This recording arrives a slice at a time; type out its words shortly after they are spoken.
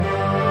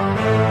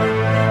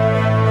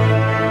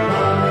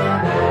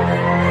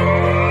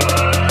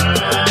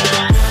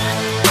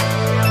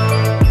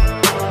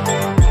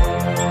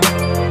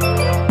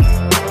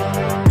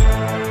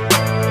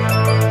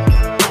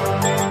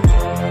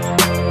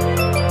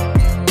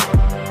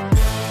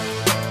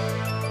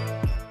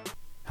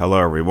Hello,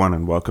 everyone,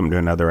 and welcome to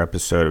another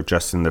episode of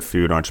Justin the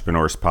Food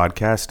Entrepreneurs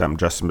Podcast. I'm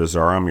Justin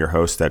Bizzarro. I'm your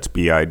host. That's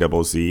Bizzarro.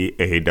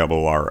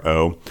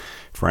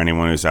 For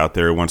anyone who's out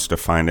there who wants to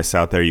find us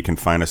out there, you can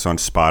find us on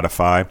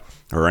Spotify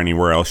or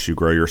anywhere else you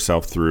grow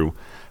yourself through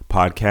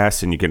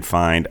podcasts, and you can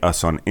find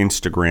us on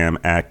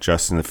Instagram at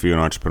Justin the Food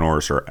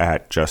Entrepreneurs or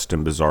at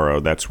Justin Bizzarro.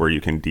 That's where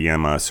you can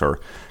DM us or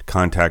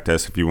contact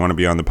us if you want to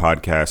be on the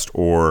podcast,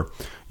 or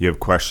you have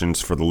questions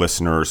for the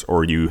listeners,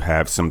 or you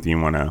have something you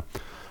want to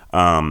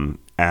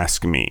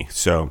ask me.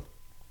 So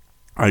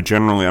I'm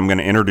going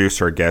to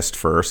introduce our guest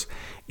first,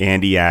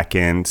 Andy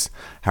Atkins.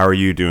 How are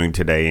you doing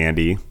today,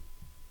 Andy?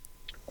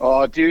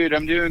 Oh, dude,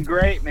 I'm doing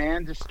great,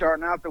 man. Just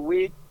starting out the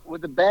week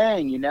with a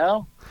bang, you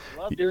know?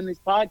 I love doing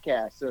these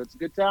podcasts, so it's a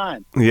good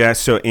time. Yeah,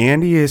 so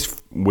Andy is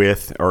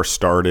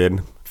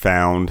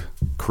found,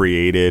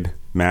 created,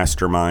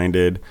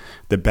 masterminded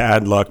the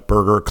Bad Luck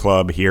Burger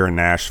Club here in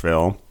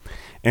Nashville.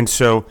 And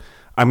so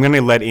I'm going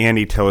to let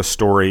Andy tell a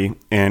story,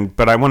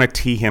 but I want to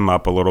tee him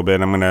up a little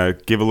bit. I'm going to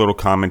give a little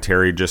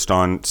commentary just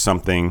on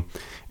something,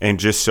 and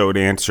just so it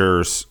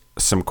answers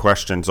some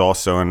questions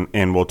also,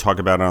 and we'll talk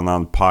about it on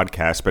the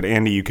podcast. But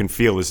Andy, you can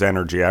feel his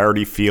energy. I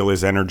already feel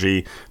his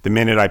energy. The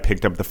minute I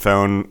picked up the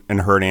phone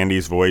and heard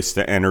Andy's voice,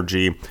 the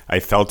energy, I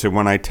felt it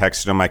when I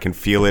texted him. I can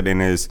feel it in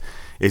his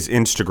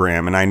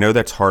Instagram. And I know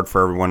that's hard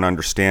for everyone to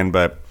understand,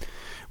 but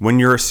when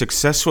you're a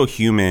successful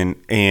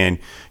human and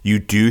you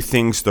do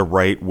things the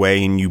right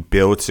way and you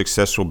build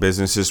successful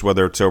businesses,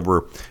 whether it's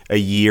over a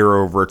year,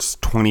 over it's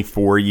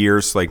 24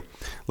 years,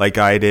 like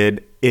I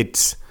did,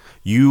 it's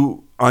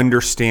you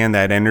understand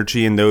that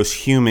energy, and those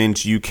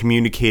humans you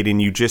communicate,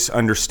 and you just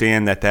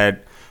understand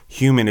that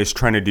human is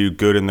trying to do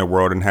good in the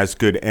world and has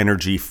good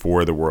energy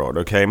for the world.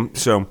 Okay.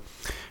 So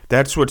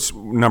that's what's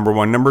number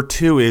one. Number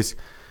two is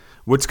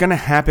what's going to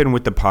happen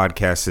with the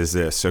podcast is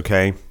this.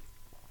 Okay.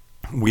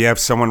 We have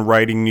someone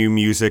writing new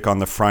music on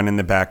the front and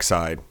the back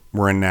side.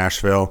 We're in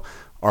Nashville,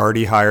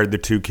 already hired the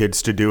two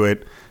kids to do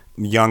it.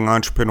 Young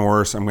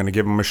entrepreneurs. I'm going to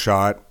give them a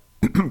shot.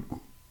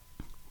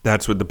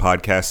 That's what the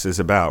podcast is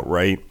about,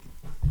 right?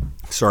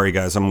 Sorry,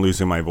 guys, I'm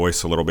losing my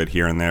voice a little bit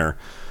here and there.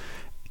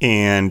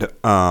 And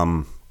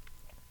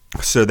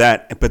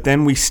but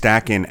then we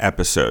stack in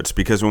episodes,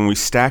 because when we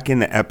stack in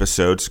the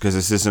episodes, because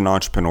this is an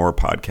entrepreneur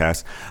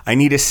podcast, I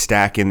need to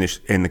stack in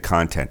the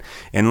content.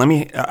 And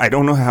I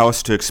don't know how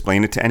else to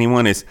explain it to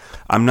anyone, is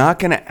I'm not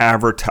going to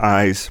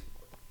advertise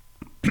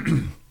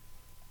the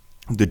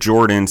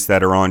Jordans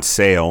that are on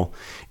sale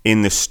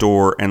in the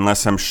store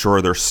unless I'm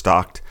sure they're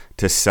stocked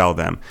to sell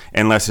them,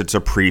 unless it's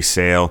a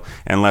pre-sale,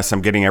 unless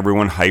I'm getting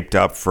everyone hyped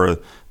up for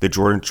the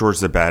Jordan.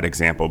 Jordan's a bad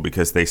example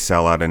because they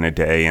sell out in a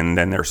day and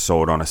then they're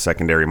sold on a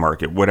secondary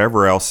market,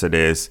 whatever else it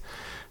is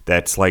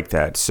that's like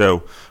that.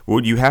 So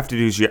what you have to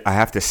do is I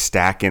have to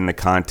stack in the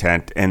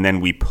content, and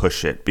then we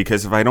push it,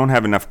 because if I don't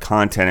have enough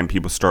content and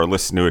people start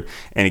listening to it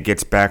and it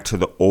gets back to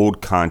the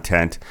old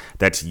content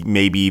that's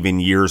maybe even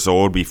years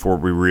old before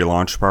we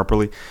relaunch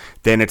properly,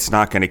 then it's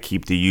not going to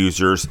keep the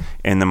users,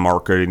 and the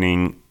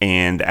marketing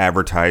and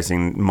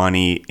advertising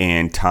money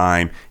and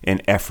time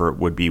and effort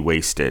would be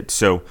wasted.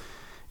 So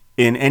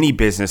in any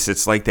business,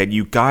 it's like that.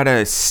 You got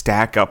to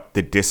stack up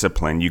the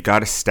discipline. You got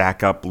to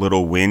stack up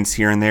little wins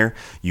here and there.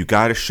 You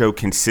got to show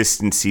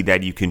consistency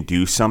that you can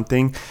do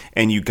something,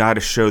 and you got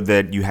to show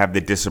that you have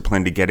the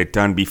discipline to get it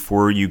done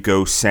before you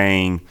go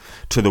saying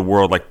to the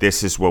world, like,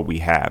 this is what we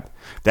have.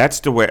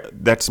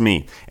 That's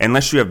me.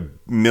 Unless you have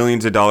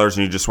millions of dollars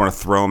and you just want to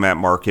throw them at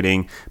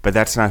marketing, but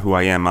that's not who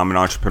I am. I'm an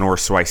entrepreneur,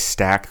 so I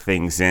stack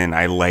things in.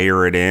 I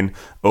layer it in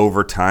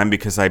over time,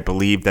 because I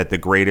believe that the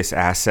greatest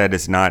asset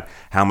is not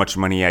how much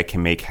money I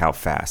can make, how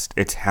fast.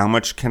 It's how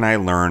much can I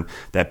learn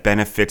that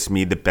benefits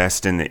me the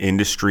best in the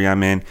industry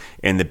I'm in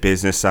the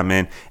business I'm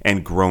in,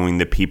 and growing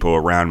the people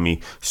around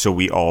me so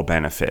we all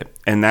benefit.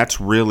 And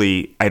that's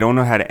really, I don't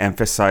know how to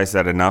emphasize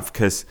that enough,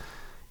 because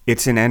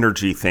it's an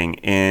energy thing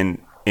in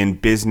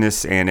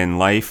business and in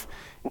life,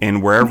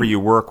 and wherever you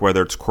work,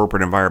 whether it's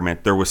corporate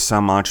environment, there was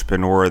some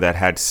entrepreneur that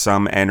had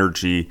some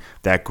energy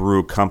that grew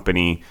a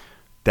company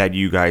that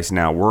you guys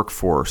now work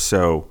for.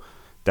 So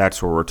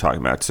that's what we're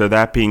talking about. So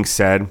that being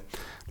said,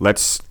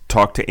 let's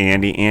talk to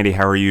Andy. Andy,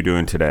 how are you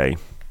doing today?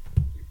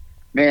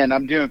 Man,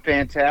 I'm doing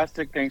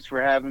fantastic. Thanks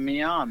for having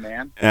me on,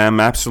 man. I'm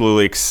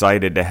absolutely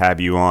excited to have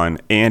you on.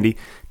 Andy,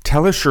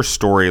 tell us your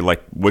story.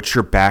 Like, what's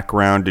your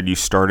background? Did you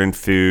start in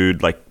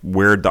food? Like,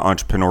 where'd the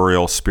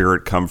entrepreneurial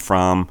spirit come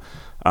from?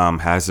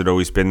 Has it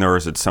always been there, or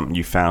is it something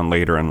you found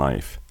later in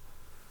life?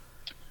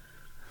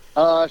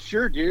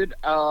 Sure, dude.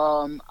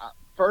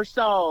 First,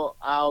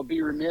 I'll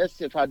be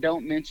remiss if I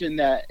don't mention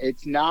that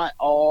it's not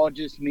all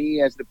just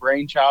me as the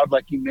brainchild,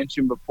 like you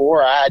mentioned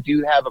before. I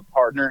do have a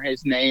partner.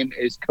 His name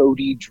is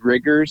Cody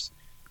Driggers,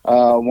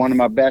 one of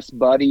my best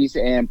buddies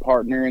and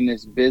partner in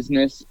this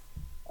business.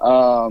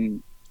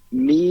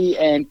 Me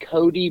and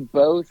Cody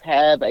both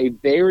have a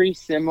very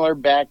similar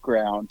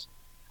background.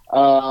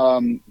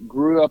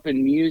 Grew up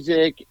in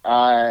music,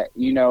 at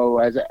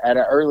an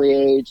early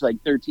age, like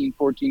 13,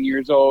 14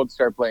 years old,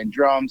 started playing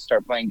drums,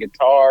 started playing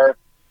guitar.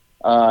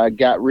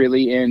 got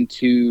really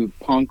into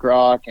punk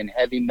rock and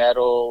heavy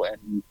metal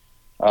and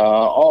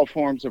all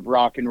forms of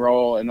rock and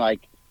roll. And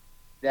like,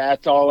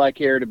 that's all I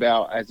cared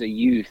about as a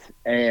youth.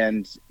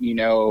 And, you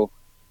know,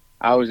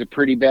 I was a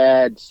pretty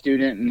bad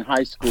student in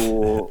high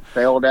school,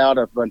 failed out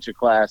a bunch of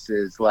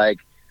classes, like,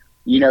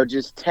 you know,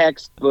 just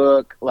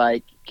textbook,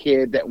 like,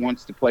 kid that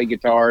wants to play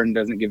guitar and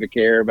doesn't give a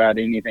care about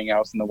anything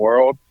else in the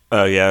world.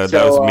 Oh, yeah,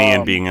 that was So, me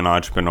and being an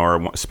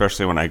entrepreneur,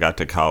 especially when I got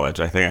to college.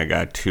 I think I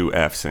got 2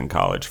 Fs in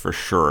college for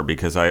sure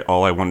because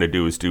all I wanted to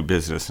do was do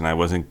business, and I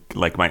wasn't,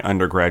 like, my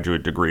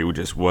undergraduate degree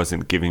just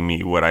wasn't giving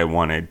me what I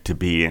wanted to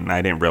be, and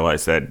I didn't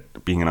realize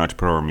that being an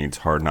entrepreneur means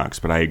hard knocks.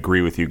 But I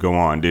agree with you. Go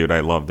on, dude.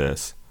 I love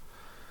this.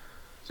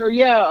 So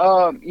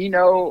yeah, you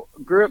know,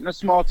 grew up in a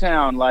small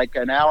town, like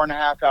an hour and a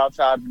half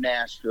outside of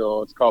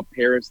Nashville. It's called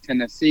Paris,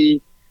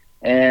 Tennessee,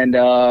 and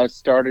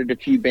started a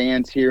few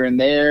bands here and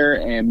there,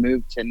 and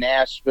moved to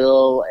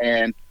Nashville.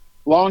 And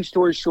long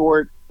story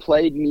short,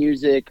 played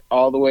music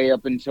all the way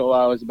up until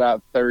I was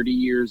about 30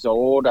 years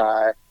old.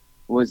 I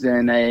was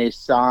in a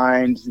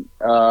signed,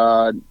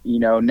 you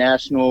know,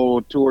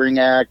 national touring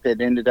act that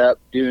ended up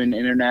doing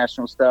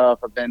international stuff.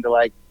 I've been to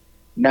like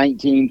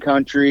 19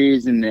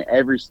 countries in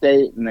every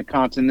state in the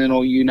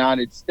continental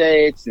United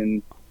States,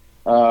 and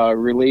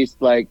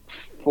released like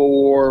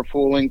 4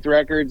 full-length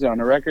records on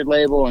a record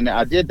label, and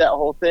I did that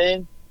whole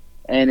thing,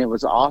 and it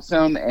was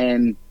awesome.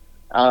 And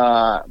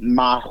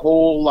my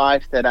whole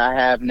life that I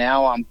have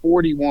now, I'm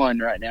 41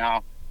 right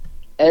now,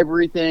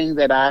 everything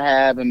that I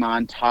have in my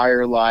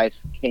entire life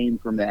came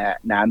from that,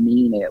 and I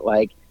mean it.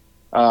 Like,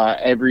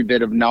 every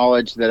bit of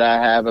knowledge that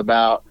I have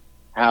about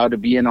how to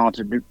be an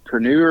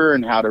entrepreneur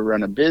and how to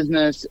run a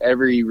business,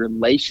 every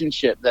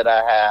relationship that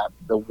I have,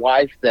 the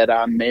wife that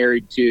I'm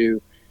married to,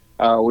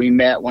 we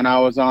met when I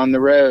was on the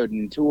road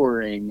and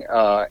touring.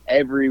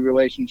 Every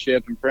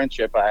relationship and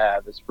friendship I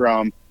have is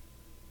from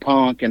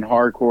punk and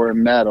hardcore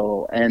and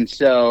metal. And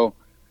so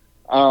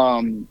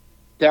that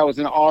was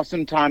an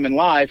awesome time in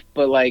life.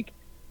 But like,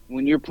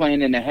 when you're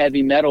playing in a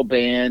heavy metal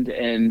band,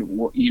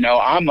 and, you know,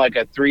 I'm like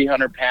a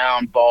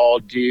 300-pound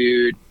bald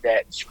dude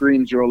that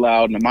screams real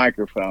loud in a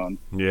microphone.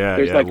 Yeah,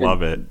 There's I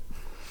love it.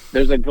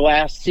 There's a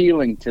glass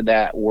ceiling to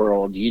that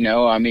world, you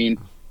know? I mean,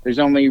 there's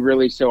only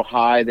really so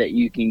high that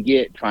you can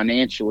get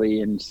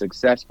financially and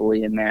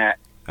successfully in that.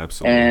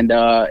 Absolutely. And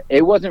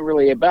it wasn't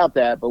really about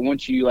that, but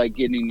once you like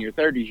get in your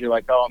 30s, you're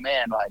like, oh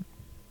man, like,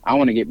 I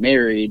want to get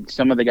married.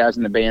 Some of the guys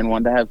in the band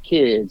wanted to have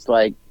kids.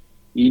 Like,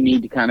 you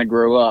need to kind of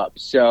grow up.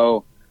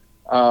 So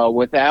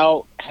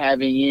without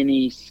having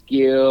any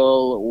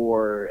skill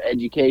or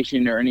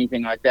education or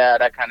anything like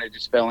that, I kind of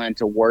just fell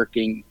into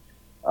working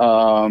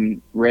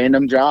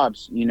random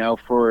jobs, you know,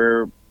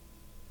 for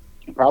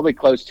probably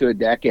close to a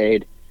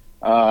decade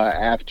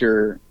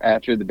after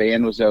the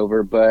band was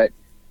over, but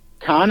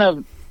kind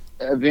of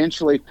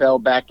eventually fell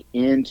back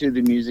into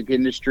the music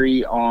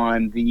industry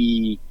on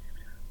the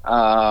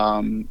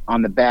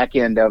back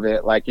end of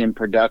it, like in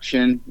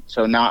production.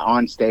 So not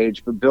on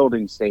stage, but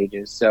building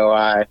stages. So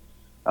I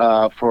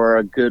for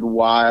a good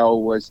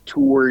while was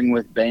touring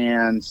with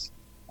bands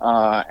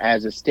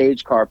as a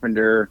stage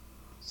carpenter,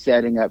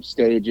 setting up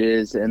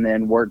stages, and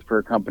then worked for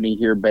a company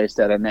here based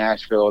out of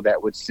Nashville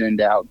that would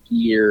send out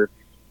gear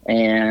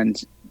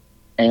and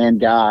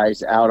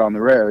guys out on the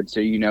road. So,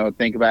 you know,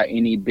 think about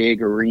any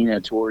big arena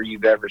tour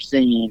you've ever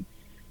seen.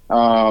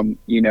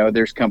 You know,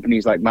 there's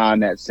companies like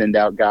mine that send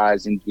out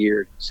guys and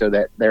gear so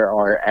that there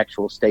are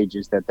actual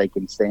stages that they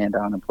can stand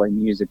on and play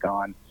music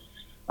on.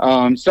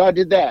 So I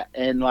did that,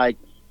 and like,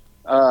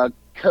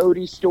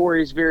 Cody's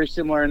story is very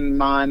similar in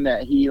mine,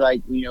 that he,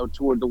 like, you know,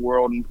 toured the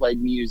world and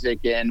played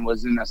music and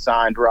was in a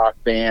signed rock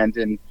band.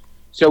 And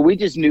so we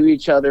just knew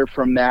each other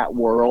from that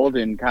world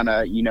and kind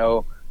of, you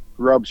know,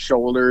 rubbed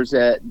shoulders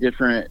at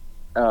different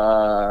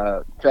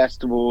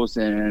festivals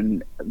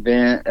and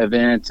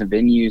events and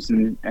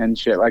venues and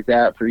shit like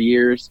that for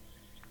years.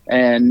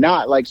 And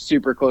not like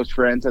super close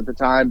friends at the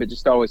time, but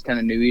just always kind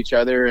of knew each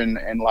other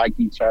and liked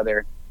each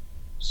other.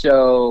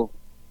 So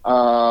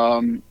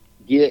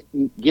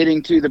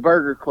getting to the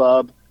Burger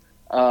Club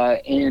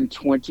in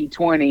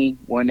 2020,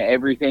 when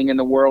everything in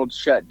the world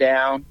shut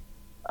down,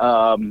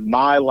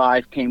 my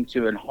life came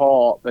to a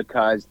halt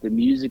because the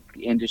music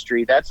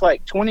industry, that's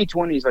like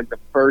 2020 is like the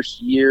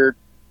first year,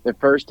 the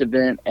first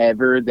event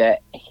ever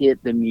that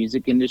hit the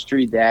music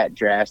industry that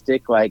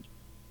drastic. Like,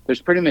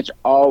 there's pretty much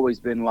always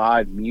been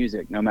live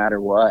music no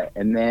matter what,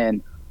 and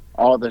then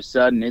all of a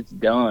sudden it's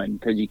done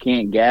because you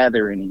can't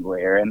gather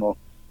anywhere, and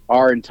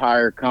our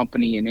entire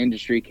company and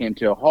industry came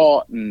to a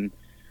halt. And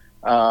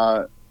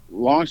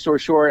long story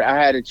short,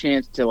 I had a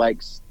chance to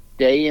like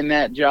stay in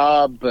that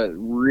job but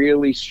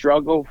really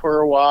struggle for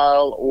a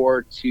while,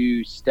 or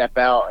to step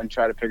out and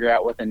try to figure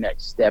out what the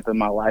next step in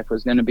my life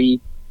was going to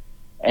be.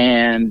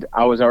 And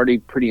I was already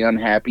pretty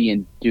unhappy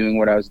in doing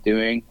what I was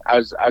doing. I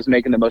was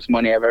making the most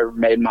money I've ever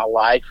made in my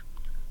life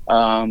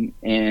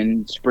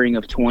in spring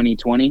of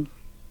 2020,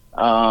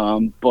 but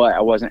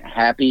I wasn't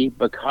happy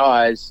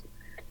because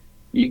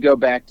you go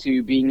back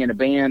to being in a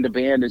band. A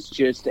band is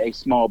just a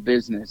small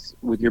business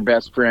with your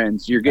best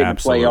friends. You're getting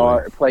to play Absolutely.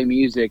 art, play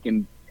music,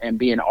 and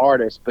be an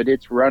artist, but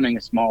it's running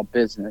a small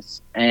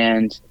business.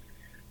 And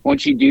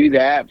once you do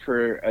that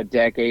for a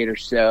decade or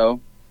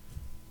so,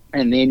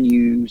 and then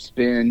you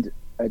spend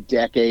a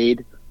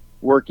decade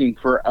working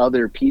for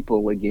other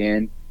people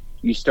again,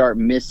 you start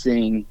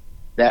missing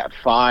that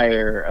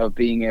fire of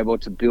being able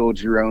to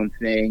build your own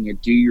thing and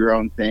do your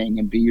own thing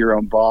and be your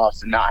own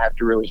boss and not have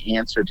to really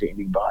answer to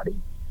anybody.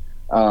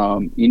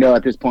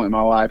 At this point in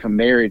my life, I'm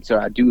married, so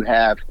I do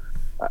have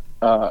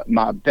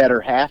my better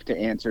half to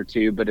answer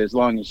to, but as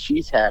long as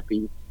she's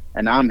happy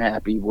and I'm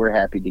happy, we're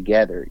happy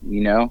together.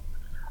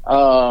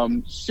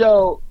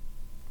 So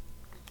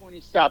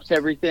 20 stops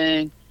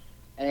everything,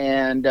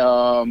 and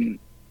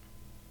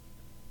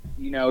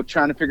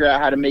trying to figure out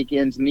how to make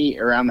ends meet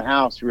around the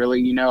house.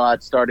 Really,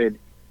 I'd started.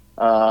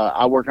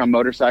 I work on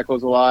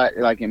motorcycles a lot,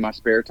 like in my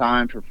spare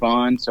time for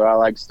fun. So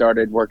I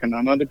started working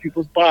on other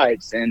people's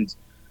bikes and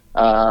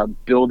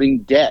building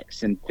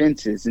decks and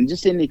fences and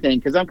just anything.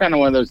 Because I'm kind of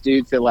one of those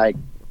dudes that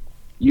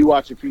you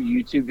watch a few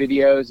YouTube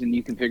videos and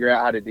you can figure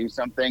out how to do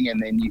something,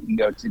 and then you can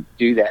go to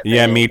do that.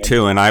 Yeah, thing. me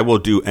too. And I will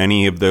do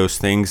any of those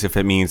things if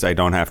it means I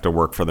don't have to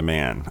work for the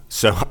man.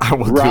 So I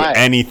will do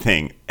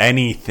anything.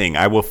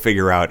 I will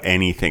figure out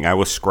anything. I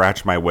will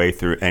scratch my way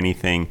through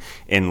anything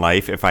in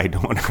life if I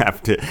don't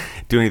have to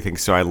do anything.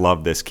 So I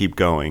love this. Keep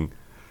going.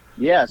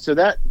 Yeah, so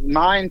that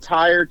my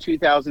entire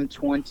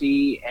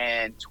 2020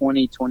 and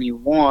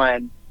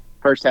 2021,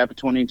 first half of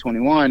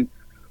 2021,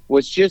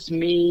 was just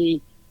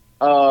me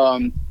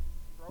throwing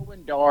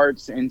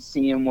darts and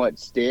seeing what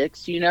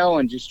sticks,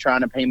 and just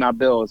trying to pay my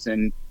bills.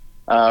 And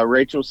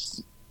Rachel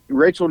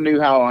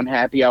knew how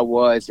unhappy I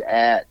was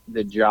at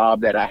the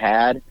job that I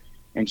had,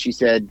 and she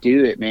said,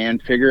 "Do it, man.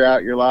 Figure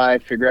out your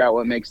life. Figure out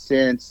what makes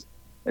sense.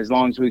 As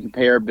long as we can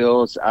pay our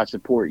bills, I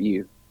support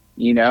you."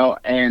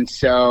 And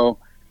so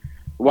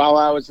while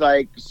I was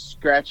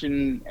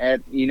scratching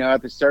at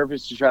the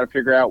surface to try to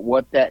figure out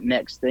what that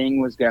next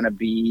thing was going to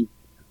be,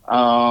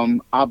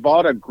 I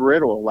bought a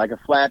griddle, like a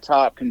flat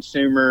top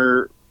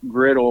consumer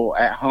griddle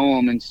at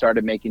home, and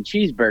started making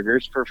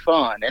cheeseburgers for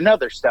fun and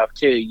other stuff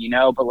too,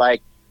 but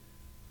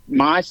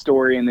my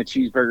story in the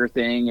cheeseburger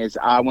thing is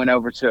I went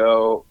over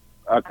to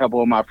a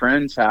couple of my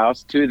friends'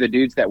 house, two of the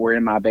dudes that were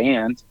in my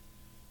band.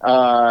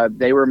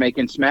 They were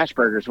making smash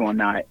burgers one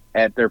night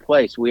at their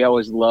place. We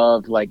always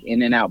loved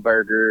In-N-Out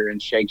Burger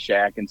and Shake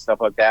Shack and stuff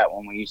like that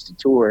when we used to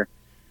tour.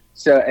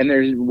 So, and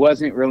there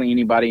wasn't really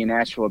anybody in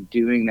Nashville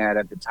doing that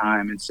at the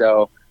time. And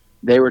so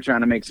they were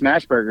trying to make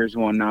smash burgers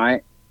one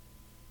night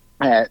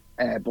at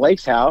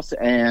Blake's house.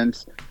 And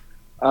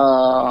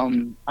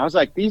I was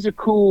like, these are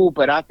cool,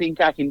 but I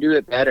think I can do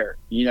it better,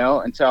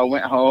 And so I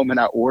went home and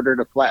I ordered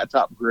a flat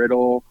top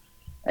griddle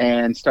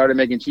and started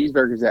making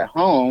cheeseburgers at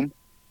home.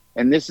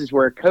 And this is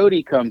where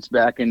Cody comes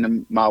back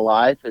into my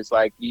life as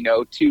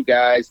two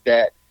guys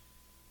that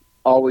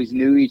always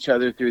knew each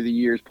other through the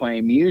years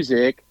playing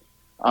music.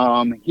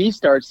 He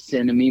starts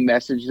sending me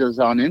messages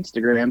on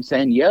Instagram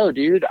saying, "Yo,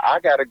 dude, I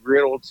got a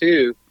griddle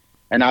too.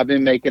 And I've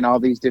been making all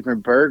these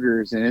different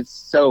burgers and it's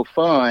so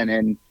fun."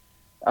 And,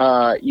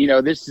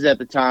 this is at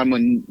the time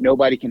when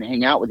nobody can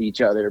hang out with each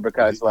other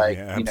because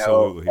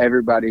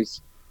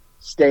everybody's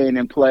staying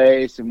in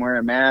place and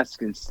wearing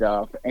masks and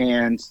stuff.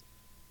 And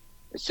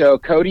so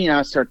Cody and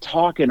I start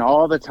talking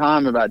all the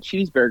time about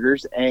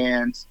cheeseburgers,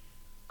 and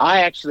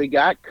I actually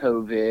got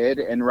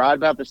COVID, and right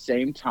about the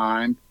same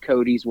time,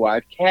 Cody's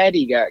wife,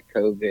 Caddy, got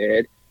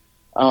COVID.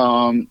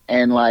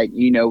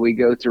 And we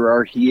go through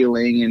our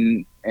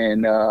healing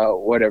and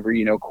whatever,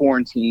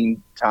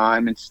 quarantine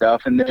time and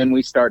stuff. And then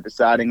we start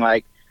deciding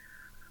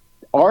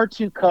our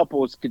two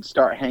couples could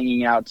start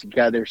hanging out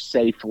together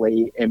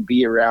safely and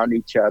be around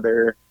each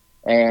other.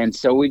 And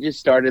so we just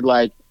started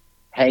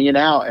hanging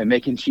out and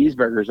making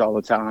cheeseburgers all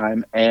the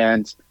time.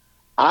 And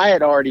I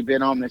had already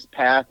been on this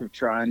path of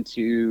trying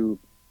to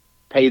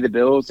pay the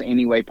bills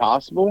any way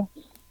possible.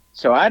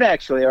 So I'd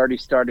actually already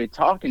started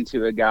talking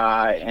to a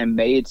guy and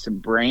made some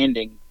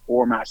branding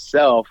for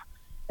myself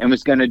and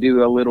was going to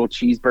do a little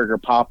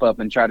cheeseburger pop-up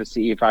and try to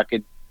see if I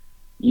could,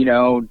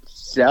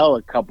 sell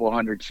a couple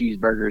hundred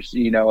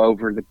cheeseburgers,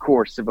 over the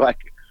course of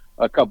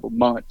a couple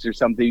months or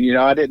something.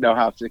 I didn't know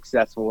how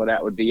successful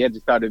that would be. I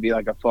just thought it'd be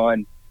a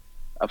fun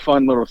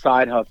little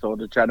side hustle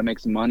to try to make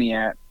some money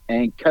at.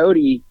 And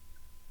Cody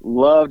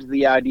loved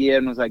the idea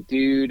and was like,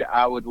 "Dude,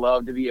 I would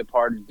love to be a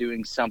part of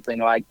doing something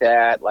like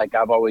that.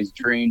 I've always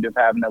dreamed of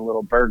having a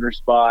little burger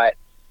spot."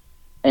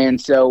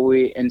 And so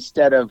we,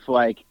 instead of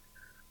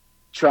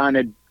trying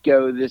to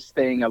go this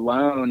thing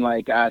alone,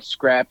 I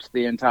scrapped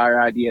the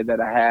entire idea that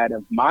I had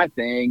of my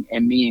thing,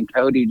 and me and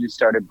Cody just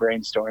started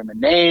brainstorming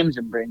names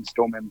and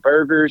brainstorming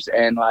burgers.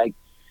 And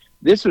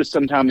this was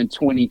sometime in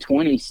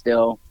 2020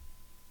 still.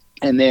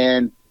 And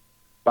then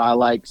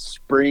by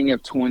spring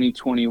of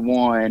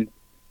 2021,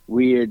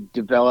 we had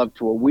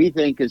developed what we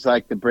think is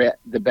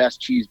the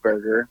best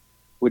cheeseburger,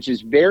 which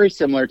is very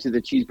similar to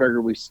the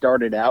cheeseburger we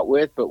started out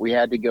with, but we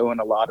had to go in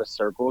a lot of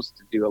circles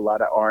to do a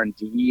lot of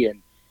R&D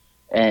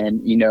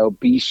and,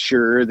 be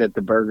sure that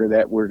the burger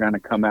that we're going to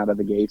come out of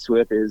the gates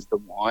with is the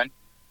one.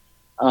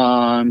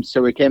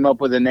 So we came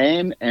up with a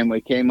name, and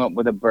we came up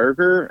with a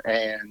burger,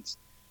 and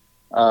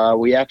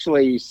we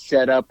actually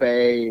set up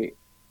a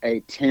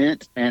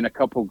tent and a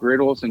couple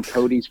griddles in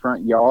Cody's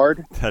front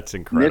yard. That's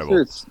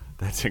incredible.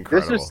 That's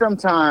incredible. This was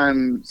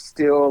sometime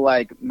still,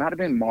 like, might have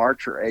been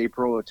March or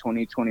April of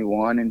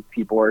 2021, and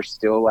people are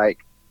still,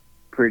 like,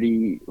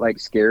 pretty, like,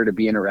 scared of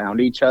being around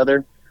each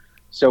other.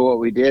 So what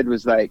we did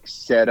was, like,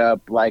 set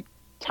up, like,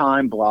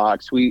 time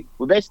blocks. We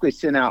basically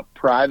sent out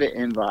private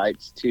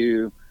invites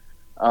to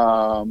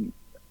all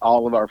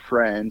of our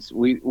friends.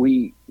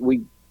 We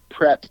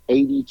prepped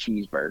 80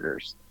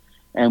 cheeseburgers,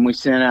 and we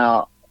sent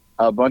out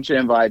a bunch of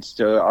invites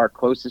to our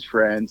closest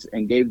friends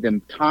and gave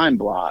them time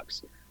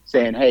blocks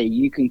saying, hey,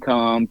 you can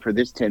come for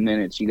this 10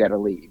 minutes, you got to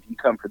leave. You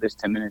come for this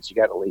 10 minutes, you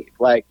got to leave.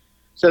 Like,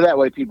 so that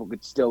way people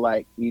could still,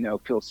 like,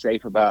 feel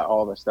safe about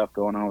all the stuff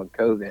going on with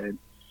COVID.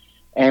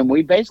 And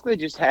we basically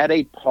just had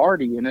a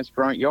party in his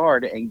front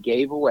yard and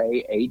gave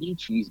away 80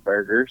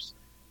 cheeseburgers.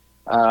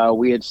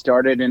 We had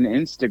started an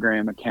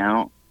Instagram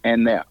account,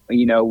 and that,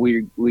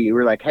 we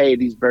were like, hey,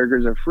 these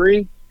burgers are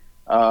free.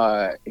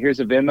 Here's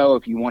a Venmo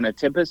if you want to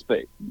tip us, but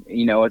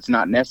it's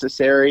not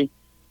necessary.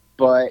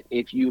 But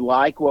if you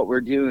like what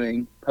we're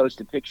doing, post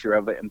a picture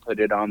of it and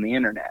put it on the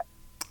internet.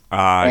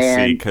 I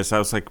see. Because I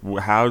was like,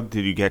 how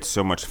did you get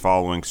so much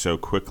following so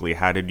quickly?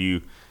 How did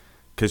you?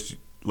 Because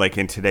like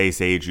in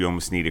today's age, you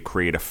almost need to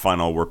create a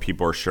funnel where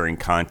people are sharing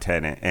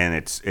content and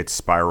it's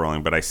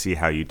spiraling. But I see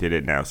how you did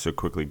it now so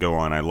quickly. Go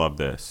on. I love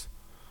this.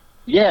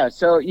 Yeah.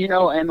 So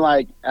and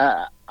like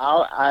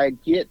I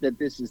get that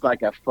this is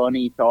like a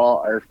funny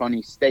thought or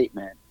funny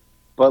statement,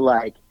 but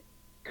like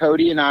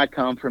Cody and I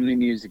come from the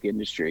music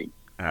industry.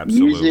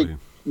 Absolutely.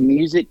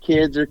 Music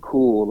kids are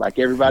cool. Like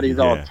everybody's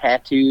all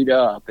tattooed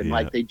up and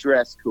like they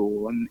dress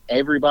cool, and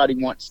everybody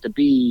wants to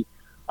be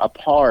a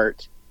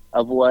part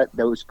of what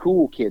those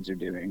cool kids are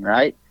doing,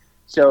 right?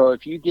 So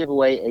if you give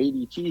away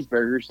 80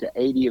 cheeseburgers to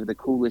 80 of the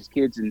coolest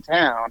kids in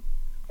town,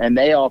 and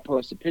they all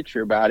post a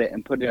picture about it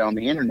and put it on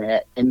the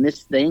internet, and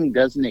this thing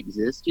doesn't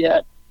exist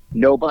yet,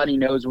 nobody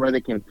knows where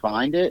they can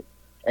find it,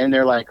 and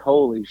they're like,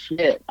 holy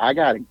shit, I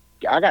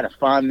gotta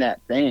find that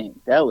thing.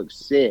 That looks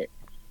sick.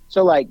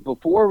 So, like,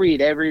 before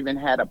we'd ever even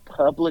had a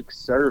public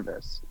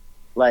service,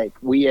 like,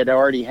 we had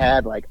already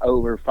had, like,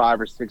 over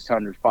 500 or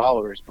 600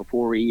 followers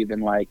before we even,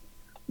 like,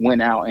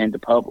 went out into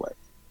public.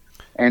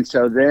 And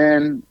so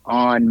then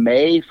on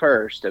May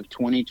 1st of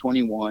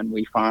 2021,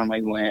 we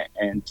finally went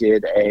and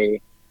did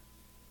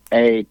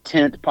a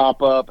tent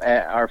pop-up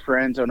at our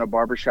friends on a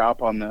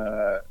barbershop on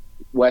the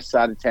west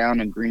side of town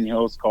in Green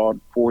Hills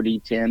called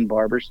 4010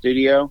 Barber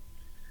Studio.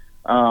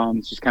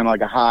 It's just kind of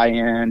like a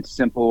high-end,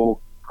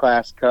 simple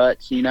class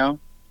cuts,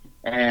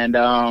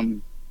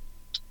 and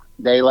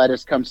they let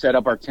us come set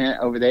up our tent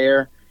over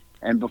there.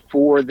 And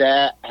before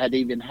that had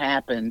even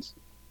happened,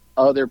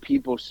 other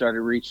people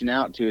started reaching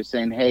out to us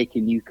saying, hey,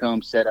 can you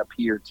come set up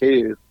here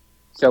too?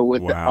 So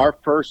with our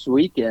first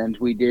weekend,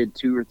 we did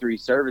 2 or 3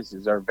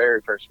 services, our very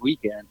first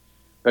weekend,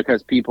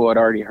 because people had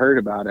already heard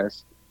about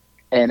us.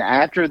 And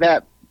after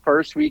that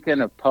first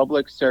weekend of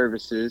public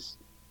services,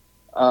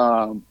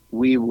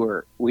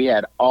 we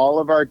had all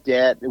of our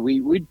debt.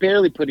 We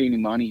barely put any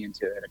money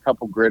into it. A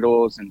couple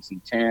griddles and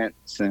some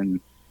tents and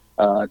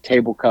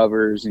table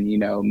covers and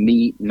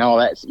meat and all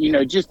that.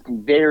 Just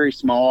very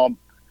small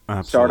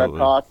startup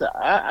costs.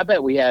 I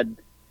bet we had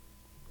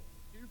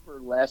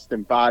super less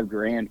than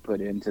 $5,000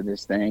 put into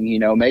this thing.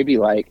 Maybe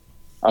like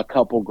a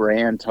couple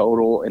grand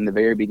total in the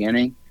very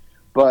beginning.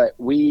 But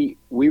we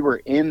were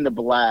in the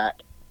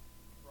black,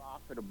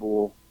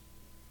 profitable.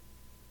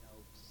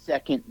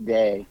 Second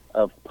day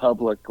of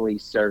publicly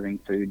serving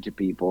food to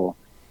people,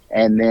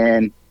 and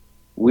then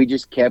we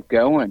just kept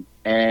going.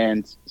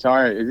 And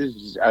sorry,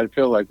 I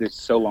feel like this is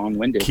so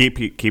long-winded.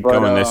 Keep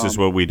going. This is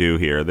what we do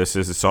here.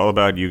 It's all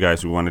about you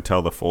guys. We want to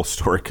tell the full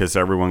story because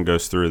everyone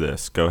goes through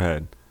this. Go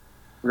ahead.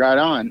 Right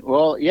on.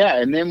 Well, yeah,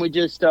 and then we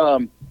just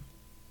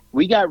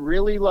we got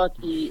really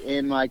lucky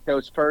in like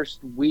those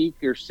first week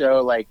or so.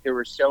 Like there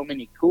were so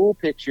many cool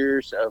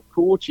pictures of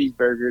cool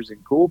cheeseburgers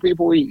and cool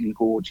people eating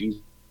cool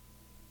cheese.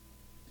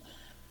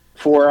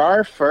 For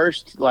our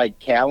first like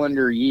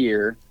calendar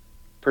year,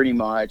 pretty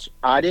much,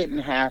 I didn't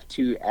have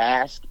to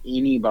ask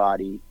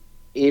anybody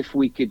if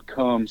we could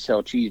come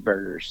sell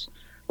cheeseburgers.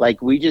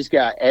 Like we just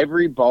got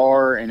every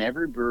bar and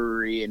every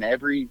brewery and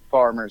every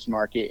farmer's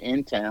market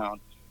in town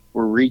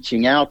were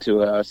reaching out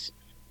to us,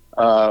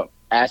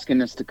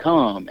 asking us to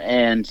come.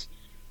 And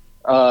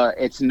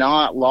it's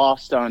not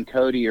lost on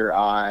Cody or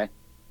I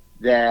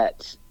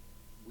that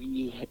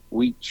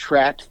we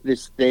trapped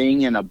this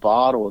thing in a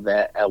bottle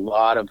that a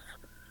lot of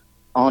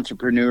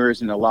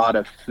entrepreneurs and a lot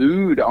of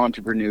food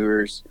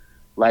entrepreneurs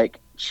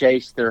like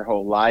chase their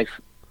whole life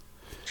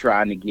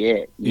trying to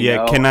get.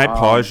 Can I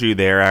pause you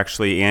there,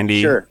 actually,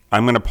 Andy? Sure.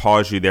 I'm going to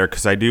pause you there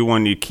because I do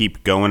want you to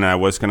keep going. I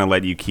was going to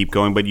let you keep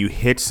going, but you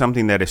hit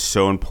something that is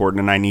so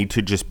important, and I need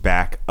to just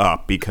back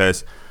up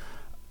because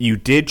you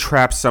did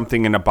trap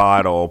something in a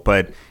bottle,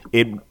 but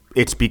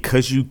it's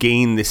because you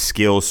gain the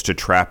skills to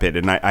trap it.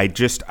 And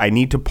I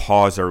need to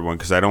pause everyone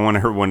because I don't want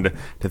everyone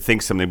to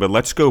think something, but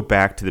let's go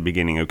back to the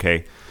beginning.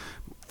 Okay.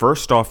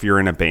 First off, you're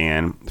in a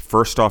band.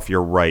 First off,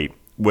 you're right.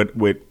 What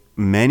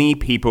many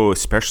people,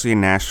 especially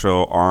in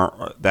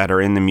Nashville, that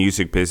are in the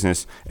music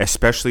business,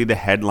 especially the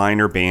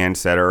headliner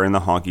bands that are in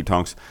the honky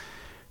tonks,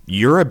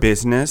 you're a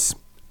business.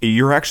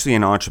 You're actually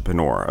an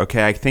entrepreneur,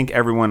 okay? I think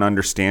everyone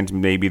understands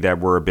maybe that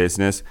we're a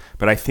business,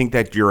 but I think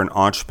that you're an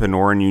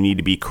entrepreneur and you need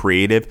to be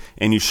creative,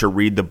 and you should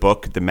read the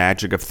book, The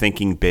Magic of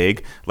Thinking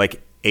Big.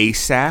 Like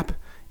ASAP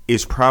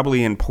is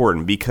probably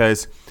important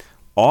because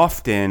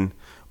often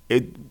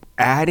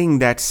adding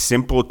that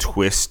simple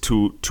twist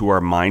to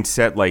our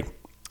mindset, like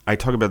I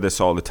talk about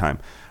this all the time.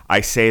 I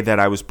say that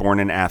I was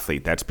born an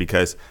athlete. That's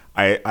because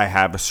I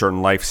have a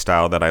certain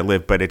lifestyle that I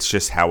live, but it's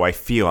just how I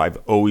feel. I've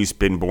always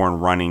been born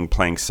running,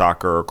 playing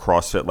soccer or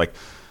CrossFit. Like,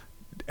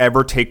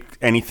 ever take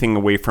anything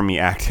away from me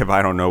active,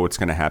 I don't know what's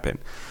going to happen.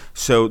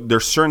 So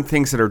there's certain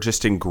things that are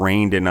just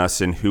ingrained in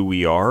us and who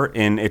we are,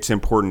 and it's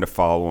important to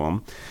follow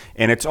them.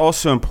 And it's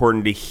also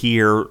important to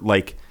hear,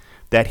 like,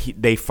 that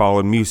they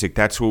followed music.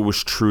 That's what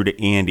was true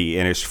to Andy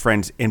and his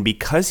friends. And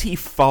because he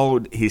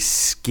followed his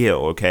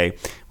skill, okay,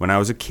 when I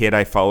was a kid,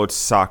 I followed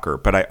soccer,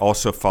 but I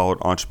also followed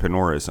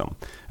entrepreneurism,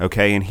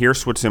 okay? And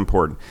here's what's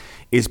important,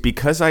 is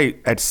because I,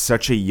 at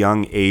such a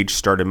young age,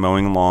 started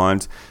mowing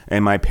lawns,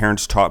 and my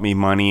parents taught me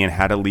money and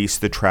how to lease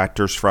the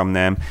tractors from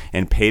them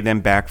and pay them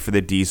back for the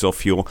diesel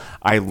fuel,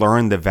 I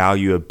learned the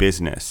value of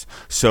business.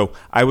 So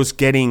I was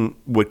getting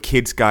what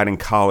kids got in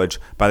college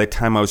by the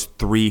time I was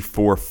 3,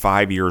 4,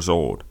 5 years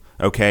old.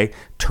 Okay,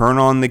 turn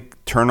on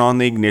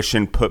the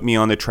ignition, put me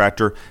on the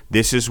tractor.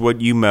 This is what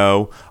you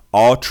mow.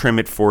 I'll trim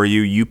it for you.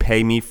 You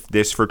pay me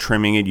this for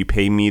trimming it. You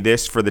pay me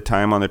this for the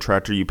time on the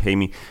tractor. You pay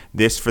me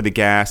this for the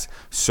gas,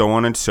 so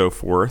on and so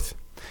forth.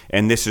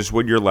 And this is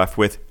what you're left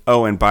with.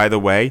 Oh, and by the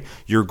way,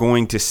 you're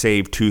going to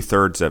save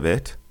 2/3 of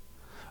it,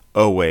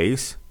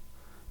 always,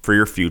 for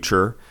your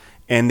future.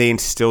 And they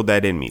instilled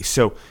that in me.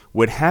 So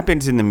what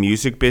happens in the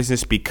music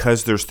business,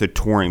 because there's the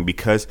touring,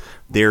 because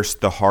there's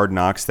the hard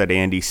knocks that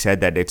Andy said,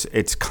 that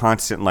it's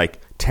constant, like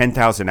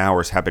 10,000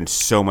 hours happen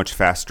so much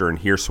faster, and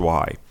here's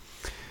why.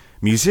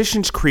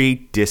 Musicians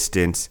create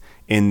distance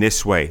in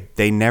this way.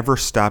 They never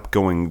stop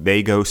going.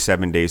 They go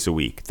 7 days a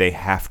week. They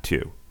have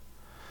to.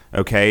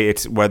 Okay?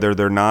 It's whether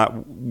they're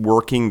not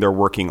working, they're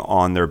working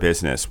on their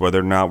business. Whether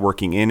they're not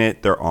working in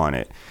it, they're on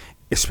it.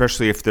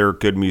 Especially if they're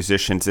good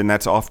musicians. And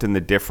that's often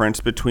the difference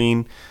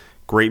between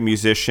great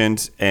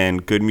musicians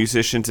and good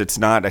musicians. It's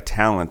not a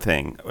talent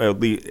thing.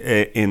 At least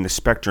in the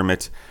spectrum,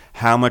 it's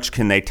how much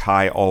can they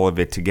tie all of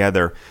it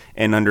together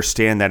and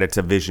understand that it's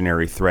a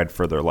visionary thread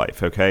for their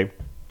life, okay?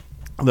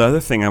 The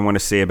other thing I want to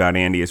say about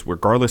Andy is,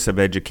 regardless of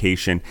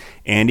education,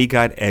 Andy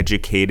got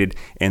educated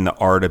in the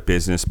art of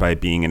business by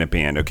being in a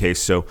band. Okay,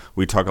 so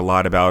we talk a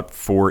lot about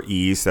 4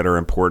 E's that are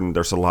important.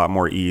 There's a lot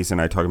more E's, and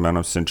I talk about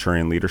them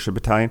Centurion Leadership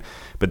Battalion.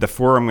 But the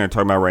 4 I'm going to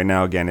talk about right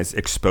now, again, is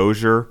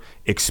exposure,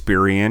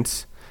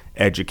 experience,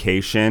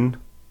 education,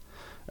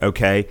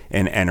 okay,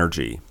 and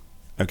energy.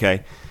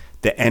 Okay,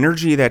 the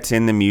energy that's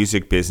in the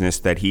music business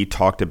that he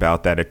talked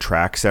about that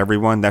attracts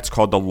everyone, that's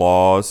called the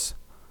laws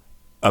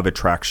of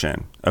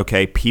attraction.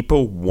 Okay,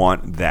 people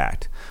want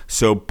that.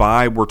 So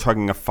we're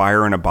talking a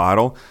fire in a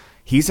bottle,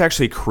 he's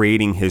actually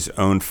creating his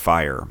own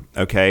fire.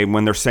 Okay,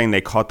 when they're saying they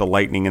caught the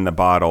lightning in the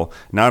bottle,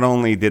 not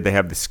only did they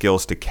have the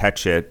skills to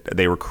catch it,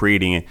 they were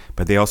creating it,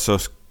 but they also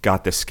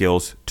got the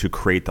skills to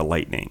create the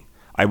lightning.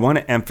 I want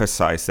to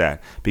emphasize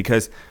that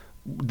because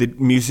the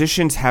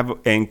musicians have,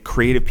 and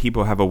creative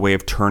people have, a way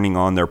of turning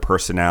on their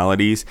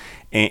personalities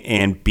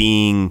and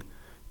being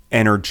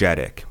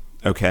energetic.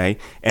 Okay,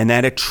 and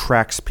that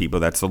attracts people.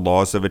 That's the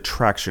laws of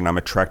attraction. I'm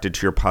attracted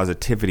to your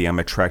positivity. I'm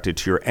attracted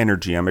to your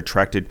energy. I'm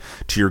attracted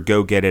to your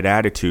go-get-it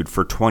attitude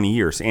for 20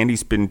 years.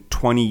 Andy's been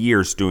 20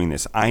 years doing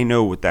this. I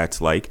know what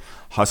that's like,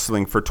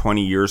 hustling for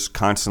 20 years,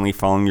 constantly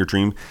following your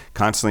dream,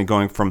 constantly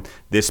going from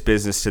this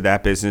business to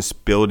that business,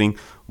 building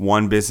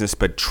one business,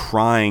 but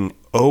trying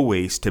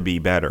always to be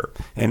better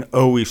and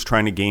always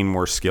trying to gain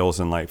more skills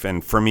in life.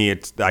 And for me,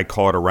 I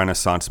call it a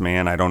Renaissance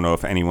man. I don't know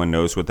if anyone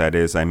knows what that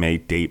is. I may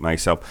date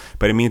myself,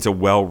 but it means a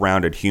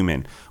well-rounded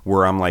human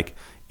where I'm like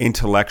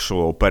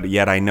intellectual, but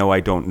yet I know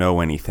I don't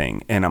know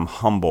anything, and I'm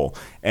humble,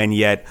 and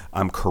yet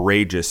I'm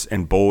courageous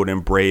and bold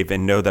and brave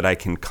and know that I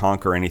can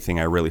conquer anything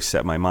I really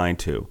set my mind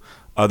to,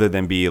 other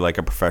than be like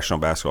a professional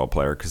basketball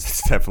player, because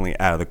it's definitely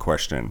out of the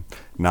question.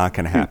 Not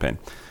going to happen.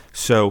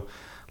 So,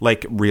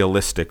 like,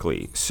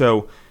 realistically.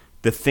 So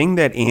the thing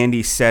that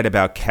Andy said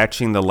about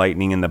catching the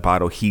lightning in the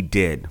bottle, he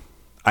did.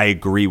 I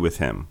agree with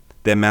him.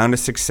 The amount of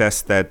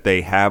success that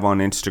they have on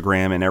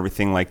Instagram and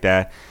everything like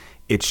that,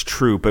 it's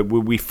true. But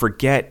what we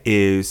forget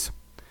is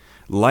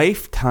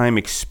lifetime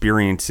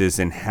experiences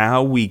and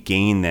how we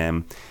gain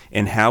them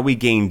and how we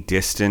gain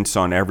distance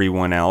on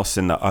everyone else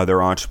and the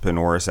other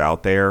entrepreneurs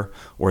out there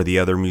or the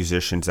other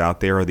musicians out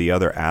there or the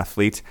other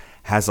athletes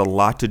has a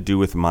lot to do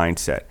with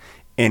mindset.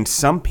 And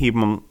some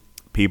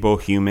people,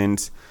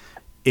 humans,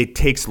 it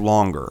takes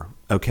longer,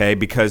 okay?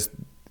 Because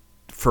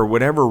for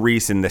whatever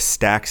reason, the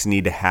stacks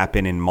need to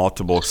happen in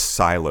multiple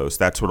silos.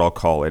 That's what I'll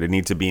call it. It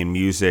needs to be in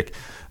music,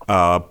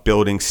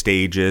 building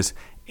stages,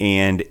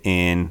 and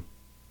in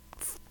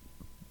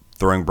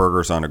throwing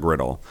burgers on a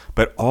griddle.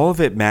 But all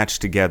of it matched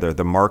together,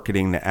 the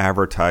marketing, the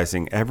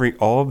advertising,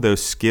 all of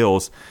those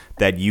skills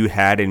that you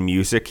had in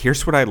music.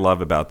 Here's what I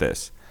love about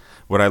this.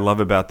 What I love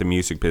about the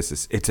music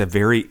business, it's a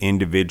very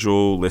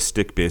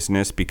individualistic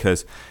business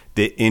because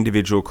the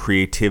individual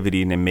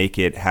creativity to make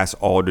it has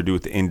all to do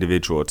with the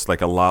individual. It's like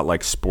a lot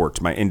like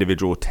sports, my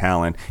individual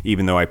talent,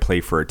 even though I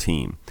play for a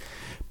team.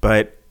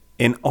 But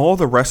in all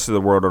the rest of the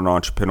world of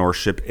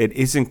entrepreneurship, it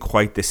isn't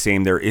quite the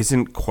same. There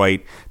isn't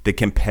quite the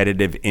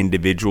competitive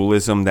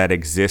individualism that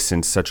exists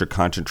in such a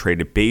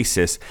concentrated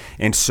basis.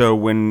 And so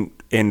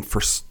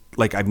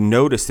I've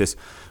noticed this,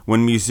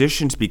 when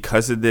musicians,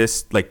 because of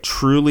this, like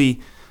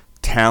truly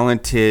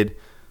talented,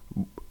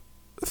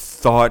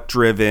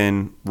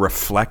 thought-driven,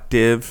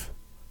 reflective,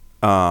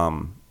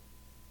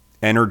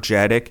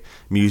 energetic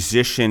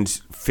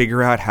musicians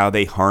figure out how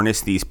they harness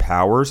these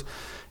powers,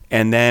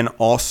 and then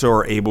also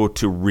are able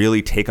to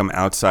really take them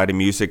outside of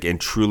music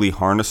and truly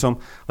harness them.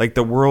 Like,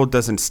 the world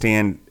doesn't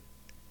stand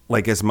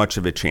like as much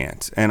of a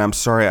chance. And I'm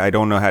sorry, I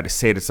don't know how to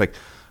say it. It's like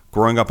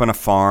growing up on a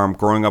farm,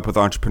 growing up with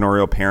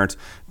entrepreneurial parents,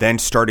 then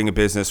starting a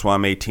business while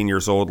I'm 18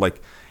 years old.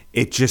 Like,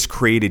 it just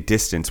created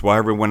distance. While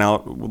everyone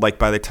else, like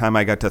by the time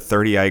I got to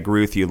 30, I agree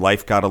with you,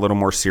 life got a little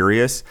more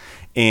serious.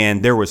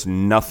 And there was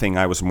nothing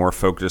I was more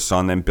focused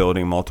on than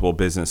building multiple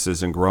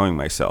businesses and growing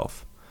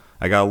myself.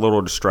 I got a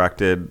little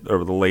distracted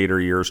over the later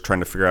years trying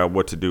to figure out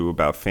what to do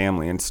about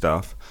family and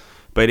stuff.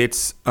 But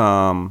it's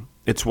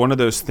one of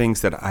those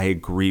things that I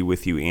agree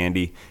with you,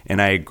 Andy,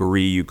 and I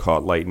agree you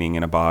caught lightning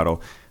in a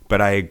bottle.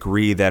 But I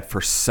agree that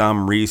for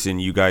some reason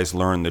you guys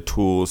learned the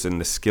tools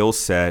and the skill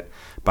set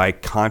by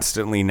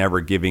constantly never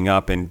giving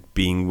up and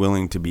being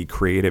willing to be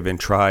creative and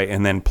try,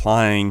 and then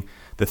applying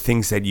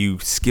the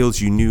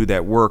skills you knew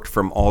that worked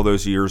from all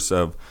those years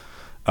of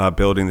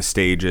building the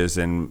stages.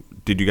 And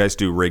did you guys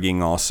do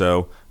rigging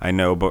also? I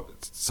know,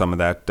 but some of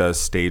that does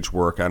stage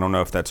work. I don't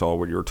know if that's all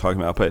what you were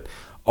talking about, but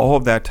all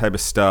of that type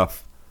of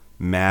stuff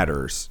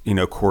matters.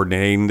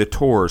 Coordinating the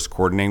tours,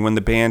 coordinating when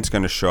the band's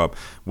going to show up,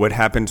 what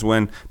happens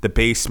when the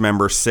bass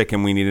member's sick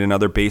and we need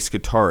another bass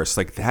guitarist.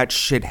 Like, that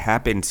shit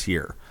happens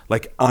here.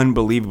 Like,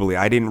 unbelievably.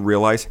 I didn't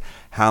realize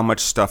how much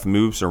stuff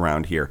moves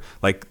around here.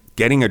 Like,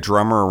 getting a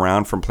drummer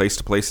around from place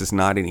to place is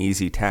not an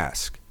easy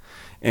task.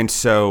 And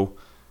so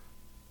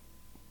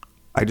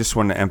I just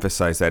want to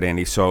emphasize that,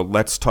 Andy. So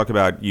let's talk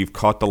about, you've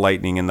caught the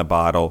lightning in the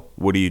bottle.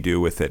 What do you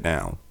do with it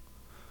now?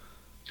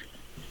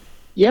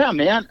 Yeah,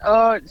 man.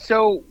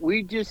 So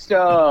we just, we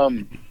got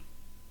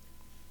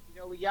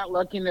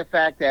lucky in the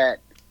fact that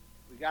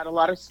we got a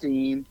lot of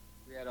steam.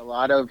 We had a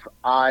lot of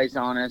eyes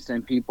on us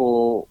and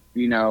people,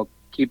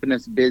 keeping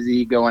us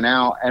busy going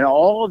out. And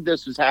all of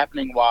this was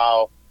happening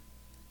while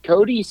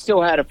Cody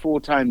still had a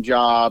full-time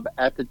job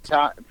at the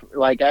time.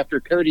 Like,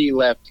 after Cody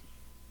left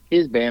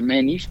his band,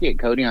 man, you should get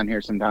Cody on here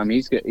sometime.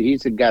 He's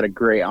got a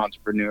great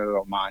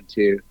entrepreneurial mind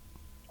too.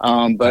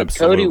 But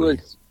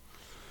Absolutely.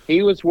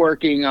 Cody was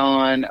working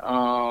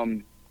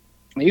on,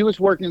 he was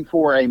working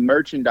for a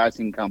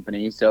merchandising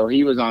company. So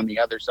he was on the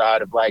other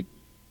side of, like,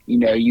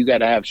 you got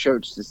to have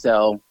shirts to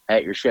sell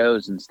at your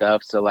shows and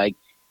stuff. So, like,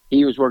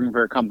 he was working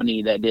for a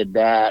company that did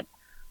that,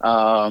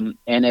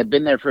 and had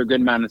been there for a good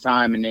amount of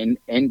time and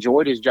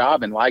enjoyed his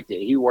job and liked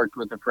it. He worked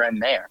with a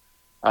friend there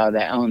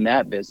that owned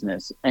that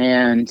business.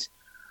 And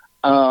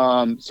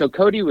so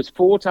Cody was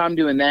full-time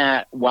doing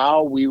that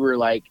while we were,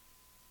 like,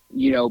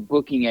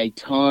 booking a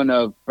ton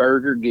of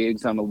burger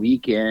gigs on the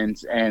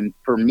weekends. And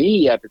for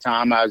me at the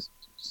time, I was,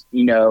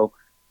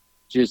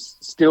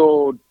 just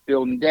still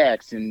building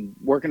decks and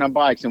working on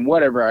bikes and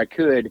whatever I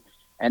could.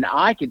 And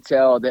I could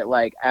tell that,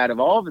 like, out of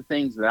all the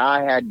things that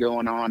I had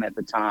going on at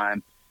the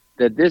time,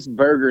 that this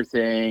burger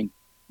thing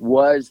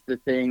was the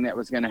thing that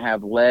was going to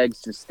have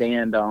legs to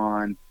stand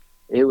on.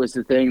 It was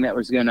the thing that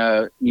was going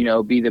to,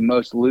 be the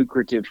most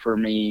lucrative for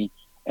me.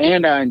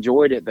 And I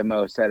enjoyed it the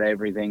most out of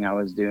everything I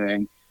was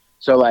doing.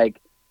 So,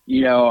 like,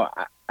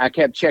 I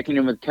kept checking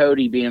in with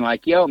Cody being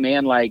like, yo,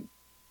 man, like,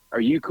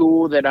 are you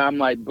cool that I'm,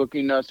 like,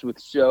 booking us with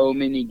so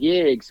many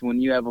gigs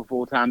when you have a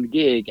full-time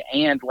gig?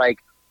 And, like,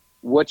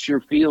 what's your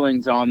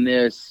feelings on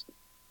this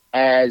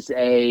as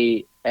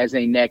a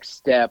next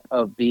step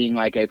of being,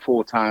 like, a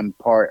full-time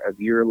part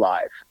of your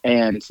life?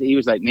 And he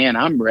was like, man,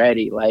 I'm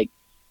ready. Like,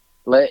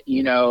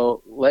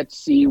 let's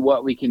see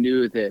what we can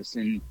do with this.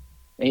 And,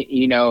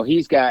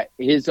 he's got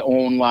his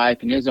own life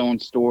and his own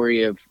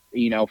story of,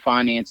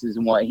 finances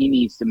and what he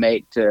needs to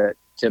make to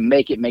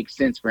make it make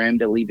sense for him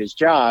to leave his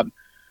job.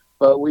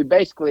 But we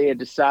basically had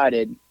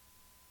decided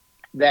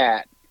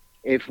that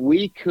if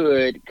we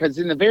could, because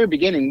in the very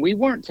beginning, we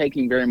weren't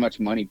taking very much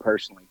money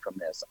personally from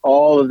this.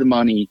 All of the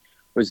money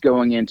was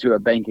going into a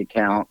bank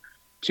account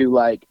to,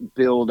 like,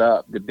 build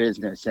up the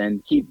business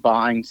and keep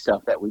buying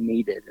stuff that we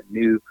needed,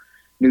 and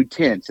new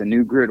tents and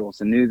new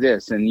griddles and new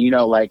this. And,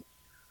 like,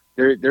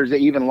 there's an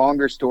even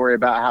longer story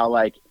about how,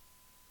 like,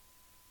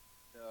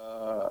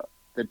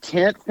 the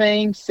tent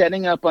thing,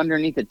 setting up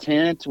underneath a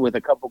tent with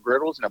a couple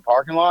griddles in a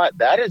parking lot,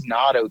 that is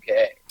not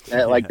okay.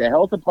 Like the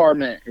health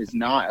department is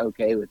not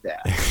okay with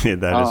that. Yeah,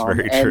 that is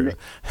very true.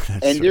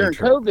 And during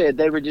COVID,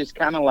 they were just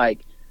kind of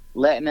like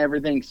letting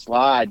everything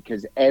slide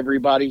because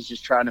everybody's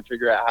just trying to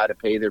figure out how to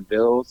pay their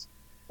bills.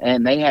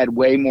 And they had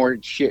way more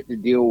shit to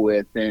deal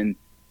with than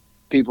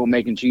people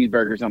making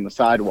cheeseburgers on the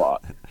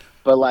sidewalk.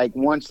 But like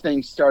once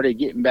things started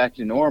getting back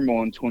to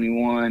normal in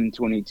 21,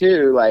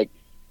 22, like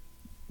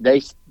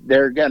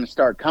they're going to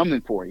start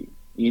coming for you,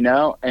 you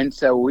know? And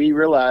so we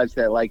realized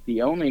that like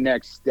the only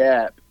next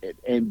step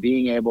in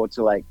being able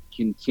to like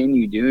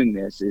continue doing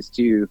this is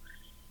to,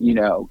 you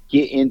know,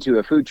 get into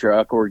a food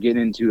truck or get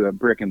into a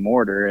brick and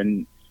mortar.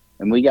 And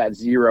we got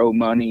zero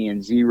money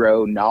and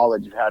zero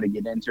knowledge of how to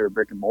get into a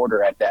brick and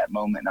mortar at that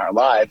moment in our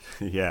life.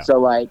 Yeah. So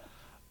like,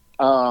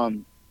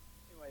 anyway,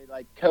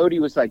 like Cody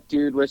was like,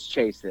 dude, let's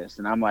chase this.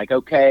 And I'm like,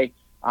 okay,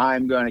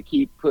 I'm going to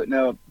keep putting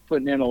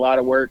in a lot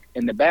of work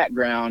in the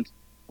background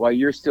while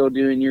you're still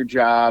doing your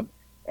job.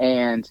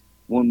 And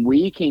when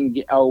we can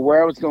get,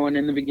 where I was going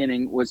in the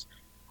beginning was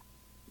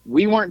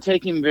we weren't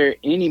taking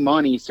any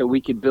money so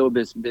we could build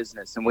this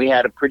business. And we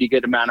had a pretty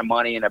good amount of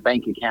money in a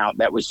bank account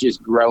that was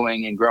just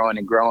growing and growing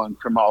and growing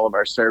from all of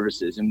our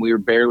services. And we were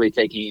barely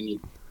taking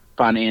any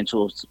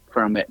financials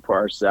from it for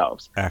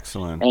ourselves.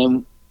 Excellent.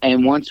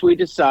 And once we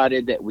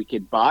decided that we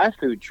could buy a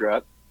food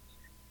truck,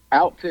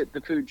 outfit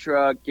the food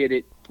truck, get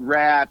it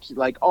wrapped,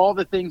 like all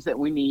the things that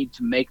we need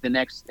to make the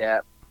next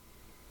step,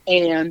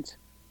 and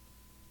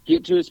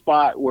get to a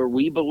spot where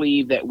we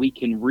believe that we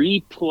can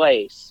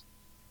replace.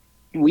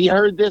 We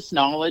heard this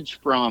knowledge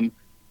from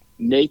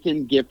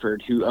Nathan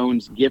Gifford, who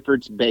owns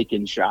Gifford's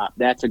Bacon Shop.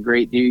 That's a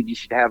great dude you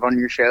should have on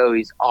your show.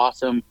 He's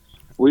awesome.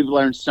 We've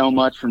learned so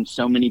much from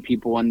so many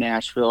people in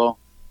Nashville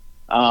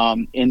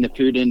in the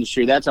food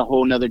industry. That's a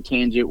whole nother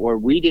tangent where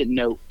we didn't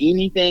know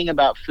anything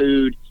about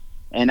food.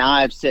 And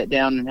I've sat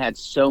down and had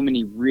so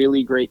many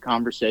really great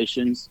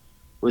conversations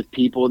with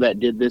people that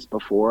did this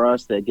before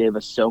us that gave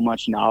us so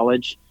much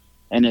knowledge.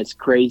 And it's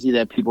crazy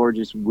that people are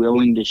just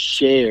willing to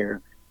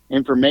share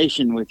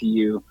information with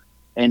you,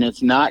 and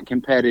it's not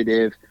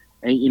competitive.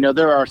 And, you know,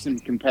 there are some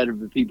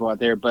competitive people out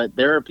there, but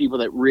there are people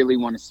that really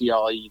want to see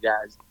all of you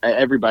guys,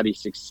 everybody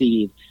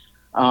succeed.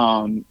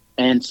 And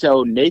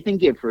so Nathan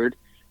Gifford,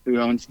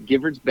 who owns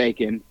Gifford's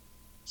Bacon,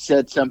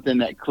 said something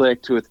that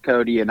clicked with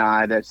Cody and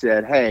I that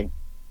said, hey,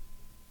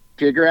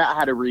 figure out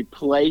how to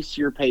replace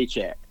your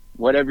paycheck.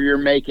 Whatever you're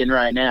making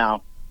right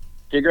now,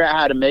 figure out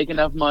how to make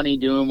enough money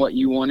doing what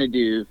you want to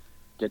do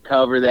to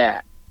cover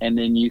that, and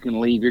then you can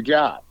leave your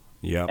job.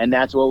 Yeah. And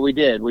that's what we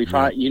did. We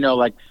find, you know,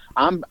 like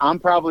I'm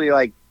probably,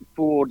 like,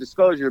 full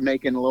disclosure,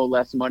 making a little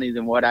less money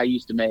than what I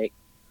used to make,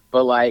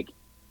 but like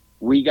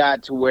we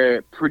got to where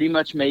it pretty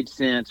much made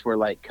sense, where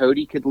like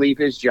Cody could leave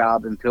his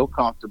job and feel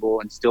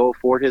comfortable and still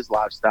afford his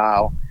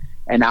lifestyle,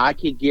 and I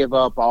could give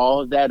up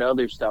all of that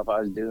other stuff I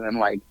was doing,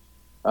 like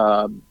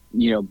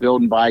you know,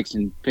 building bikes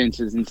and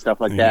fences and stuff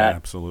like that.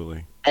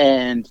 Absolutely.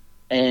 And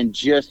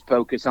just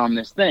focus on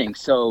this thing.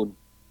 So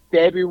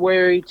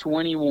February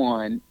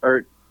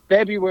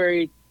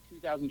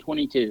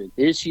 2022,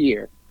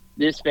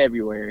 this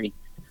February,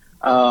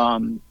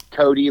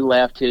 Cody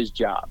left his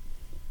job.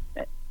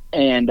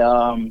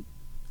 And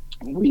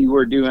we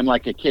were doing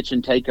like a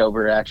kitchen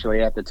takeover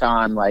actually at the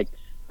time. Like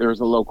there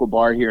was a local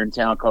bar here in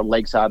town called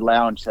Lakeside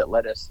Lounge that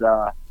let us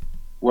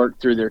work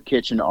through their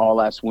kitchen all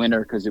last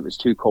winter because it was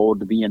too cold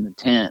to be in the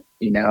tent,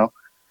 you know.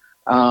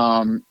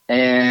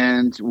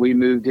 And we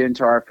moved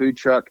into our food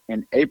truck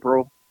in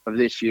April of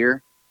this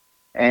year,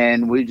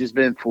 and we've just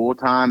been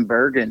full-time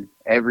Bergen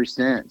ever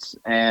since,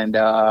 and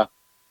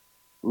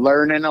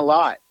learning a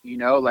lot, you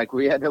know. Like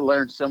we had to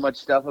learn so much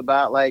stuff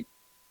about like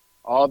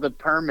all the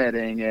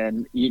permitting,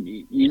 and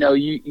you know,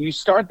 you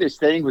start this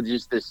thing with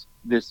just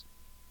this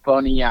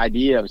funny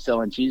idea of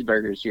selling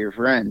cheeseburgers to your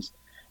friends,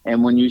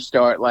 and when you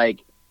start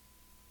like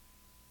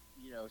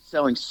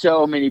selling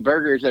so many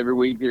burgers every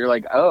week, you're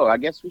like, oh, I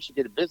guess we should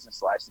get a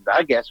business license.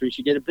 I guess we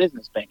should get a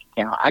business bank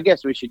account. I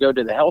guess we should go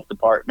to the health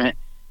department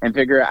and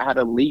figure out how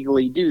to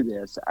legally do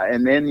this.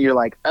 And then you're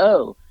like,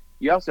 oh,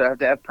 you also have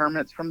to have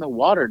permits from the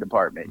water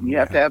department. You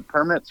have to have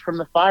permits from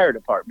the fire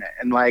department.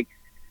 And like,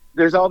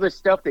 there's all this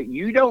stuff that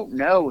you don't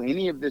know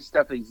any of this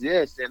stuff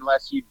exists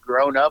unless you've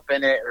grown up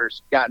in it or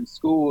gotten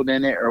schooled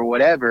in it or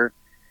whatever.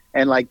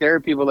 And like, there are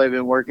people that have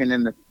been working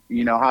in the,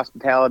 you know,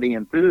 hospitality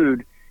and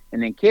food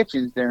and in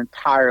kitchens their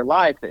entire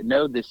life that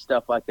know this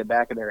stuff like the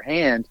back of their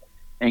hand.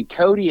 And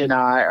Cody and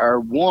I are,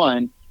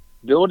 one,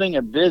 building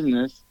a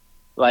business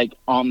like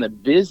on the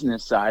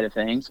business side of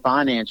things,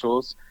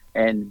 financials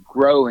and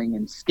growing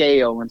and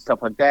scale and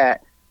stuff like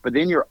that. But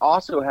then you're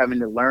also having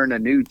to learn a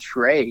new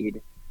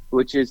trade,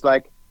 which is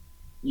like,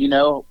 you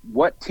know,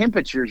 what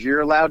temperatures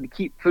you're allowed to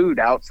keep food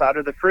outside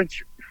of the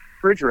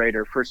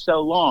refrigerator for so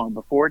long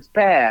before it's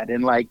bad.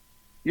 And like,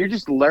 you're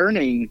just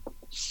learning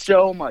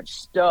so much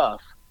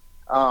stuff.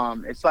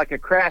 It's like a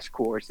crash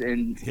course.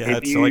 And yeah,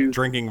 it's like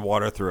drinking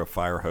water through a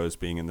fire hose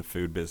being in the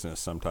food business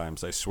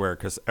sometimes, I swear,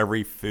 because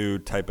every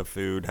type of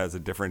food has a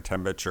different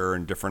temperature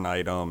and different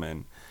item,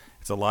 and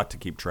it's a lot to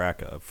keep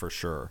track of for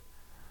sure.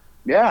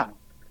 Yeah.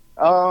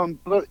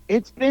 But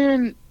it's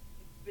been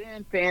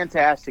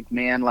fantastic,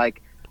 man.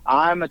 Like,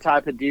 I'm a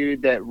type of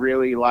dude that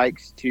really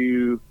likes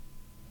to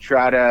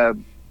try to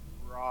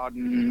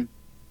broaden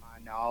my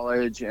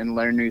knowledge and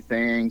learn new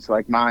things.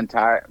 Like,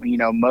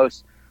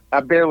 I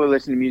barely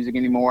listen to music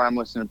anymore. I'm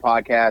listening to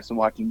podcasts and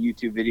watching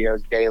YouTube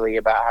videos daily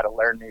about how to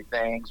learn new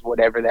things,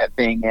 whatever that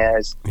thing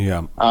is.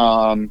 Yeah.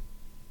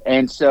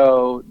 And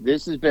so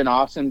this has been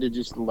awesome to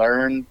just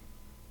learn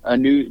a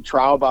new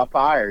trial by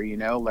fire,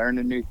 learn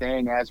a new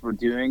thing as we're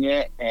doing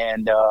it.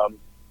 And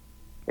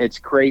it's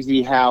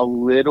crazy how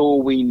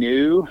little we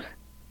knew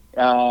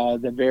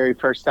the very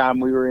first time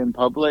we were in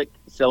public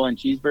selling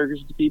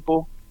cheeseburgers to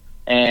people,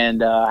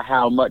 and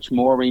how much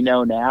more we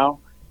know now.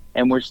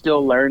 And we're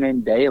still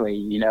learning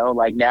daily,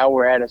 like now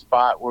we're at a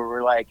spot where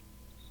we're like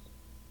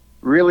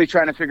really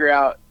trying to figure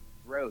out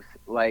growth,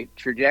 like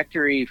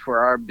trajectory for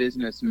our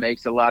business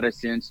makes a lot of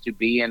sense to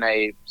be in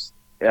a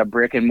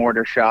brick and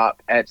mortar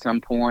shop at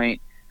some point.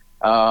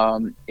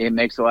 It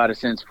makes a lot of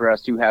sense for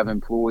us to have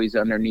employees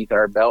underneath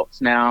our belts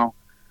now.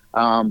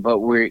 But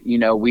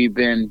we've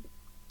been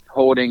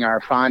holding our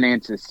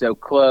finances so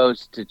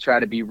close to try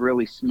to be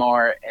really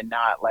smart and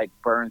not like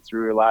burn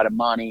through a lot of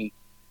money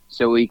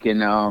so we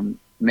can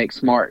make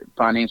smart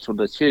financial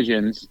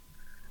decisions.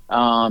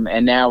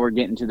 And now we're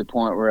getting to the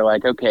point where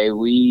like, okay,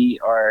 we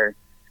are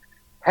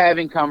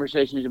having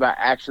conversations about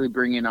actually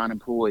bringing on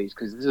employees,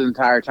 because this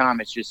entire time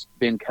it's just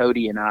been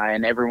Cody and I,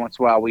 and every once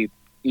in a while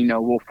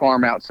we'll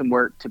farm out some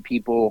work to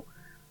people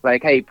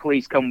like, hey,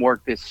 please come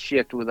work this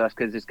shift with us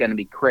because it's going to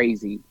be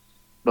crazy.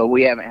 But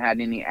we haven't had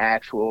any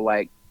actual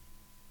like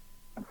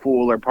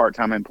full or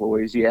part-time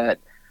employees yet.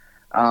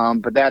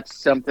 But that's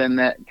something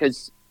that,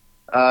 because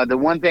the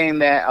one thing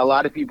that a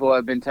lot of people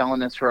have been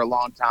telling us for a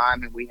long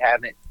time, and we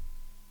haven't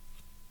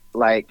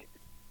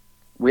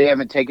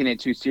taken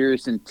it too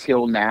serious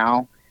until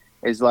now,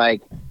 is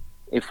like,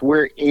 if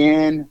we're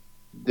in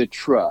the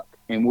truck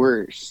and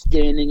we're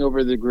standing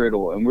over the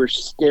griddle and we're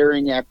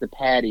staring at the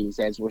patties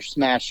as we're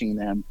smashing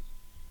them,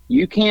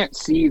 you can't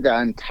see the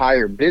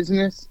entire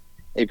business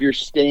if you're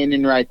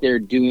standing right there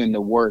doing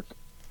the work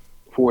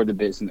for the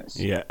business.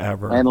 Yeah,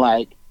 ever. And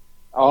like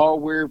all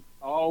we're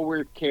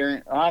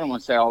caring, I don't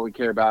want to say all we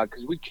care about,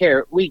 because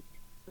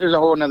there's a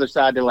whole nother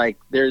side to like,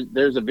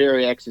 there's a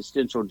very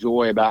existential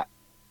joy about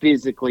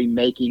physically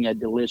making a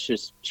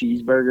delicious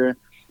cheeseburger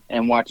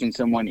and watching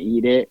someone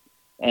eat it,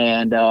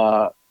 and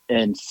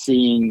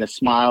seeing the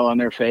smile on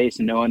their face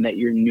and knowing that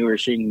you're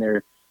nourishing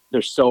their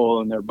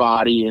soul and their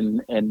body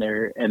and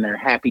their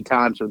happy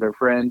times with their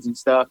friends and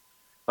stuff.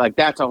 Like,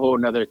 that's a whole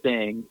nother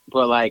thing.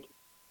 But like,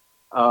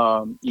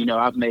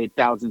 I've made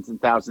thousands and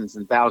thousands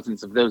and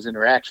thousands of those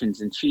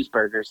interactions in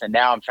cheeseburgers, and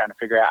now I'm trying to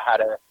figure out how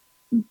to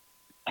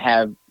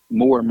have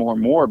more and more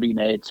and more be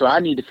made. So I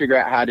need to figure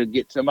out how to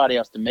get somebody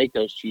else to make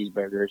those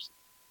cheeseburgers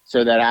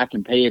so that I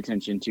can pay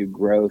attention to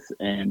growth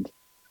and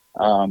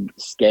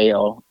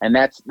scale. And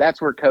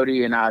that's where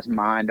Cody and I's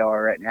mind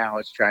are right now,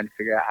 is trying to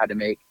figure out how to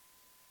make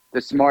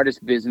the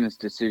smartest business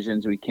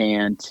decisions we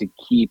can to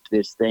keep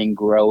this thing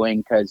growing,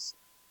 because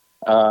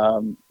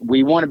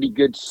we want to be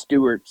good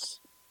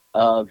stewards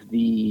of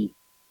the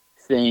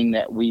thing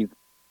that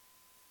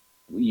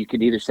you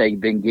could either say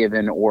been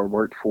given or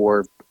worked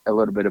for, a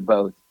little bit of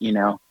both,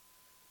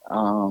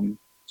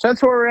 so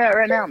that's where we're at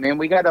right now, man.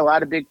 We got a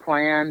lot of big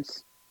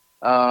plans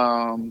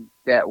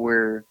that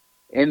we're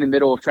in the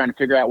middle of trying to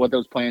figure out what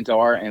those plans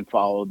are and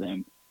follow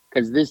them,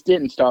 because this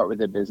didn't start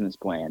with a business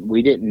plan.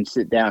 We didn't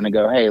sit down and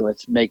go, hey,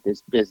 let's make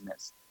this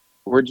business.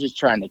 We're just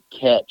trying to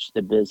catch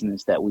the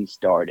business that we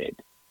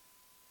started.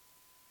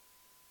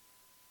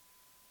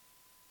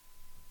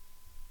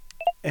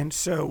 And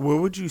so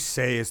what would you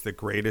say is the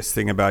greatest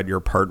thing about your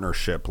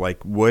partnership?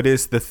 Like, what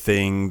is the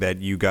thing that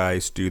you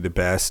guys do the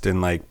best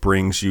and like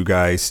brings you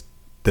guys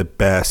the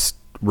best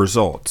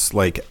results?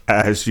 Like,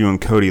 as you and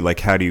Cody,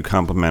 like, how do you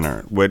complement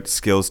her? What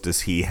skills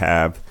does he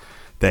have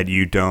that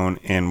you don't,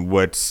 and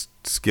what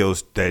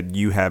skills that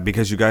you have?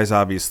 Because you guys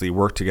obviously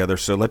work together.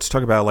 So let's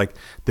talk about like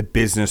the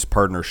business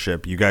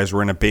partnership. You guys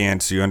were in a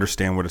band, so you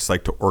understand what it's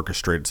like to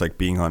orchestrate. It's like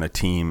being on a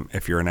team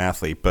if you're an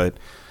athlete. But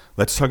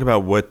let's talk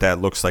about what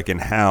that looks like and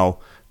how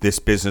this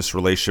business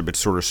relationship, it's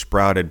sort of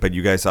sprouted, but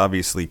you guys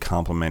obviously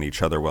complement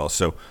each other well.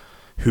 So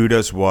who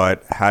does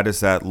what? How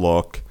does that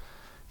look?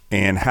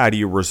 And how do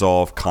you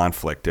resolve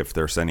conflict if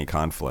there's any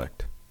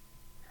conflict?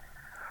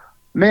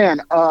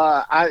 Man,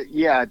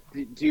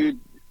 dude,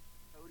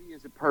 Cody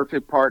is a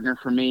perfect partner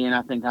for me, and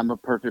I think I'm a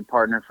perfect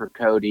partner for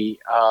Cody.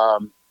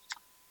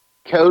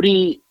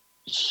 Cody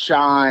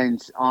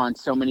shines on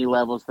so many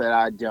levels that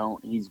I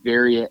don't. He's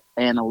very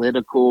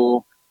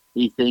analytical.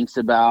 He thinks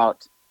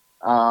about,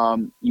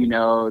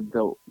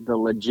 the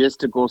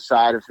logistical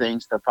side of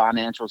things, the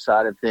financial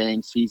side of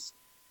things. He's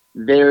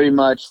very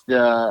much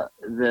the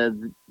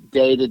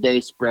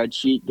day-to-day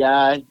spreadsheet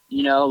guy.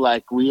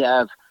 Like we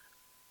have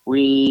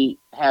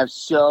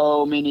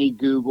so many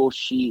Google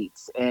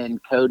Sheets, and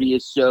Cody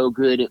is so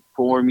good at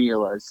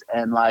formulas,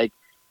 and like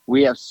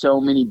we have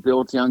so many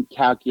built-in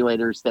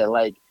calculators that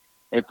like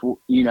if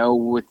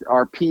with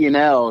our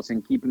P&Ls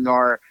and keeping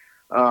our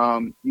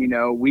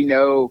we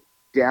know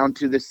down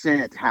to the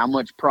cent how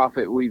much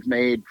profit we've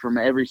made from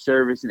every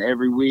service and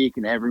every week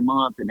and every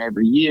month and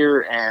every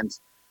year, and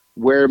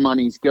where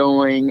money's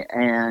going.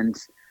 And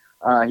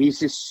he's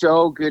just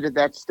so good at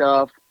that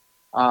stuff.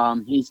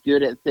 He's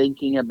good at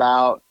thinking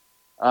about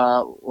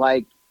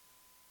like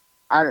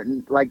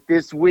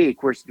this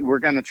week we're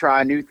going to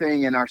try a new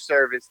thing in our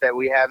service that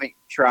we haven't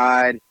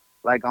tried,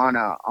 like on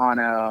a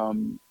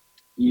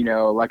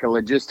like a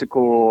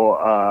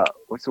logistical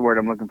what's the word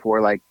I'm looking for,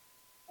 like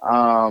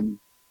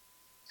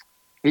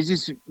he's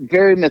just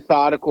very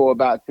methodical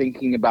about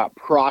thinking about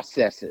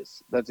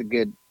processes. That's a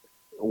good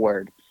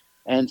word.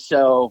 And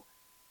so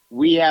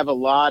we have a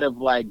lot of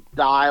like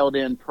dialed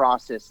in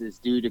processes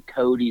due to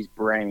Cody's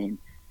brain,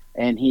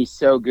 and he's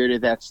so good at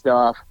that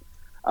stuff.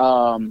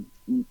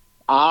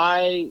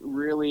 I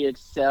really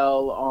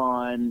excel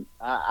on,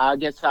 I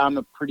guess I'm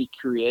a pretty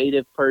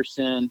creative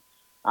person.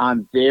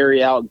 I'm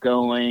very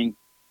outgoing.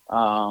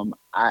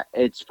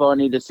 It's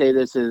funny to say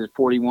this as a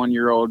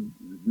 41-year-old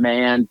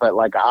man, but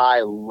like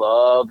I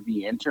love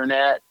the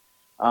internet.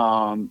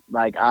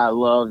 Like I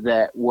love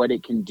that what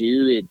it can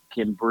do. It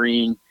can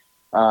bring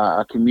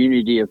a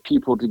community of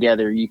people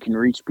together. You can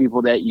reach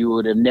people that you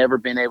would have never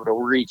been able to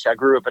reach. I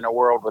grew up in a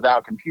world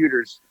without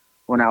computers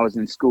when I was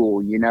in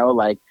school,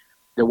 like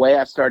the way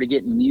I started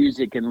getting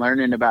music and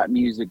learning about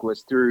music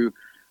was through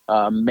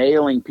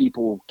mailing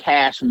people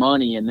cash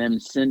money and them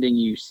sending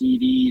you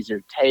CDs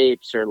or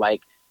tapes or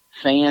like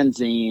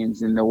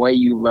fanzines. And the way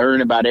you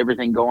learn about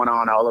everything going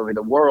on all over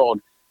the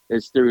world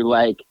is through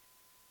like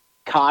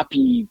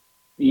copy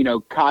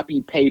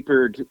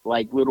papered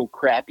like little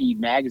crappy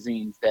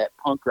magazines that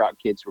punk rock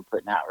kids were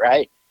putting out,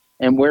 right?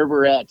 And where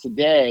we're at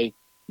today,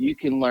 you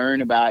can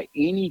learn about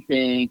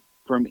anything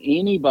from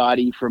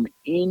anybody from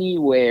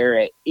anywhere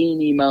at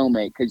any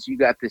moment because you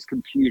got this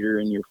computer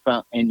in your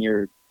phone in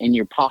your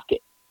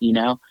pocket,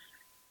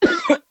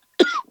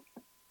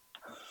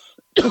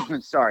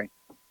 Sorry.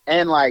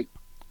 And like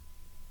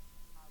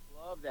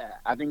I love that.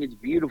 I think it's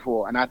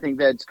beautiful, and I think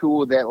that's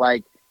cool that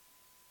like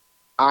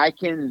I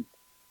can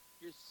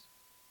just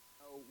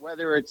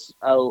whether it's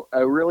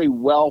a really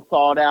well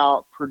thought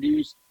out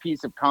produced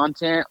piece of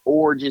content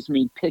or just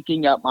me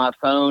picking up my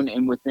phone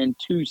and within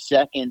 2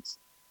 seconds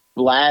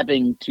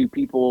blabbing to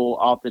people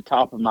off the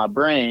top of my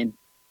brain,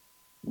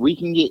 we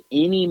can get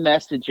any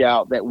message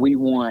out that we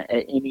want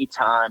at any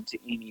time to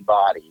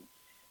anybody.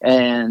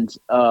 And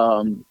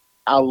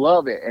I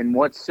love it. And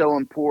what's so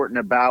important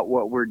about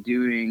what we're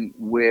doing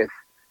with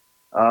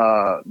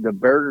the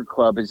Burger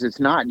Club is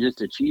it's not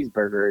just a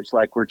cheeseburger. It's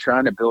like we're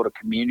trying to build a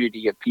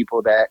community of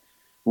people that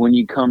when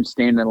you come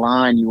stand in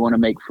line, you want to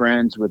make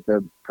friends with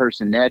the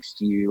person next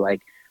to you.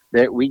 Like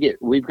that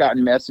we've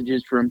gotten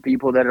messages from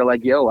people that are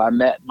like, yo, I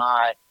met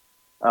my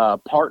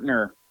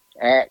partner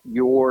at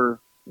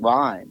your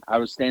line. I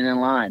was standing in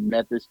line,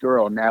 met this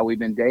girl. Now we've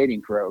been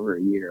dating for over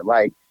a year.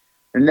 Like,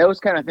 and those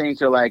kind of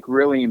things are like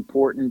really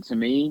important to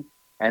me.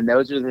 And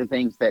those are the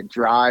things that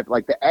drive,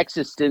 like the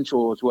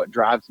existential is what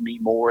drives me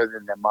more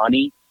than the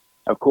money.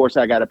 Of course,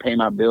 I got to pay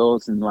my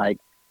bills and like,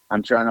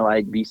 I'm trying to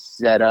like be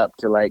set up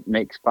to like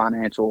make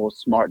financial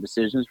smart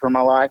decisions for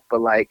my life.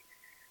 But like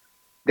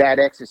that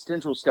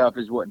existential stuff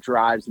is what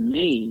drives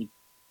me.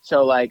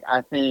 So like,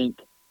 I think,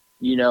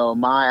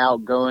 my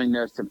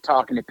outgoingness of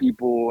talking to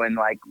people and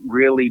like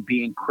really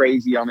being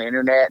crazy on the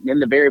internet. And in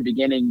the very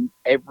beginning,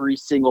 every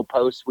single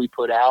post we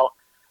put out,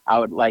 I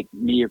would like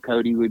me or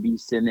Cody would be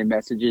sending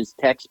messages,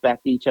 text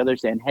back to each other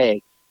saying,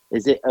 hey,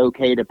 is it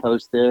okay to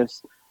post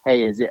this?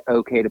 Hey, is it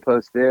okay to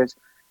post this?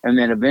 And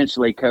then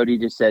eventually Cody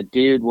just said,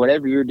 dude,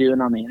 whatever you're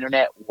doing on the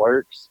internet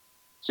works.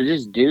 So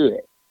just do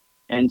it.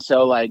 And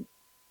so like,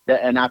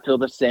 and I feel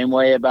the same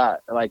way about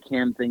like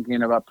him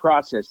thinking about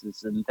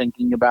processes and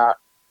thinking about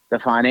the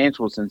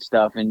financials and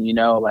stuff. And,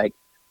 like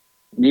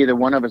neither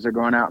one of us are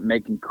going out and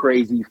making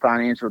crazy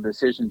financial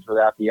decisions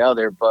without the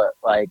other. But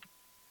like,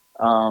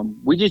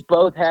 we just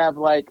both have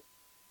like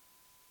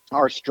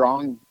our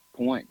strong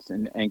points,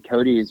 and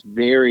Cody is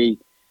very,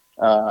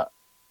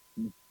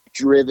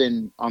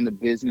 driven on the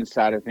business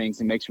side of things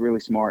and makes really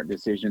smart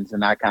decisions.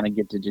 And I kind of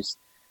get to just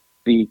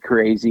be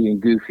crazy and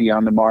goofy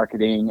on the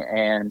marketing.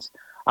 And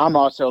I'm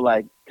also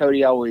like,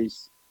 Cody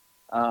always,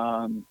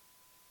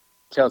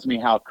 tells me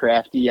how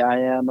crafty I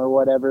am or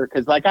whatever.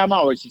 Cause like, I'm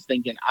always just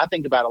thinking, I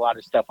think about a lot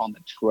of stuff on the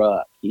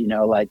truck,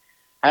 like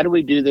how do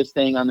we do this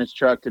thing on this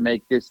truck to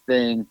make this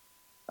thing,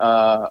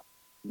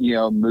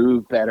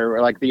 move better?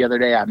 Or like the other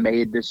day I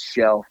made this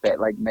shelf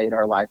that like made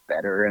our life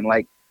better and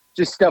like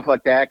just stuff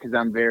like that. Cause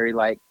I'm very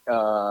like,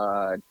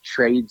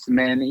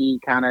 tradesman-y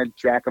kind of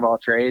jack of all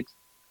trades.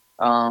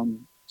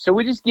 So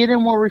we just get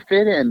in where we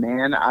fit in,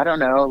 man. I don't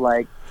know.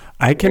 Like,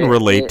 I can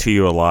relate to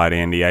you a lot,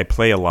 Andy. I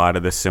play a lot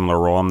of the similar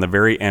role. I'm the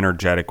very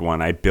energetic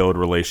one. I build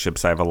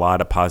relationships. I have a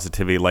lot of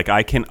positivity. Like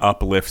I can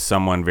uplift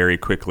someone very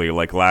quickly.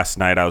 Like last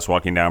night I was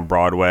walking down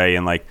Broadway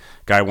and like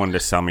guy wanted to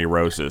sell me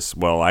roses.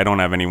 Well, I don't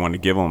have anyone to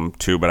give them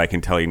to, but I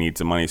can tell he needs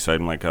the money. So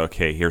I'm like,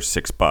 okay, here's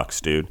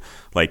 $6, dude.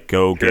 Like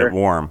go get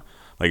warm.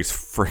 Like, it's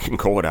freaking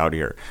cold out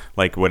here.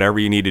 Like, whatever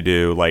you need to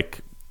do,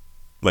 like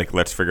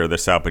let's figure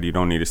this out, but you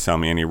don't need to sell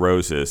me any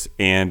roses.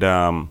 And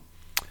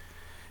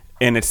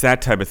it's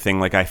that type of thing.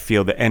 Like, I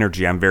feel the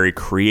energy. I'm very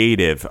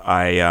creative.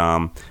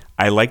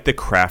 I like the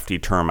crafty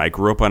term. I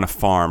grew up on a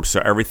farm,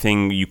 so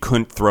everything, you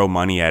couldn't throw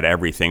money at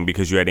everything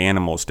because you had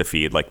animals to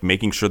feed. Like,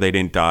 making sure they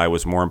didn't die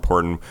was more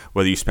important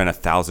whether you spent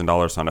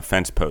 $1,000 on a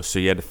fence post. So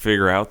you had to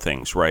figure out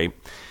things, right?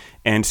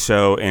 And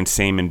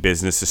same in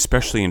business,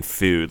 especially in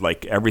food.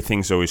 Like,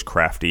 everything's always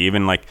crafty.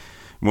 Even like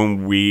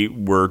when we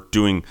were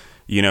doing,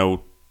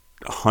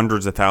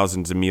 hundreds of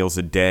thousands of meals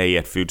a day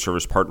at Food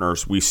Service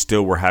Partners, we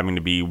still were having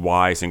to be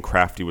wise and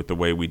crafty with the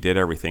way we did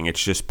everything.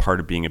 It's just part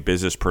of being a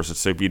business person.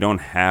 So if you don't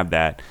have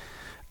that,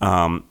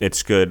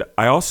 it's good.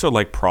 I also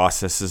like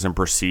processes and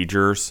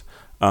procedures.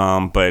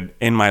 But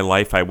in my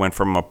life, I went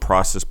from a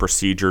process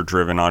procedure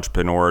driven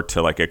entrepreneur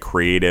to like a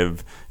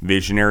creative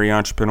visionary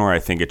entrepreneur. I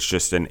think it's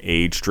just an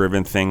age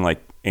driven thing,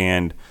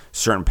 and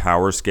certain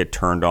powers get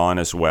turned on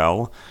as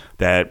well,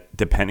 that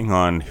depending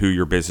on who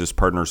your business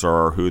partners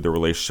are or who the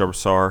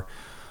relationships are,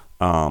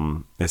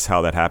 is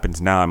how that happens.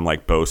 Now I'm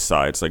like both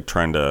sides, like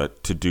trying to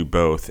do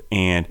both.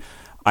 And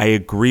I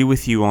agree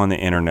with you on the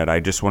internet. I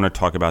just want to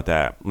talk about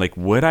that. Like,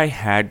 what I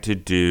had to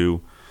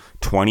do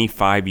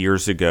 25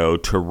 years ago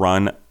to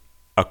run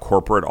a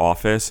corporate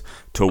office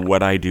to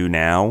what I do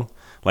now,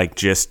 like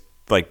just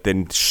like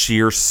the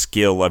sheer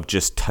skill of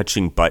just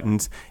touching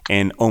buttons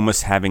and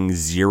almost having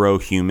zero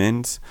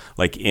humans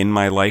like in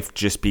my life,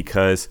 just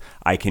because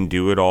I can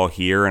do it all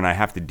here and I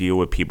have to deal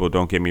with people,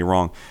 don't get me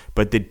wrong,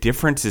 but the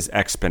difference is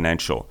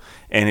exponential.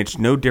 And it's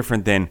no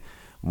different than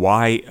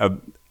why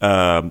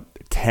a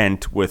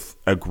tent with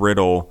a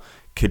griddle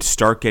could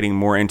start getting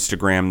more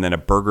Instagram than a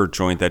burger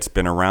joint that's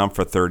been around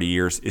for 30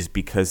 years, is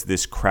because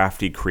this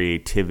crafty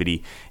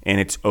creativity. And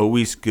it's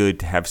always good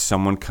to have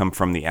someone come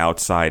from the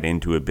outside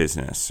into a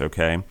business,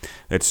 okay?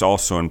 It's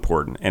also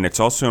important. And it's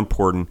also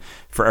important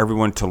for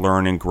everyone to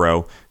learn and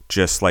grow,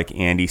 just like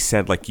Andy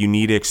said. Like, you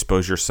need to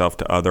expose yourself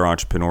to other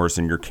entrepreneurs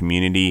in your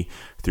community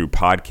through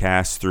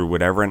podcasts, through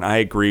whatever. And I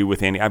agree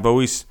with Andy. I've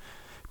always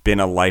been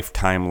a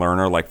lifetime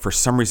learner. Like, for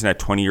some reason at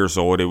 20 years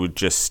old, it would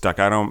just stuck.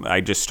 I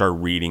just start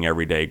reading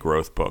everyday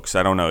growth books.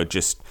 I don't know.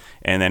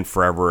 And then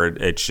forever,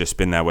 it's just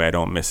been that way. I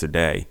don't miss a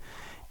day.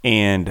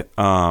 And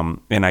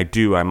I'm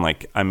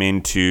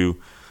into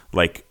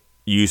like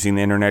using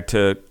the internet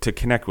to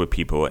connect with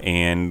people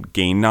and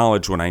gain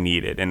knowledge when I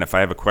need it. And if I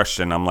have a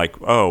question, I'm like,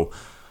 oh,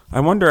 I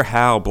wonder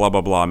how blah,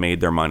 blah, blah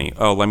made their money.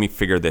 Oh, let me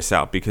figure this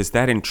out, because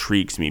that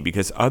intrigues me,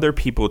 because other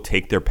people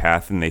take their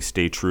path and they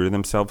stay true to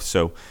themselves.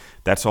 So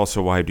that's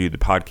also why I do the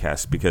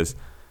podcast, because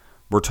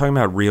we're talking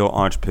about real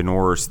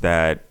entrepreneurs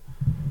that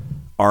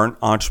aren't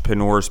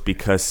entrepreneurs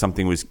because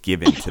something was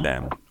given to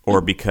them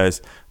or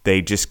because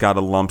they just got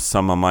a lump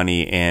sum of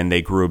money and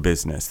they grew a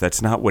business.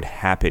 That's not what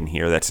happened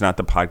here. That's not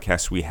the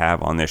podcast we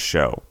have on this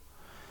show.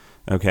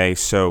 Okay,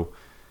 so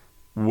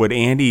what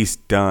Andy's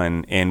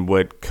done and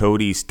what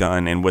Cody's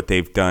done and what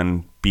they've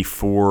done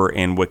before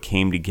and what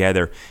came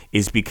together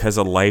is because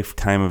a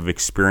lifetime of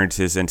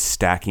experiences and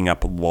stacking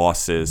up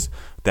losses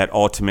that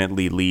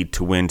ultimately lead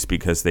to wins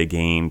because they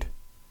gained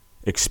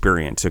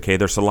experience. Okay,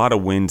 there's a lot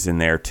of wins in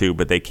there too,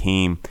 but they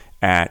came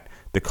at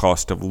the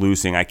cost of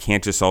losing. I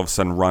can't just all of a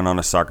sudden run on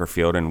a soccer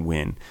field and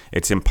win.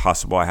 It's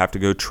impossible. I have to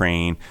go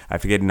train. I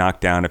have to get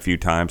knocked down a few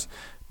times,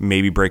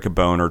 maybe break a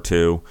bone or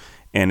two.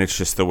 And it's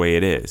just the way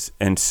it is.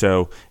 And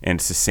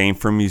it's the same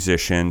for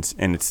musicians,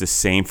 and it's the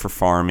same for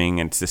farming,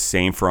 and it's the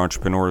same for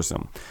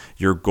entrepreneurism.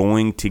 You're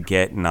going to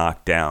get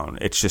knocked down.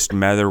 It's just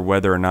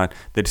whether or not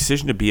the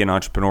decision to be an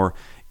entrepreneur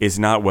is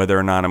not whether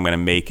or not I'm going to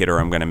make it or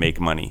I'm going to make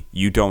money.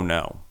 You don't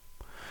know.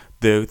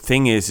 The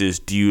thing is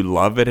do you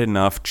love it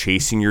enough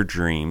chasing your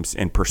dreams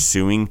and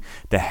pursuing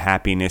the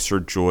happiness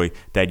or joy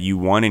that you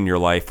want in your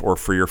life or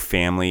for your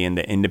family, and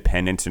the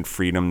independence and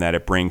freedom that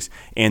it brings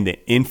and the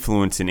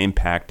influence and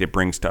impact it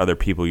brings to other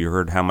people? You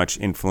heard how much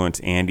influence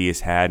Andy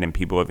has had and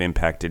people have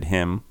impacted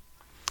him.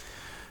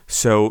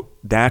 So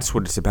that's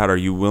what it's about. Are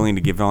you willing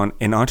to give on?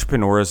 In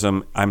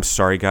entrepreneurism, I'm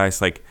sorry,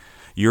 guys, like,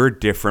 you're a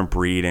different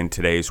breed in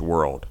today's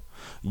world.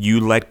 You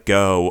let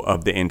go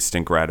of the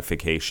instant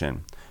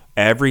gratification.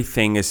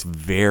 Everything is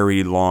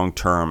very long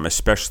term,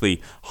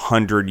 especially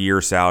 100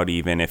 years out,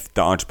 even if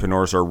the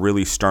entrepreneurs are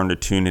really starting to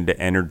tune into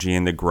energy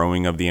and the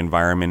growing of the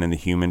environment and the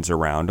humans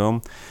around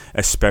them,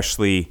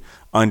 especially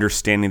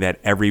understanding that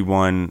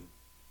everyone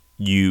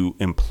you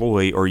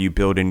employ or you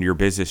build into your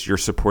business, you're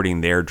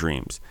supporting their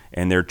dreams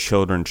and their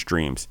children's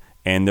dreams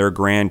and their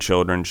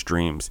grandchildren's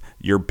dreams.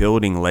 You're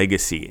building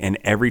legacy. And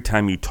every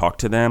time you talk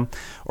to them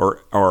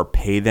or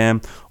pay them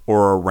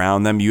or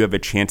around them, you have a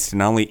chance to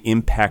not only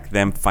impact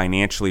them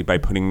financially by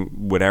putting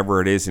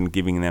whatever it is and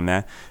giving them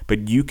that,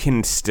 but you can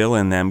instill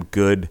in them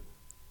good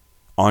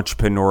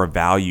entrepreneur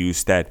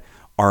values that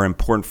are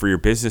important for your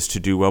business to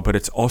do well, but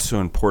it's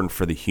also important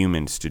for the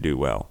humans to do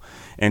well.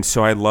 And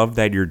so I love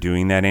that you're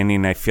doing that, Andy,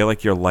 and I feel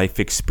like your life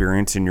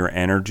experience and your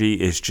energy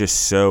is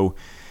just so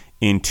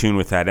in tune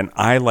with that. And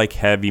I like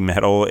heavy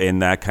metal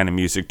and that kind of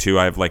music too.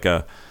 I have like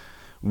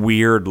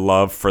weird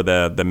love for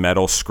the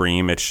metal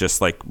scream. It's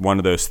just like one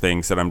of those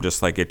things that I'm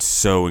just like, it's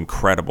so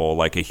incredible,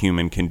 like a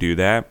human can do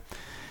that.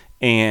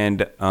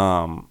 And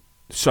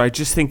so I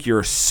just think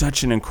you're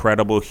such an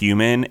incredible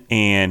human,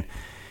 and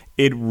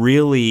it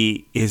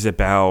really is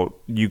about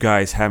you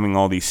guys having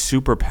all these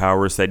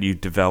superpowers that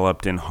you've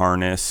developed and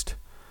harnessed,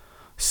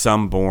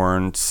 some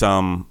born,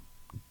 some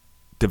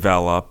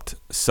developed,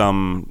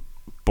 some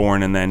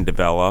born and then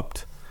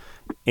developed,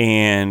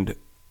 and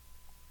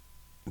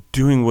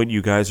doing what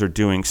you guys are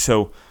doing.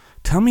 So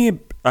tell me,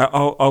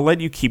 I'll let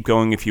you keep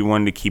going if you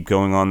wanted to keep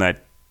going on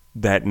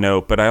that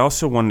note, but I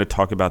also wanted to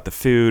talk about the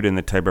food and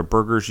the type of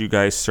burgers you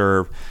guys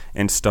serve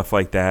and stuff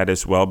like that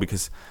as well,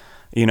 because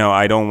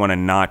I don't want to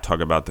not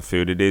talk about the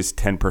food. It is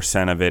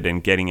 10% of it,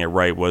 and getting it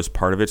right was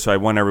part of it. So I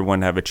want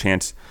everyone to have a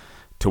chance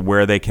to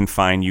where they can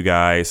find you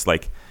guys,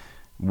 like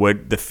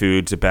what the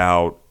food's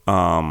about.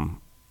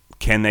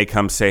 Can they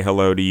come say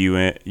hello to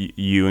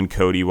you and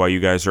Cody while you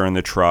guys are in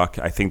the truck?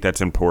 I think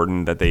that's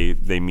important that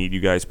they meet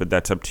you guys, but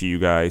that's up to you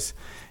guys.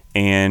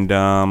 And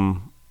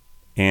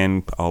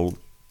I'll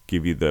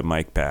give you the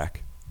mic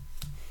back.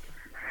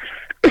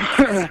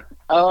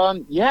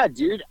 Yeah,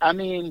 dude. I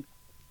mean,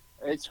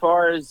 as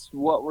far as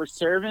what we're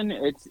serving,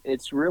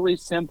 it's really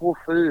simple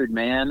food,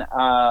 man.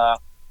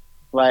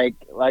 Like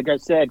I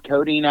said,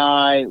 Cody and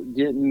I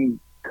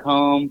didn't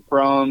come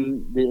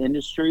from the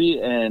industry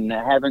and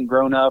haven't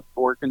grown up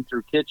working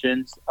through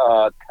kitchens.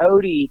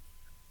 Cody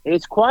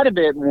is quite a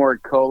bit more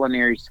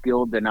culinary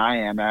skilled than I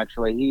am,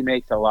 actually. He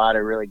makes a lot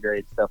of really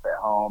great stuff at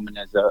home and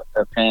is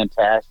a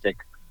fantastic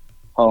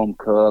home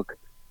cook.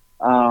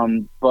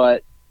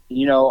 But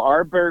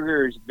our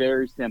burger is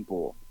very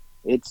simple.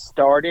 It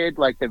started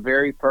like the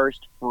very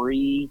first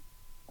free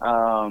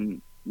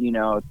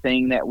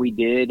thing that we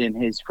did in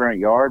his front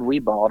yard. We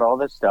bought all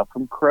the stuff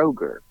from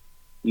Kroger.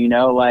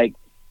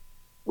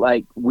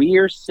 Like we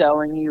are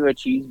selling you a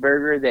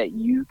cheeseburger that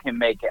you can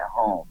make at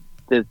home.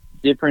 The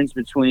difference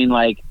between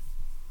like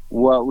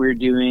what we're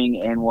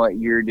doing and what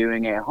you're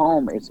doing at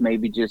home is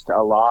maybe just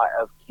a lot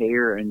of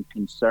care and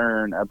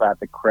concern about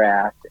the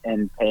craft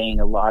and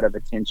paying a lot of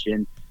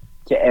attention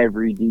to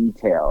every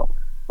detail.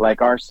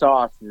 Like our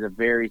sauce is a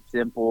very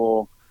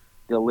simple,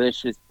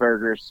 delicious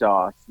burger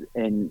sauce,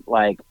 and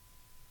like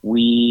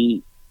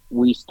we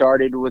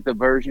started with a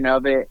version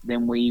of it,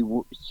 then we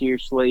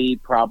seriously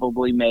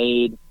probably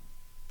made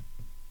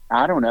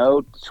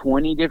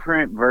 20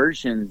 different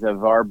versions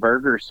of our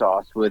burger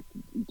sauce with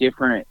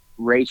different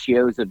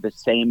ratios of the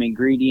same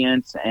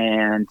ingredients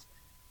and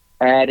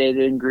added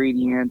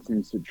ingredients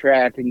and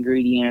subtract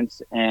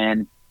ingredients,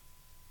 and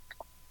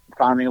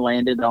finally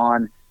landed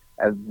on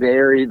a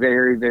very,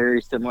 very, very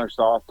similar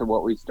sauce to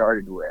what we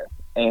started with.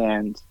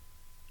 And,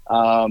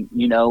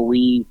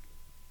 we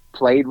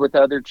played with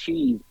other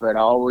cheese, but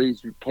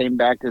always came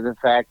back to the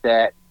fact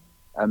that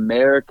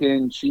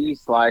American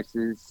cheese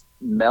slices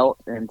melt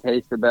and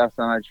taste the best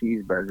on a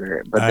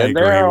cheeseburger. But I then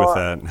agree with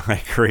that.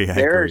 I agree.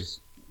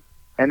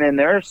 And then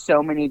there are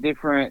so many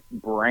different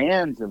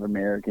brands of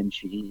American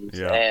cheese.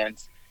 Yeah. And,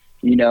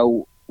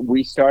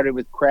 we started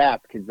with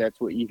Kraft because that's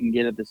what you can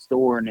get at the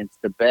store and it's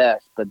the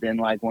best. But then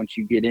like once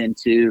you get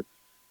into,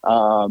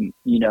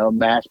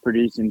 mass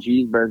producing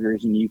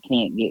cheeseburgers and you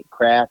can't get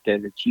Kraft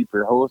at a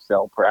cheaper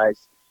wholesale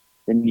price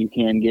than you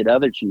can get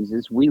other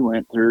cheeses, we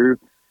went through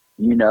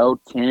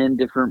 10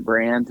 different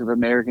brands of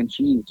American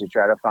cheese to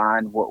try to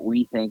find what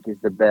we think is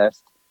the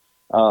best,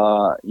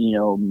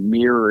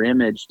 mirror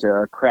image to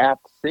a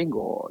Kraft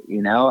single,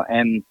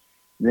 and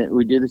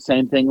we do the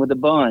same thing with the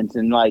buns.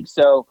 And like,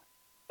 so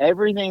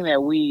everything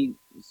that we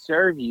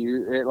serve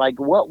you, like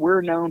what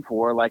we're known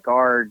for, like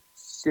our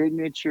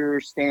signature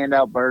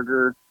standout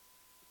burger,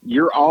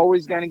 you're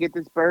always going to get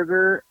this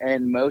burger.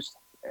 And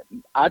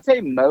I'd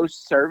say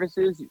most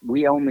services,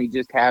 we only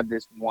just have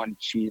this one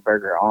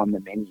cheeseburger on the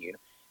menu.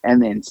 And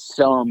then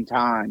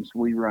sometimes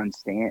we run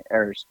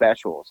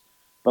specials.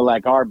 But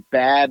like our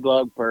bad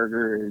luck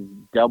burger is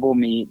double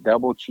meat,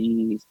 double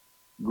cheese,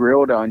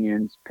 grilled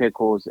onions,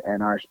 pickles,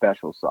 and our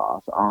special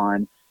sauce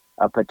on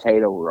a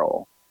potato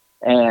roll.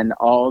 And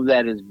all of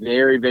that is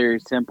very, very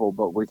simple,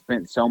 but we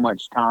spent so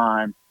much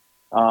time,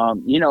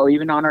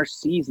 even on our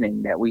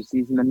seasoning that we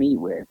season the meat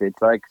with.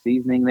 It's like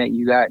seasoning that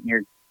you got in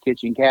your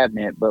kitchen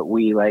cabinet, but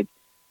we like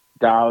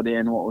dialed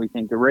in what we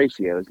think the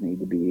ratios need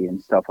to be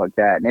and stuff like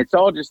that. And it's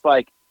all just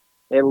like,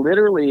 it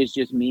literally is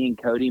just me and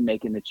Cody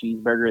making the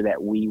cheeseburger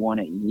that we want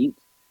to eat.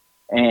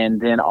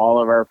 And then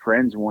all of our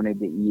friends wanted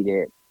to eat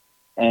it.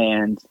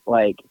 And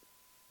like,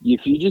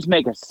 if you just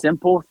make a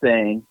simple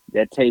thing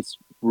that tastes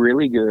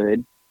really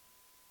good,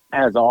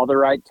 has all the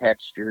right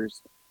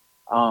textures,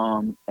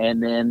 and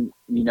then,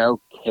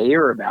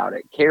 care about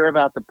it, care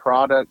about the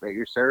product that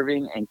you're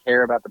serving and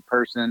care about the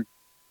person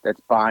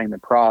that's buying the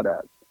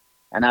product.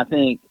 And I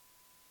think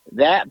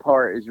that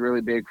part is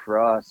really big for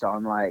us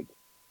on like,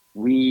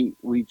 we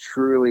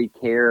truly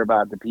care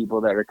about the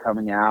people that are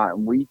coming out,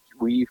 and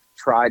we've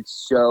tried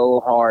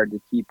so hard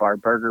to keep our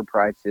burger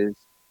prices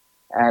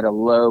at a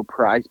low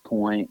price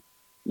point.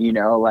 You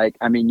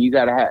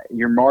gotta have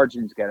your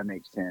margins, gotta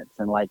make sense.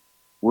 And like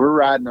we're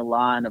riding the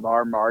line of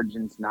our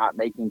margins not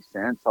making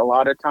sense a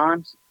lot of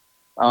times.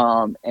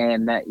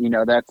 And that,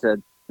 that's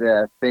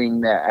the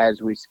thing that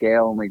as we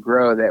scale and we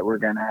grow that we're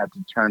going to have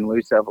to turn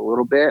loose of a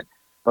little bit.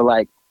 But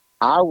like,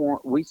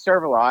 we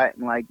serve a lot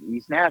in like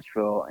East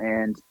Nashville,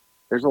 and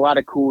there's a lot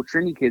of cool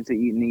trendy kids that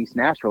eat in East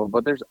Nashville,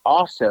 but there's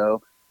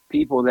also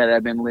people that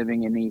have been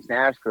living in East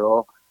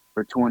Nashville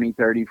for 20,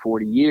 30,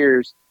 40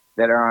 years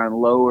that are on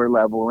lower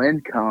level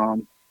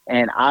income.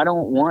 And I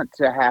don't want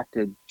to have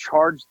to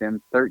charge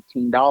them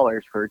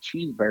 $13 for a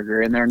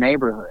cheeseburger in their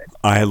neighborhood.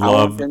 I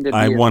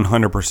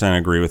 100%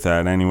 agree with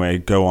that. Anyway,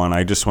 go on.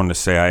 I just wanted to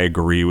say I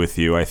agree with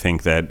you. I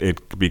think that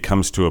it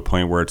becomes to a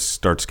point where it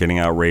starts getting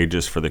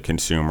outrageous for the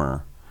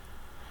consumer.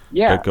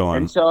 Yeah. But go on.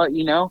 And so,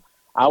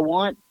 I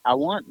want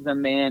the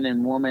man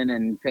and woman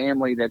and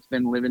family that's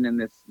been living in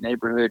this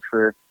neighborhood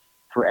for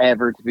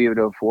forever to be able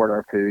to afford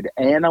our food.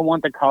 And I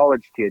want the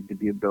college kid to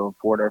be able to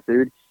afford our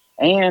food.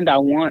 And I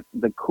want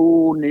the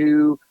cool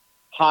new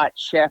hot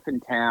chef in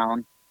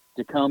town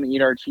to come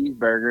eat our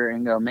cheeseburger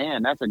and go,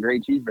 man, that's a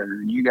great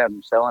cheeseburger. You guys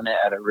are selling it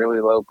at a really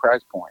low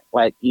price point.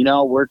 Like,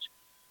 we're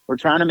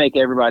trying to make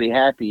everybody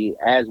happy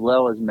as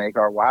well as make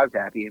our wives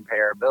happy and pay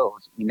our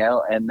bills,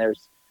 and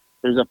there's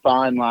a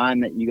fine line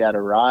that you got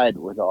to ride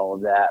with all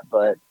of that.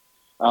 But,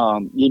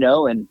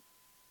 and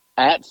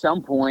at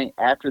some point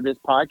after this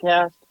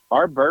podcast,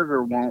 our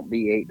burger won't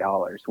be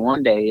 $8.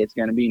 One day it's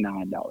going to be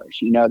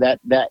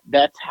 $9.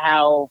 That's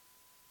how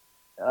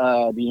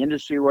the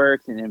industry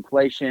works, and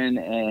inflation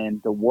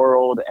and the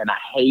world. And I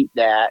hate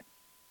that,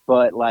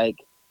 but like,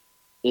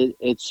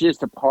 it's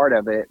just a part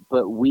of it.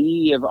 But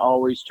we have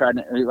always tried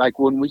to, like,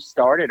 when we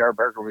started, our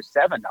burger was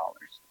 $7.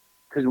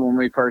 Because when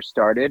we first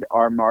started,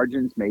 our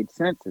margins made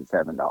sense at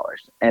 $7.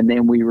 And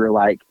then we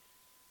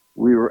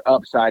were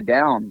upside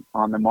down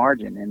on the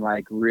margin and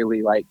like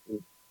really like,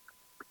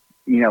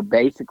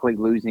 basically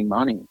losing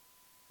money.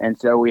 And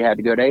so we had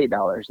to go to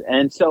 $8.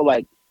 And so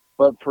like,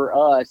 but for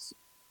us,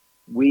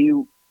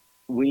 we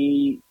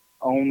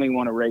only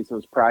want to raise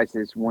those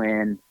prices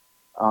when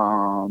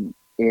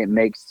it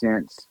makes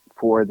sense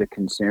for the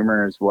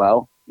consumer as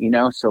well.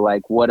 So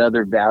like, what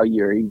other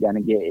value are you going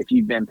to get if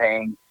you've been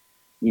paying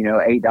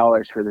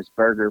 $8 for this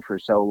burger for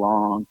so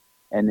long,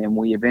 and then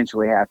we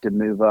eventually have to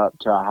move up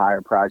to a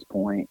higher price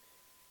point?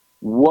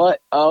 What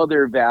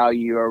other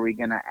value are we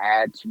going to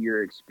add to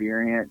your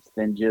experience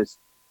than just,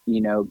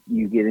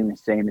 you getting the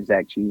same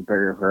exact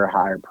cheeseburger for a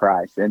higher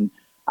price? And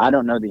I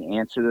don't know the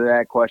answer to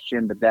that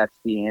question, but that's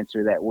the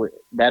answer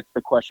that's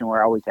the question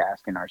we're always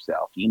asking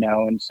ourselves,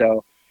 and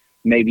so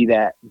maybe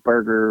that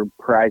burger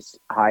price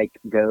hike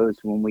goes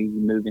when we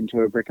move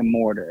into a brick and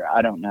mortar.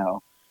 I don't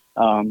know.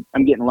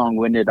 I'm getting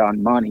long-winded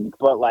on money,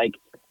 but like,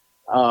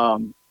 our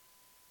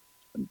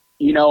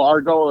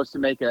goal is to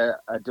make a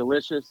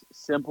delicious,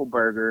 simple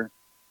burger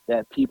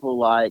that people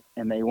like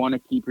and they want to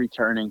keep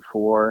returning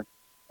for.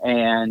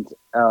 And,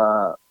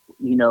 a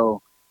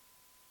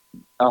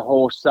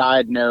whole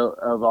side note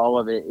of all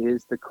of it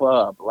is the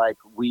club. Like,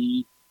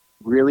 we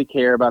really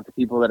care about the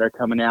people that are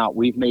coming out.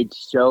 We've made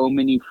so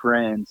many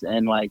friends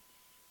and like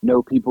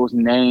know people's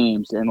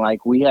names. And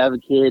like, we have a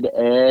kid,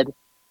 Ed,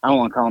 I don't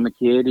want to call him a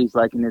kid, he's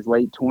like in his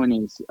late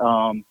 20s,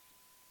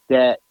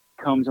 that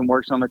comes and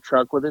works on the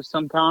truck with us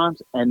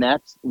sometimes. And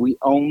we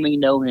only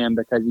know him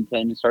because he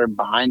came and started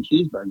buying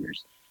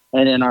cheeseburgers.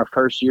 And in our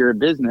first year of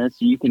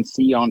business, you can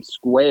see on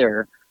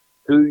Square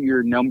who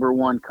your number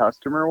one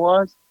customer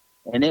was.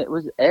 And it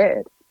was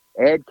Ed.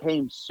 Ed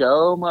came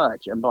so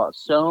much and bought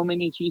so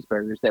many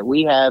cheeseburgers that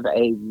we have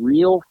a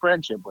real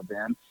friendship with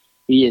him.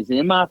 He is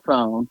in my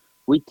phone.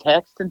 We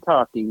text and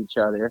talk to each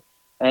other.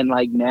 And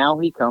like, now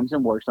he comes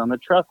and works on the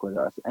truck with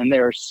us. And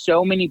there are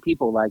so many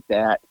people like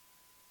that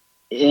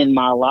in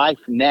my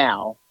life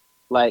now.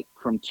 Like,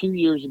 from 2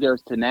 years ago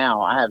to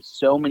now, I have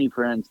so many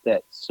friends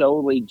that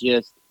solely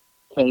just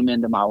came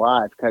into my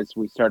life because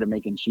we started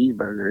making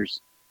cheeseburgers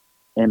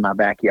in my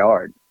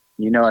backyard.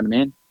 You know what I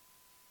mean?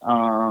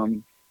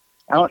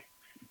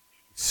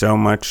 So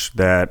much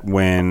that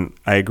when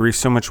I agree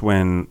so much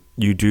when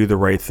you do the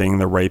right thing,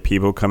 the right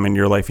people come into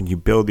your life and you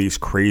build these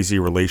crazy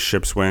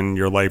relationships when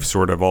your life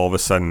sort of all of a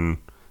sudden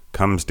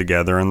comes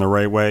together in the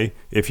right way,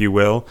 if you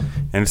will.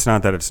 And it's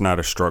not that it's not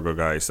a struggle,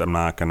 guys. I'm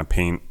not going to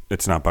paint,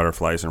 it's not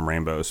butterflies and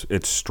rainbows.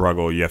 It's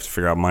struggle. You have to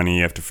figure out money.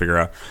 You have to figure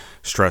out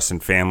stress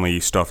and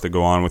family stuff that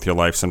go on with your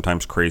life,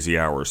 sometimes crazy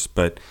hours.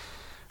 But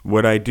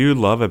what I do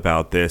love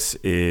about this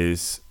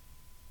is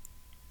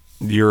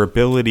your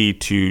ability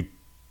to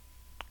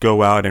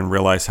go out and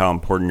realize how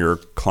important your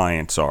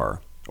clients are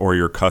or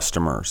your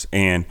customers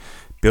and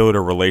build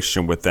a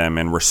relationship with them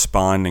and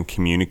respond and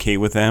communicate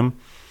with them.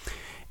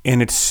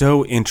 And it's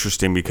so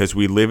interesting because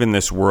we live in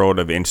this world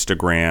of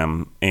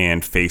Instagram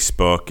and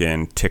Facebook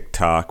and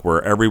TikTok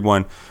where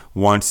everyone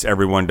wants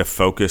everyone to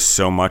focus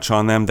so much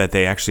on them that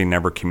they actually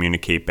never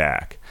communicate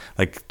back.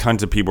 Like,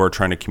 tons of people are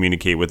trying to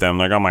communicate with them.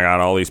 Like, oh my God,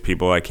 all these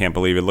people, I can't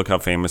believe it. Look how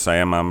famous I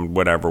am. I'm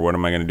whatever. What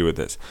am I going to do with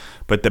this?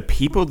 But the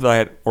people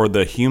that, or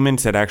the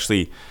humans that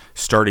actually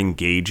start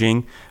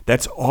engaging,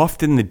 that's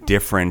often the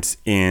difference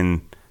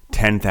in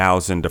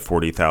 10,000 to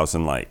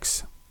 40,000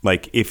 likes.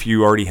 Like if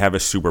you already have a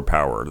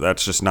superpower,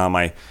 that's just not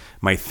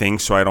my thing.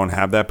 So I don't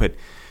have that. But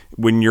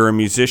when you're a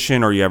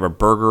musician or you have a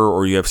burger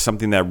or you have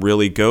something that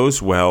really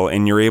goes well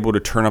and you're able to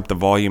turn up the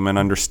volume and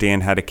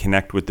understand how to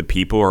connect with the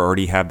people or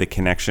already have the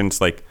connections,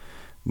 like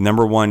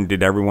number one,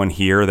 did everyone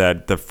hear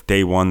that the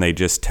day one they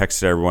just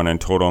texted everyone and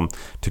told them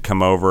to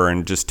come over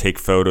and just take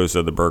photos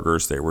of the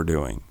burgers they were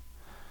doing?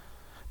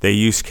 They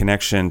use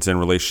connections and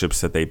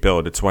relationships that they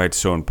build. It's why it's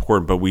so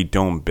important, but we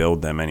don't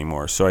build them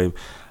anymore. So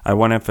I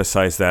want to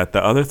emphasize that.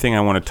 The other thing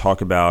I want to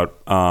talk about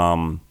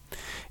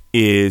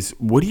is,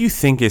 what do you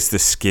think is the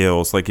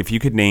skills? Like if you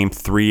could name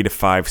 3 to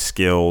 5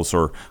 skills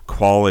or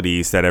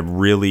qualities that have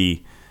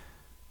really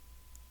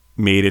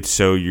made it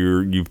so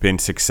you've been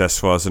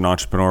successful as an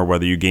entrepreneur,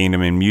 whether you gained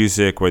them in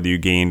music, whether you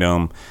gained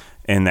them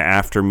in the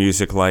after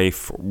music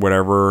life,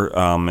 whatever,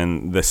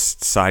 and the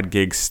side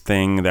gigs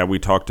thing that we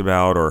talked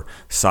about, or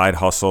side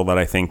hustle that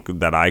I think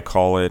that I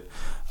call it.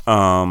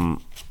 I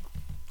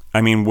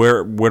mean,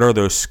 what are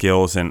those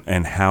skills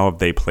and how have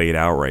they played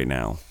out right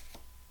now?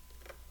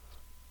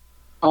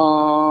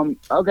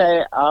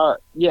 Okay.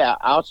 Yeah,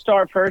 I'll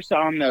start first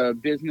on the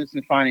business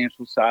and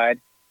financial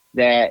side.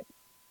 That,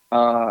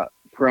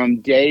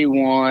 from day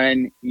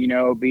one,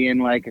 being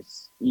like a,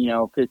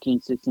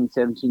 15, 16,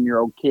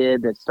 17-year-old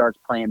kid that starts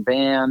playing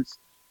bands,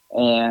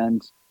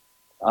 and,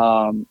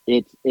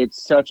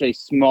 it's such a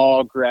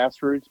small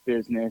grassroots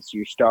business.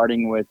 You're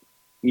starting with,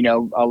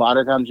 a lot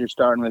of times you're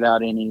starting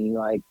without any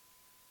like,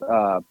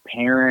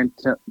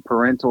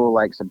 parental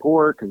like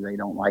support, because they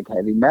don't like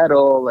heavy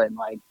metal and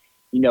like,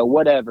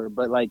 whatever.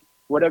 But like,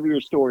 whatever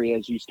your story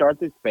is, you start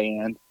this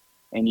band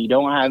and you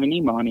don't have any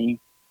money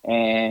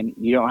and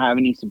you don't have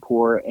any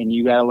support, and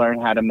you got to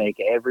learn how to make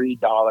every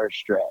dollar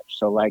stretch.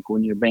 So like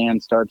when your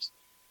band starts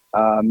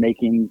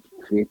making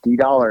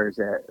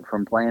 $50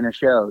 from playing a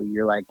show,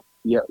 you're like,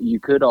 you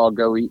could all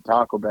go eat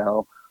Taco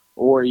Bell,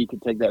 or you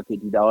could take that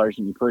 $50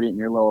 and you put it in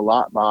your little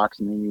lot box,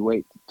 and then you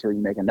wait till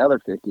you make another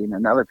 50 and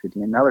another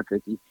 50 and another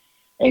 50.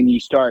 And you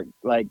start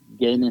like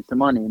gaining some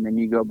money, and then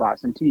you go buy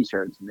some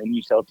t-shirts, and then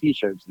you sell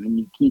t-shirts, and then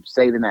you keep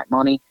saving that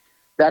money.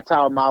 That's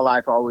how my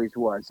life always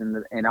was.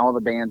 And all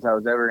the bands I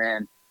was ever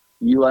in,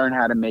 you learn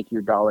how to make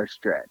your dollar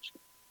stretch.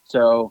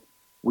 So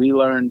we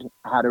learned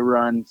how to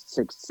run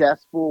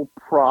successful,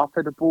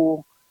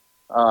 profitable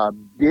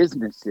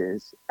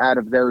businesses out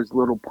of those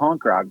little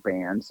punk rock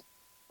bands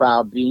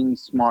by being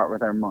smart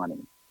with our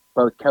money.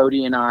 Both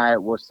Cody and I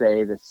will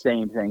say the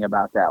same thing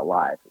about that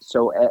life.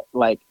 So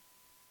like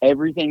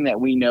everything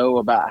that we know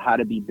about how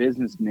to be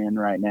businessmen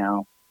right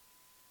now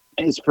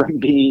is from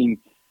being,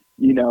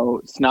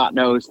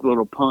 snot-nosed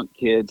little punk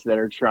kids that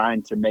are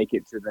trying to make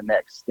it to the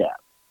next step.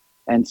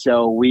 And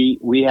so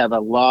we have a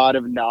lot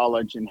of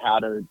knowledge in how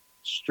to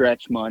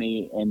stretch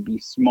money and be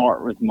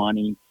smart with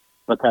money,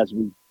 because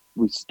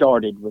we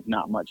started with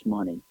not much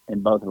money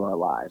in both of our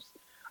lives.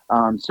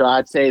 So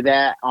I'd say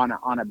that on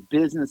a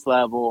business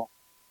level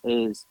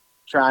is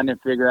trying to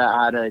figure out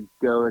how to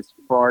go as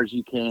far as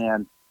you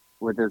can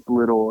with as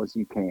little as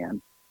you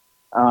can.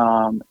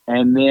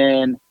 And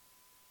then,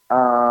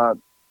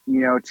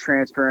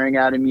 transferring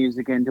out of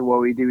music into what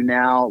we do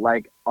now,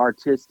 like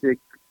artistic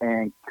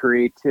and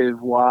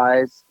creative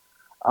wise,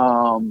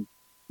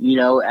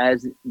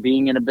 as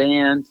being in a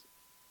band,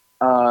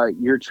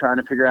 you're trying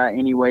to figure out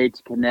any way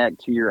to connect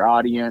to your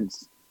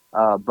audience,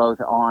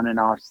 both on and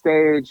off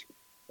stage.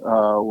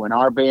 When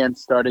our band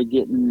started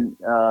getting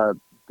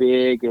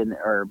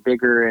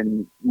bigger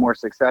and more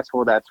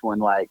successful, that's when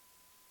like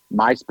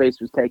MySpace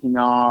was taking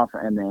off,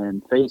 and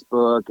then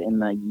Facebook, and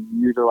like you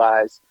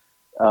utilize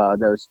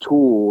those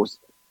tools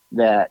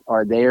that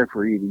are there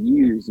for you to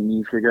use, and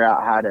you figure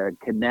out how to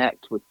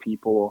connect with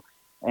people.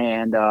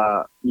 And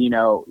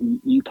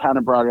you kind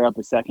of brought it up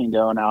a second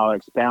ago, and I'll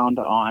expound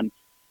on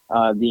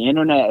the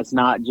internet. Is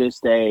not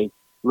just a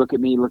look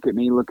at me, look at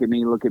me, look at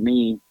me, look at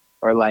me,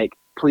 or like,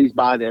 please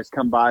buy this,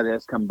 come buy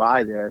this, come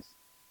buy this.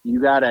 You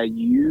got to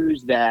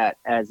use that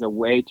as a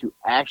way to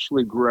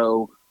actually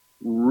grow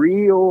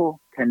real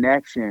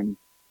connection,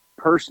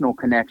 personal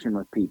connection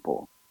with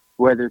people,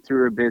 whether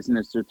through a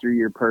business or through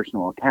your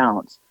personal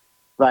accounts.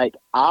 Like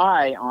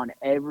I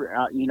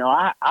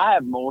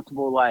have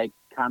multiple like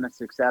kind of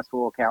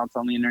successful accounts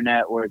on the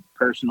internet, or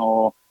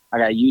personal. I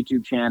got a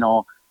YouTube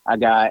channel. I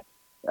got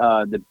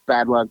the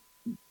Bad Luck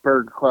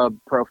Burger Club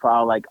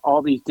profile, like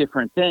all these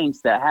different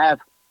things that have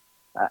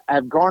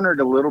garnered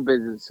a little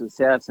bit of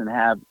success and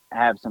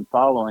have some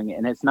following.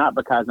 And it's not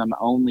because I'm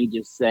only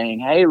just saying,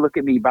 hey, look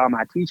at me, buy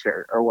my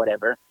t-shirt or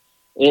whatever.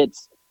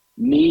 It's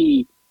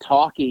me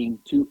talking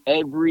to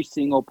every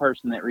single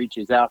person that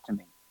reaches out to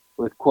me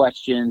with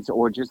questions,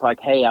 or just like,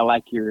 hey, I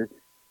like your,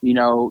 you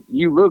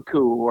look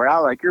cool, or I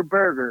like your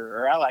burger,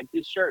 or I like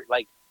this shirt.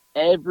 Like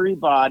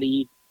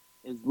everybody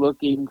is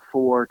looking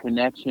for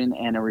connection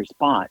and a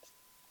response.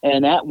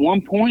 And at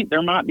one point,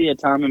 there might be a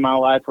time in my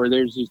life where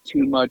there's just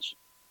too much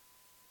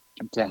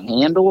to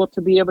handle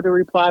to be able to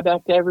reply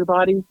back to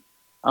everybody.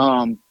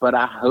 But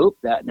I hope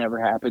that never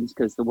happens,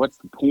 because what's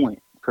the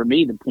point? For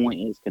me, the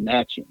point is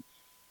connection.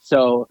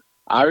 So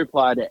I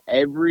reply to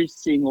every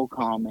single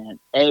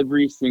comment,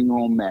 every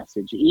single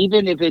message.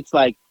 Even if it's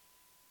like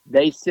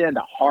they send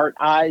a heart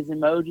eyes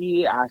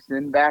emoji, I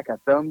send back a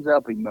thumbs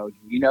up emoji,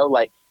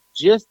 like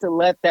just to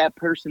let that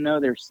person know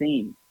they're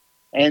seen.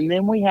 And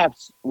then we have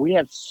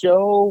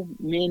so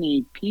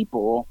many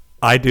people.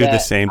 I do the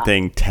same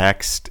thing.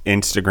 Text,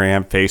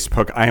 Instagram,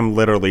 Facebook. I am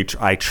literally,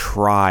 I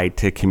try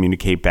to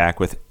communicate back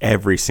with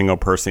every single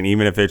person,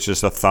 even if it's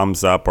just a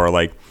thumbs up or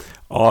like,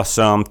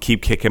 awesome,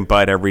 keep kicking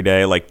butt every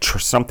day, like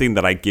something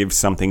that I give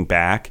something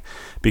back,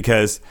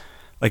 because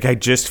like I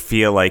just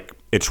feel like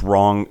it's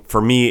wrong.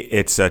 For me,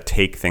 it's a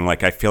take thing.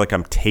 Like I feel like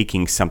I'm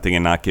taking something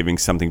and not giving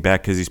something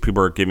back because these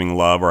people are giving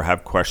love or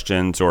have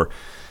questions, or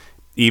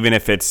even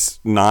if it's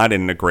not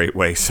in a great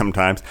way,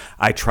 sometimes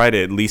I try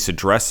to at least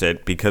address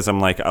it because I'm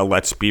like,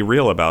 let's be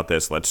real about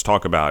this. Let's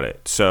talk about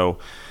it. So,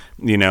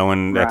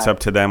 and that's up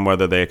to them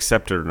whether they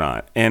accept it or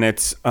not. And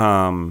it's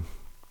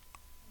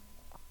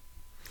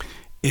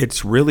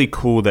really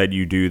cool that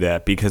you do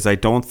that, because I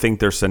don't think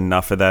there's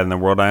enough of that in the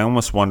world. I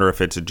almost wonder if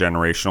it's a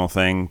generational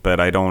thing, but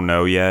I don't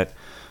know yet.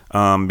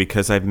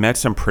 Because I've met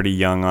some pretty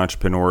young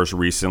entrepreneurs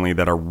recently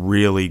that are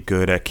really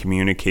good at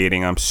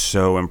communicating. I'm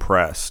so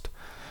impressed.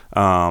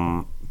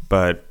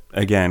 But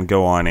again,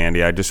 go on,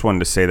 Andy. I just wanted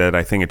to say that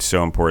I think it's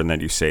so important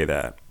that you say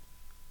that.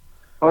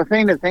 Well, the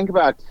thing to think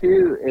about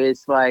too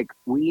is like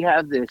we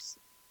have this,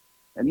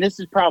 and this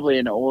is probably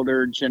an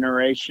older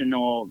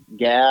generational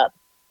gap,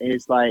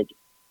 is like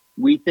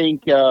we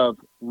think of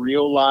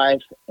real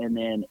life and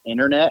then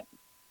internet.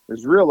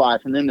 There's real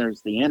life and then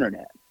there's the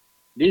internet.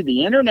 Dude,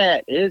 the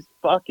internet is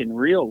fucking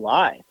real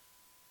life.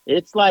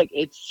 It's like,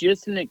 it's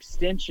just an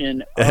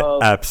extension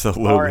of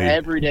Absolutely. Our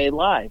everyday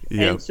life.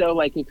 Yep. And so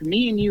like if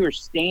me and you are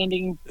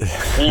standing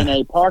in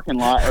a parking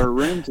lot or a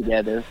room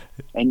together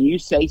and you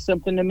say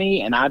something to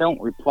me and I don't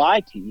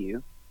reply to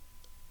you,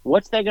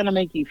 what's that going to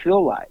make you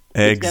feel like?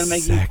 It's going to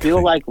make you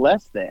feel like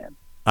less than.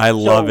 I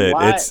love it.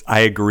 I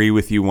agree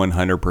with you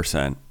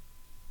 100%.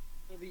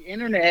 The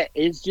internet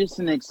is just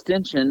an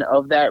extension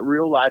of that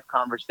real life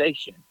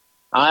conversation.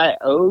 I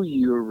owe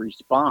you a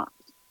response.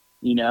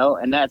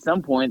 And at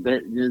some point,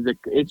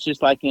 it's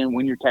just like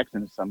when you're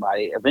texting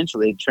somebody,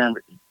 eventually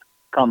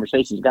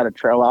conversation's got to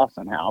trail off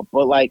somehow.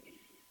 But like,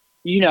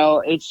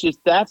 it's just,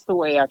 that's the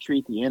way I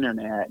treat the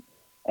internet.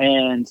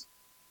 And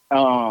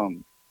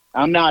I'm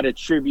not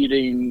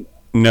attributing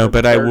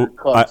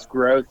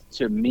growth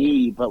to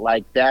me, but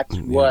like, that's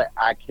what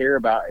I care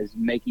about, is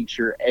making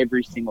sure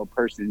every single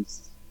person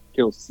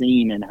feels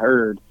seen and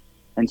heard.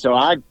 And so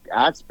I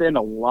spend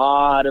a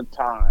lot of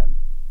time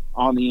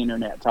on the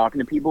internet talking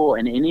to people,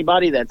 and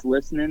anybody that's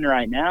listening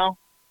right now,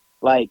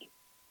 like,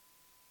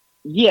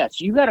 yes,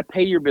 you got to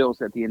pay your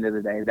bills at the end of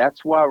the day.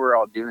 That's why we're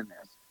all doing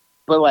this.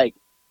 But like,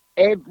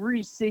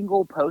 every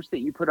single post that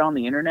you put on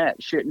the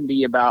internet shouldn't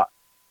be about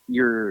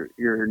your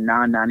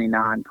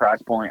 $9.99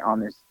 price point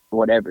on this,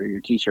 whatever, your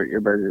t-shirt, your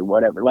burger,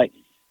 whatever. Like,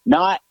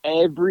 not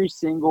every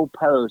single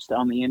post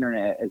on the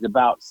internet is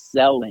about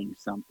selling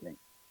something.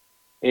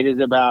 It is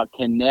about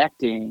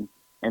connecting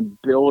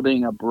and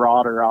building a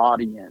broader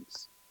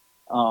audience,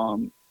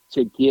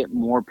 to get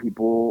more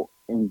people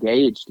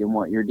engaged in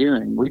what you're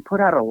doing. We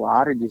put out a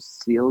lot of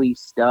just silly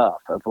stuff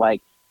of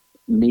like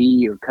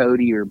me or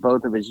Cody or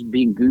both of us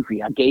being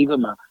goofy. I gave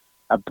him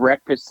a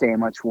breakfast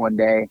sandwich one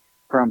day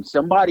from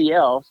somebody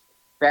else,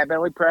 Fat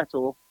Belly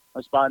Pretzel,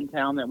 a spot in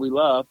town that we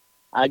love.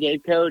 I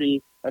gave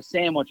Cody a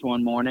sandwich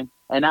one morning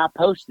and I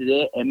posted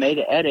it and made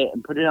an edit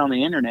and put it on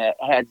the internet.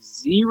 It had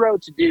zero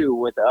to do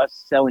with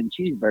us selling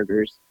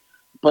cheeseburgers,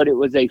 but it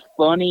was a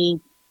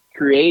funny,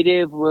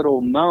 creative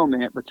little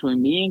moment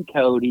between me and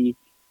Cody,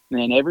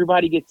 and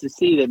everybody gets to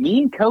see that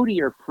me and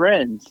Cody are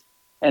friends,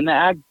 and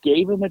that I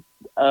gave him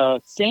a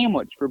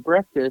sandwich for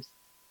breakfast,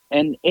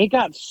 and it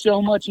got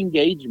so much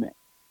engagement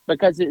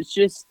because it's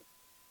just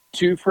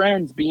two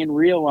friends being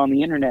real on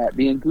the internet,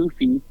 being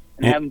goofy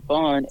and having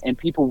fun, and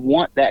people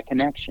want that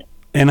connection.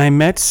 And I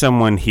met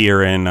someone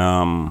here in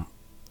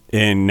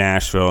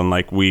Nashville, and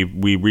like we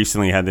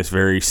recently had this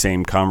very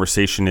same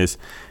conversation, is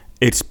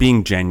it's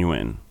being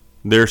genuine.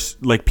 There's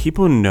like,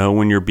 people know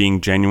when you're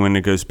being genuine.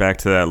 It goes back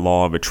to that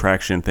law of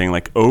attraction thing.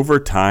 Like, over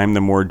time,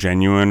 the more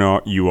genuine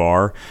you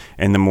are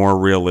and the more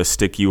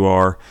realistic you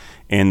are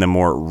and the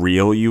more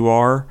real you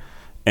are,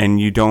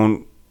 and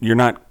you're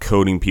not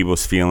coding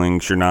people's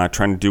feelings. You're not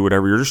trying to do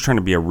whatever. You're just trying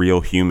to be a real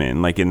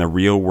human, like in the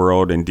real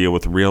world, and deal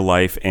with real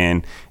life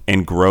and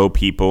grow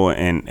people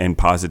and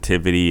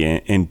positivity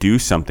and do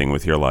something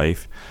with your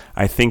life.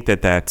 I think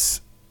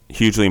that's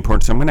hugely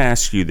important. So I'm going to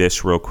ask you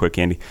this real quick,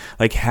 Andy.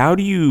 Like, how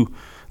do you...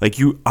 Like,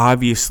 you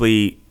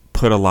obviously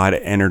put a lot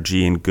of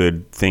energy and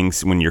good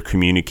things when you're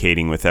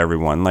communicating with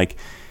everyone. Like,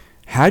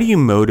 how do you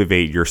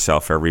motivate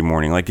yourself every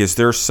morning? Like, is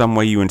there some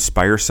way you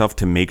inspire yourself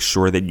to make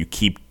sure that you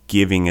keep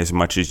giving as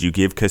much as you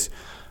give? Because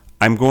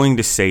I'm going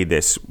to say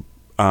this,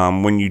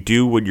 when you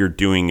do what you're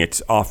doing,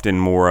 it's often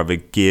more of a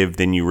give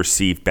than you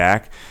receive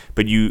back.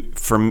 But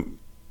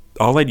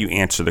I'll let you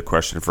answer the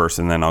question first,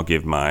 and then I'll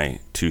give my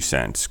 2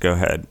 cents. Go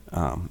ahead,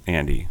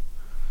 Andy.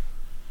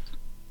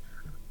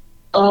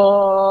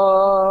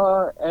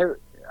 Uh,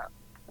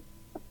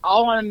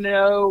 all I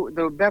know,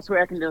 the best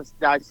way I can just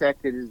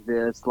dissect it is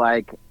this: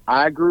 like,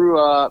 I grew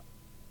up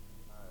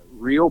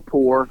real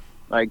poor,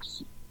 like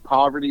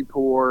poverty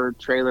poor,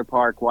 trailer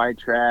park, white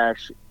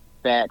trash,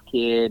 fat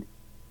kid.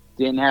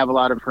 Didn't have a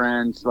lot of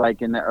friends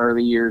like in the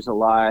early years of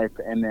life,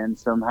 and then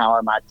somehow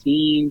in my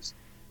teens,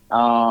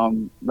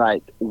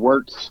 like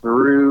worked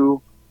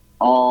through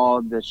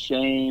all the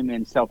shame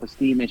and self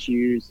esteem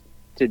issues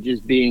to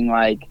just being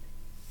like,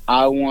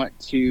 I want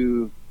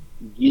to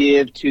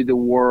give to the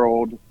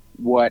world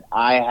what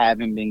I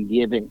haven't been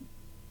giving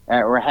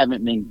or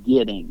haven't been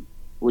getting,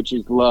 which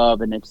is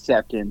love and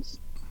acceptance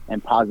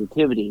and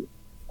positivity.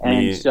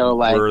 And Me, so,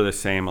 like, we're the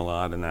same a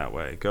lot in that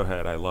way. Go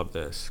ahead. I love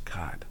this.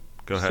 God,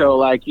 go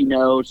so ahead.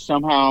 like,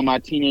 somehow in my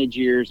teenage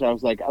years, I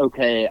was like,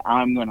 okay,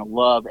 I'm going to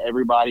love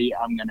everybody.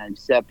 I'm going to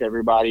accept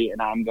everybody,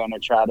 and I'm going to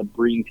try to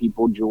bring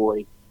people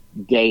joy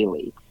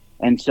daily.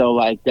 And so,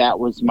 like, that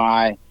was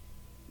my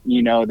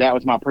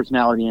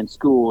personality in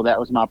school. That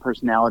was my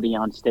personality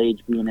on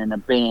stage, being in a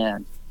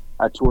band,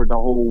 toward the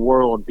whole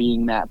world,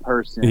 being that Yeah,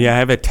 person. I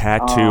have a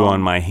tattoo on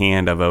Um, my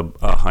hand of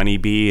a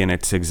honeybee, and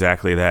it's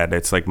exactly that.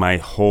 It's like my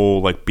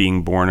whole, like,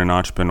 being born an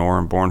entrepreneur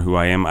and born who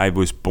I am. I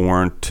was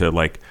born to,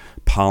 like,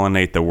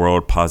 pollinate the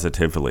world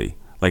positively.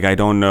 Like, I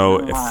don't know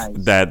if nice.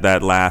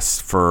 that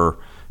lasts for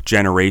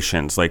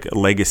generations, like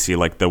legacy,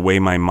 like the way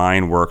my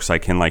mind works. I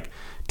can, like,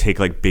 take,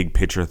 like, big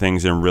picture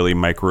things and really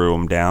micro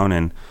them down.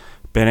 And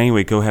but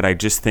anyway, go ahead. I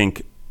just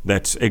think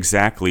that's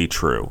exactly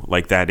true.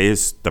 Like, that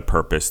is the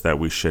purpose that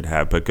we should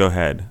have. But go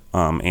ahead,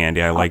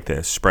 Andy. I Uh, like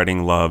this,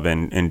 spreading love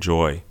and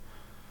joy.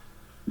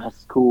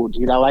 that's cool,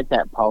 dude. I like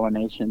that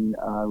pollination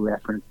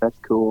reference. That's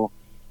cool.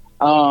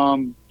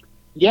 Um,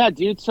 yeah,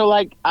 dude. So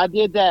like, I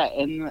did that,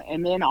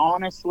 and then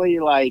honestly,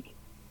 like,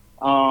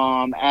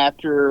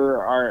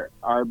 after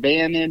our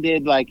band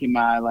ended, like in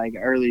my like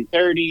early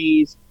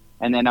 30s,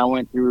 and then I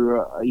went through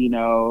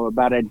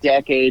about a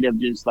decade of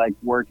just like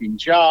working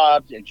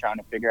jobs and trying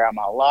to figure out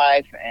my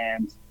life.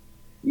 And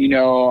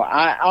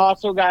I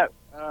also got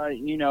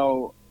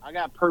I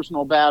got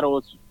personal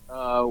battles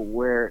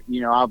where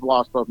I've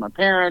lost both my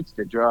parents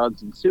to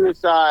drugs and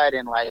suicide,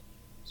 and like,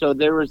 so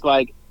there was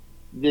like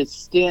this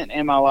stint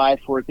in my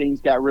life where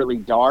things got really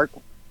dark.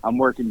 I'm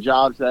working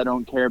jobs that I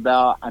don't care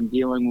about. I'm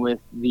dealing with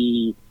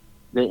the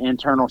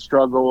internal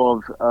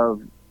struggle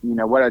of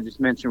what I just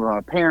mentioned with my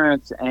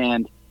parents,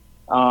 and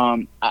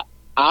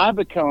I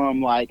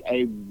become like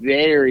a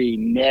very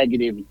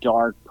negative,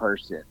 dark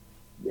person,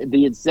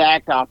 the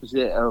exact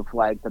opposite of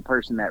like the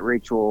person that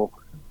Rachel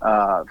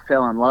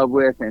fell in love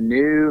with and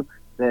knew.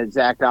 The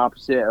exact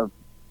opposite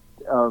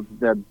of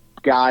the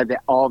guy that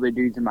all the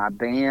dudes in my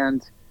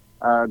band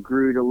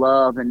grew to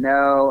love and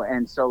know.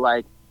 And so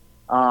like,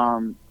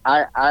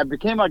 I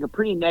became like a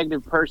pretty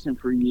negative person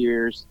for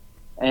years,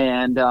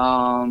 and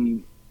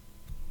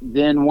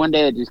then one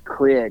day it just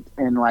clicked,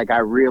 and like I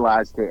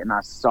realized it, and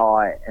I saw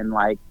it, and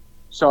like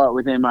saw it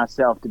within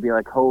myself to be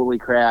like, holy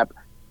crap,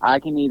 I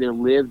can either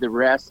live the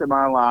rest of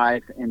my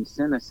life in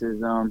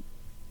cynicism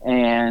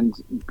and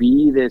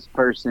be this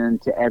person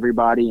to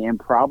everybody and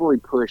probably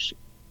push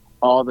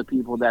all the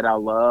people that I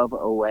love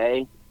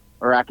away,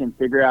 or I can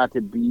figure out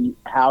to be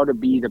how to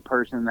be the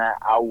person that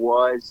I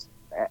was,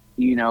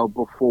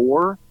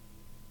 before.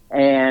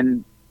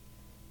 And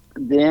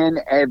then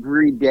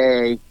every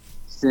day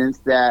since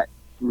that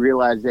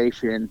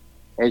realization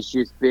has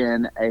just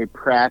been a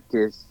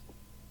practice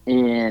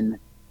in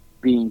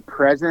being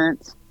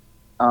present,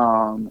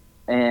 and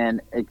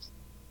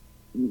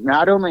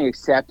not only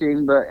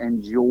accepting but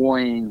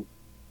enjoying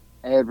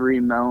every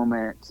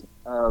moment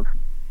of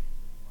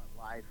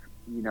what life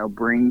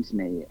brings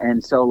me.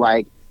 And so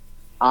like,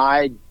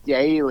 I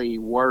daily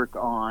work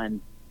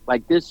on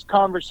like this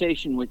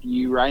conversation with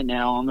you right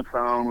now on the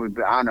phone.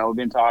 I don't know, we've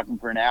been talking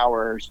for an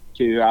hour or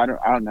two. I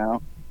don't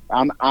know.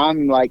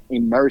 I'm like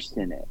immersed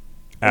in it,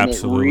 and it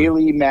Absolutely.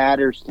 really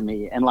matters to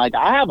me. And like,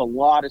 I have a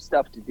lot of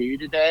stuff to do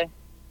today,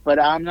 but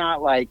I'm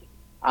not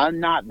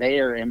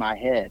there in my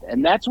head.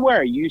 And that's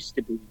where I used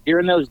to be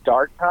during those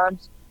dark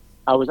times.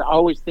 I was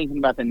always thinking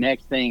about the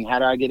next thing. How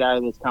do I get out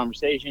of this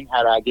conversation?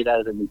 How do I get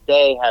out of this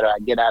day? How do I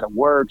get out of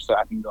work so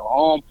I can go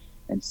home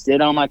and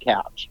sit on my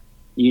couch?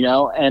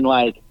 And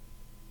like,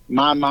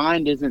 my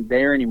mind isn't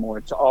there anymore.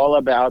 It's all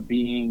about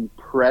being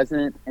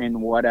present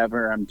in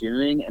whatever I'm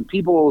doing. And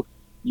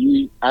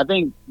I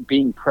think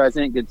being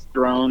present gets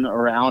thrown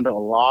around a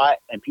lot,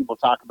 and people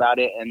talk about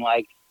it and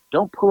like,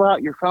 don't pull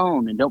out your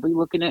phone and don't be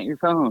looking at your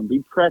phone.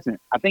 Be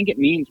present. I think it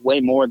means way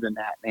more than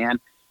that,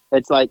 man.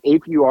 It's like,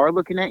 if you are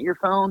looking at your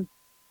phone,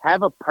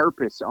 have a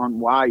purpose on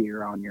why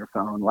you're on your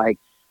phone. Like,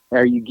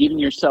 are you giving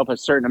yourself a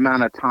certain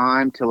amount of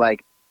time to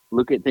like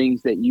look at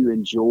things that you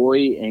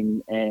enjoy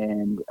and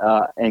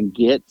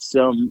get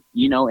some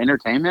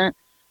entertainment?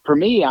 For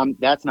me,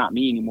 that's not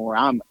me anymore.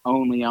 I'm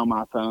only on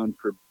my phone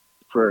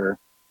for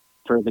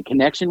for the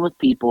connection with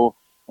people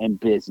and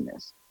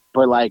business.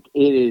 But like,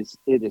 it is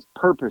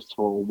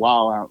purposeful.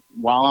 While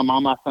I'm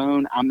on my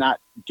phone, I'm not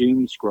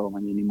doom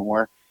scrolling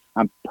anymore.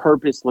 I'm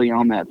purposely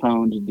on that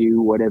phone to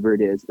do whatever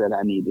it is that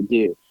I need to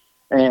do.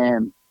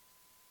 And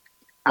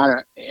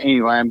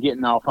anyway, I'm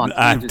getting off on I've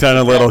tangents done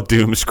a with little that.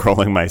 doom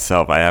scrolling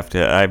myself.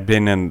 I've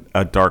been in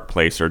a dark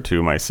place or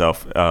two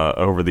myself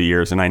over the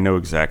years, and I know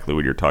exactly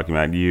what you're talking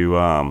about.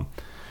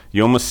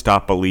 You almost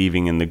stop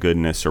believing in the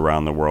goodness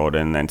around the world,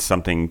 and then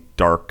something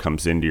dark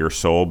comes into your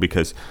soul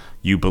because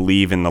you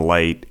believe in the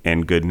light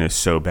and goodness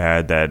so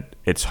bad that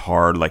it's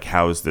hard. Like,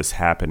 how is this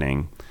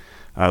happening?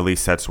 At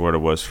least that's what it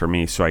was for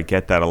me. So I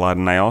get that a lot,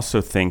 and I also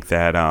think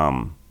that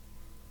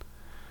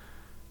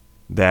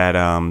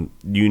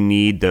you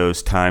need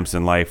those times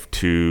in life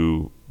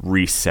to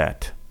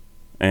reset,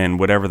 and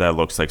whatever that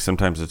looks like.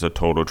 Sometimes it's a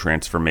total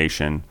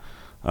transformation.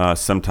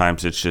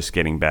 Sometimes it's just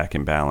getting back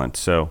in balance.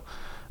 So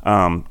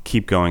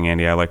keep going,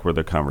 Andy. I like where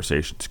the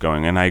conversation's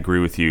going, and I agree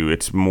with you.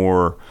 It's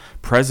more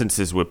presence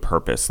is with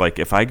purpose. Like,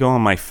 if I go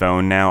on my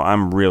phone now,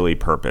 I'm really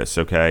purpose.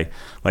 Okay,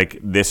 like,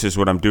 this is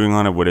what I'm doing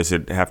on it. What does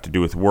it have to do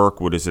with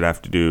work? What does it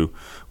have to do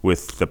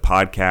with the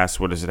podcast?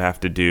 What does it have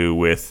to do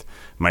with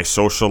my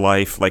social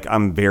life? Like,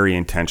 I'm very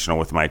intentional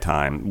with my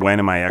time. When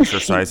am I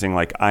exercising?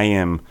 Like, I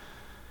am.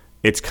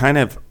 It's kind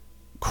of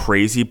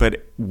crazy,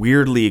 but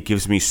weirdly it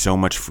gives me so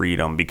much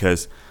freedom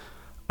because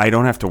I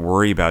don't have to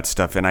worry about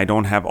stuff, and I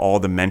don't have all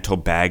the mental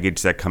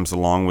baggage that comes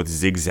along with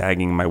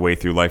zigzagging my way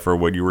through life, or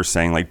what you were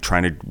saying, like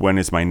trying to, when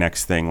is my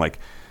next thing? Like,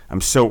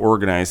 I'm so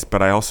organized,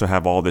 but I also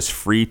have all this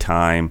free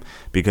time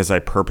because I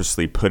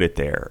purposely put it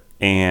there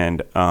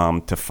and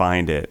to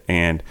find it.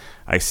 And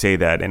I say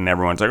that, and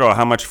everyone's like, oh,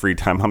 how much free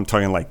time? I'm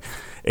talking like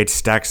it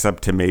stacks up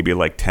to maybe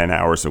like 10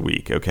 hours a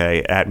week,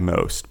 okay, at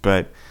most.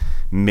 But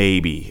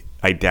maybe,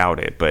 I doubt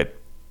it. But,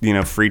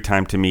 free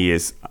time to me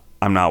is,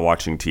 I'm not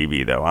watching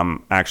TV, though.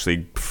 I'm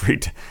actually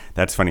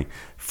that's funny.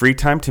 Free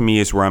time to me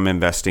is where I'm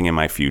investing in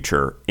my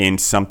future, in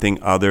something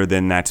other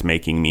than that's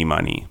making me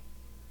money.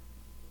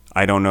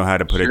 I don't know how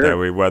to put it that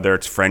way, whether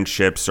it's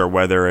friendships or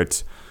whether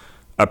it's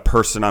a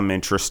person I'm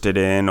interested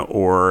in,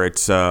 or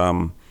it's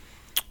or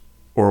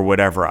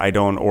whatever.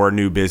 Or a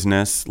new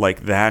business.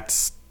 Like,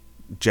 that's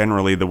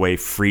generally the way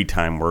free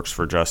time works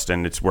for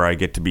Justin. It's where I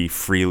get to be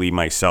freely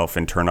myself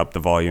and turn up the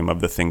volume of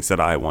the things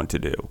that I want to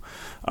do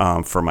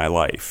for my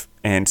life.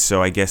 And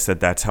so I guess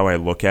that's how I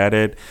look at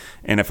it.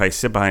 And if I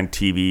sit behind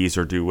TVs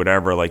or do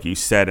whatever, like you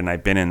said, and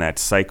I've been in that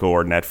cycle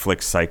or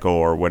Netflix cycle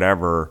or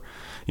whatever,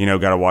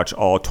 got to watch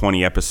all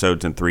 20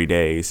 episodes in 3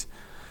 days.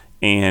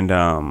 And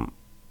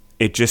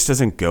it just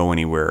doesn't go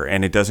anywhere,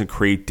 and it doesn't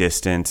create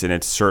distance, and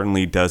it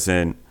certainly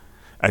doesn't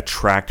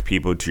attract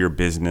people to your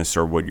business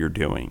or what you're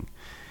doing.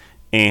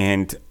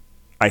 And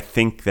I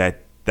think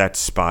that that's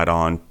spot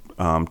on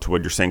to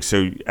what you're saying.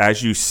 So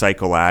as you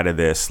cycle out of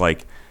this,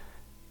 like,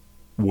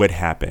 what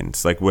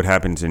happens? Like, what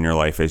happens in your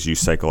life as you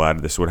cycle out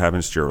of this? What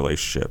happens to your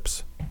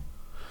relationships?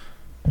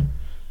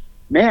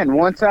 Man,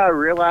 once I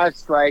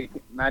realized, like,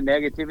 my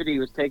negativity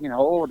was taking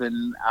hold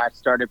and I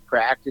started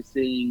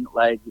practicing,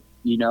 like,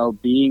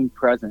 being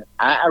present.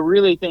 I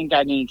really think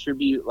I can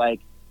attribute,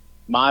 like,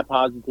 my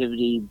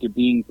positivity to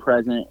being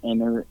present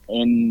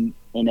in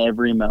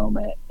every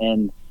moment.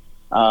 And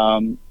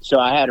so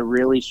I had a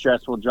really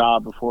stressful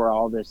job before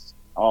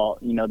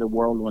the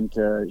world went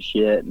to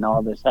shit and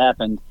all this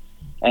happened.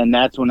 And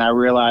that's when I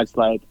realized,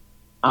 like,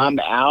 I'm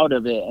out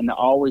of it and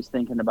always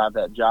thinking about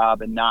that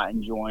job and not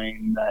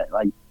enjoying that,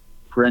 like,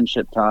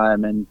 friendship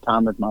time and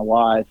time with my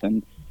wife.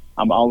 And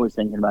I'm always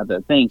thinking about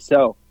that thing.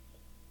 So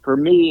for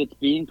me, it's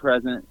being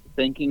present,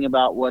 thinking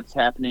about what's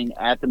happening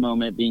at the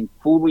moment, being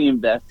fully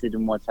invested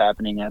in what's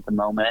happening at the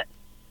moment.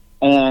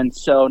 And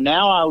so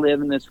now I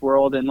live in this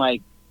world, and,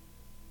 like,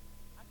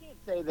 I can't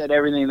say that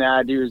everything that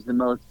I do is the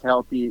most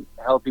healthy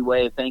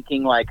way of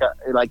thinking. Like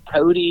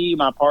Cody,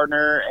 my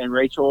partner, and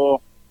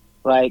Rachel,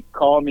 like,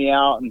 call me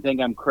out and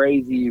think I'm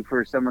crazy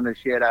for some of the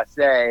shit I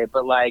say.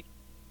 But, like,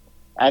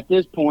 at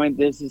this point,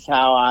 this is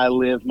how I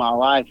live my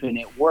life, and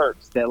it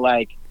works. That,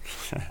 like,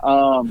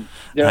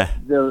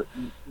 the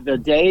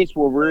days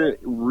where we're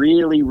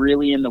really,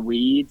 really in the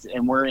weeds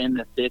and we're in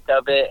the thick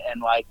of it,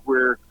 and, like,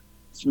 we're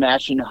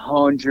smashing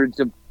hundreds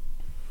of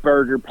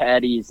burger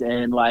patties,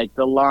 and, like,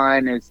 the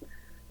line is,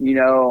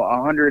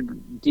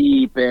 100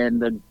 deep, and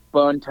the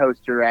bun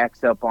toaster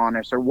acts up on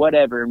us or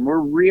whatever, and we're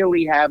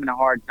really having a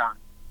hard time.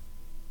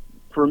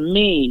 For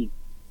me,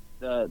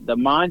 the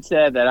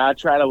mindset that I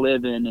try to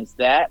live in is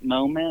that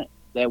moment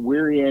that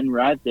we're in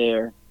right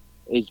there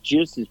is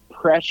just as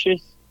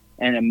precious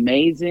and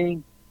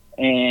amazing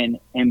and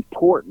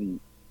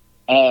important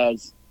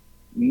as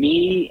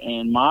me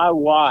and my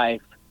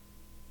wife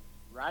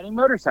riding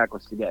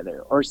motorcycles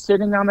together, or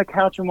sitting on the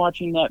couch and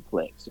watching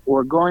Netflix,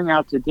 or going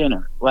out to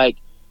dinner. Like,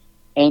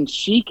 and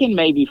she can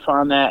maybe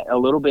find that a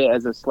little bit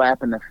as a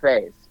slap in the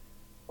face.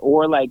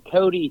 Or, like,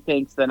 Cody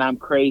thinks that I'm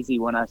crazy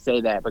when I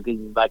say that, because,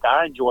 like,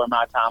 I enjoy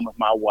my time with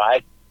my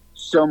wife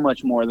so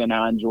much more than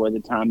I enjoy the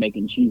time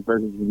making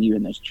cheeseburgers with you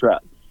in this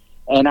truck.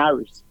 And I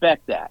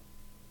respect that.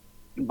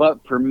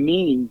 But for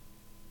me,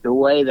 the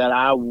way that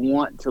I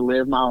want to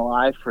live my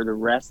life for the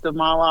rest of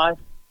my life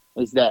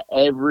is that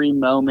every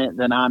moment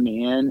that I'm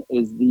in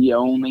is the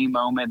only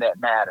moment that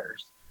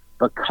matters.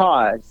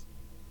 because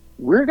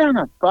we're going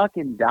to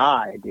fucking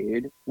die,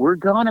 dude. We're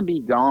going to be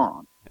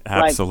gone.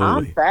 Absolutely.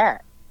 Like, I'm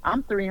fat.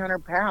 I'm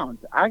 300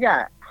 pounds. I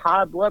got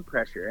high blood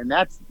pressure, and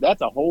that's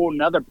a whole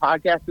nother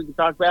podcast we can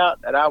talk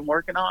about that I'm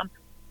working on.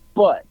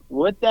 But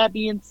with that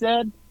being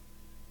said,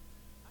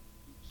 I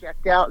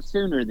checked out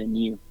sooner than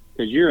you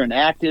because you're an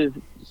active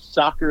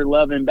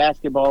soccer-loving,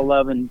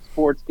 basketball-loving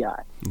sports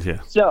guy.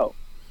 Yeah. So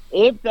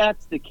if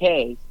that's the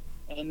case,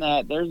 and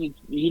that there's a,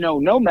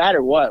 no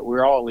matter what,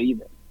 we're all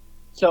even.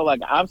 So,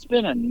 like, I've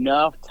spent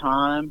enough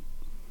time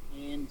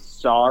in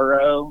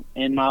sorrow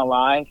in my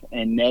life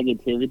and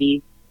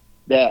negativity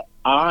that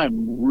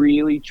I'm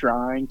really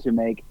trying to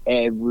make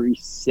every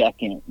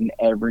second and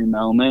every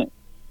moment,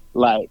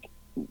 like,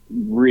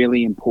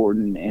 really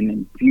important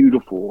and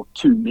beautiful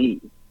to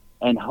me.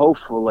 And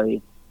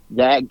hopefully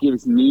that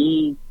gives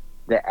me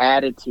the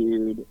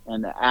attitude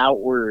and the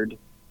outward,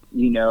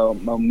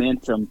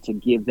 momentum to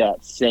give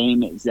that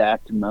same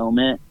exact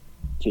moment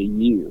to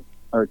you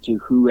or to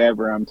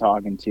whoever I'm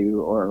talking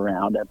to or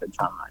around at the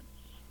time,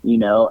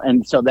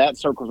 and so that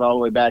circles all the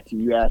way back to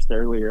you asked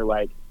earlier,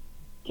 like,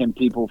 can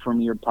people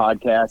from your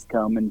podcast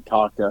come and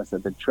talk to us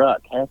at the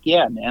truck? Heck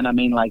yeah, man. I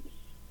mean, like,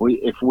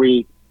 if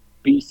we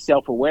be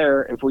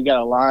self-aware, if we got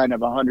a line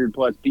of 100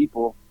 plus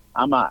people,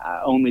 I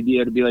might only be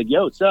able to be like,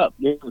 yo, what's up?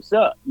 Yo, what's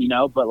up?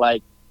 But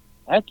like,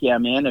 heck yeah,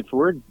 man. If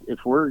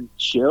we're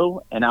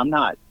chill and I'm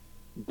not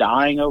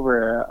dying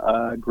over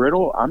a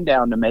griddle, I'm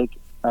down to make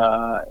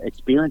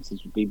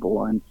experiences with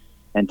people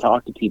and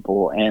talk to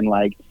people. And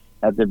like,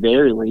 at the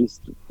very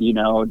least,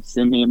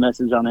 send me a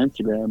message on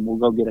Instagram. We'll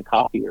go get a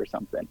coffee or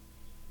something.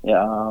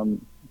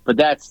 But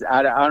that's,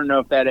 I don't know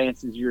if that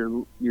answers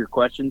your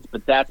questions,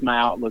 but that's my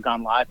outlook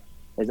on life,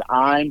 is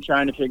I'm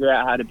trying to figure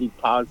out how to be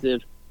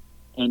positive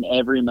in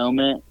every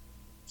moment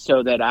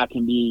so that I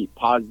can be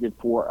positive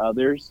for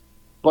others.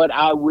 But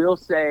I will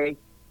say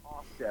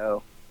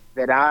also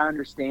that I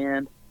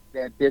understand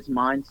that this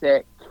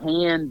mindset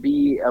can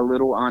be a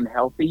little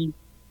unhealthy,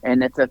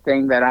 and it's a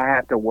thing that I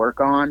have to work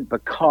on,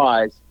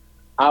 because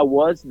I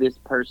was this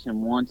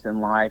person once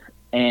in life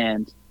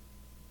and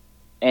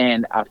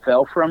I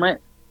fell from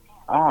it.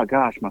 Oh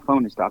gosh, my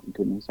phone is talking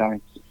to me.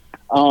 Sorry.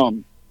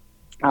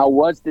 I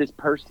was this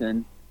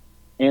person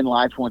in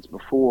life once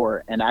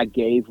before, and I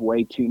gave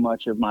way too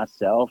much of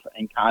myself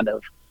and kind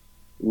of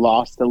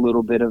lost a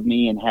little bit of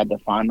me and had to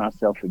find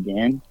myself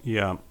again.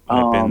 Yeah,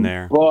 I've been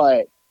there.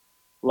 But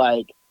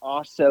like,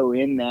 also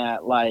in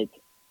that, like,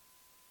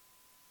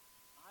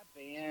 my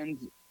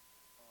band,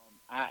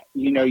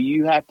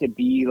 you have to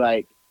be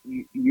like,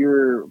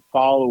 your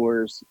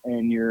followers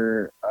and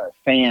your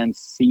fans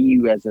see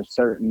you as a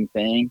certain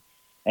thing,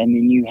 and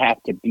then you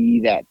have to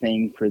be that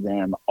thing for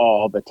them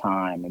all the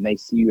time, and they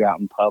see you out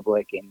in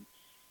public,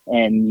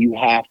 and you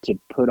have to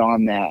put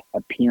on that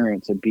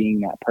appearance of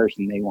being that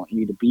person they want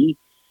you to be.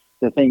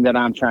 The thing that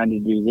I'm trying to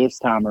do this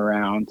time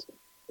around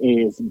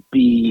is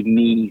be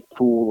me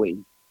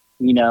fully,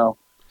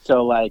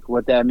 so like,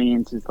 what that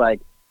means is,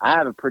 like, I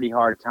have a pretty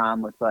hard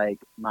time with, like,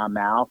 my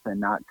mouth and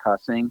not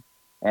cussing.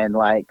 And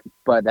like,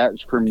 but that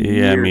was from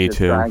years of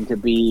trying to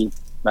be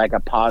like a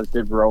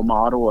positive role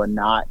model and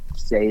not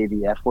say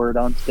the F word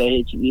on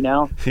stage,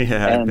 Yeah.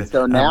 And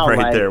so now, I'm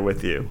right there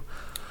with you.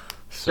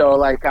 So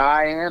like,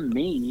 I am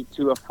me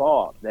to a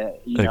fault. That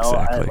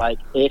Exactly. like,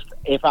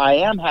 if I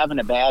am having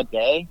a bad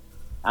day,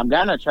 I'm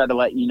gonna try to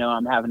let you know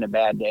I'm having a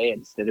bad day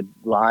instead of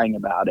lying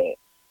about it,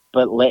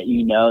 but let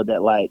you know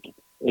that, like,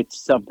 it's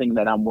something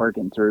that I'm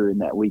working through and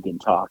that we can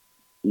talk,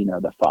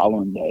 the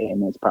following day,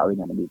 and it's probably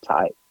going to be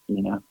tight,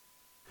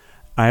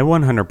 I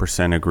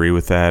 100% agree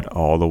with that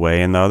all the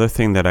way. And the other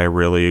thing that I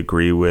really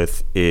agree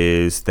with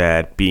is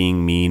that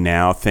being me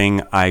now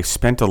thing. I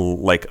spent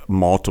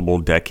multiple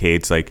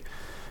decades like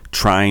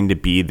trying to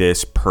be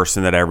this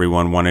person that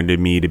everyone wanted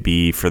me to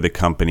be for the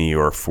company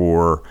or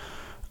for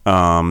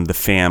the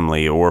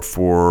family or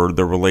for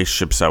the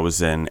relationships I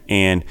was in.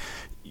 And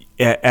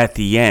at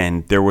the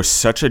end, there was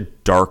such a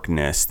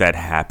darkness that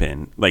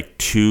happened, like,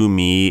 to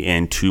me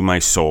and to my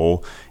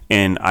soul.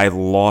 And I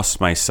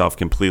lost myself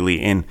completely.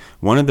 And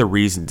one of the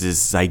reasons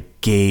is I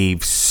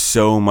gave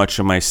so much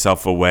of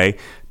myself away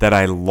that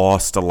I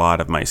lost a lot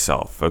of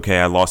myself.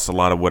 Okay, I lost a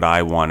lot of what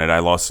I wanted. I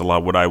lost a lot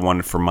of what I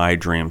wanted for my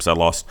dreams. I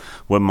lost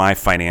what my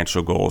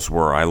financial goals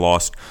were. I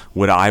lost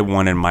what I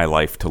wanted my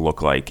life to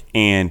look like.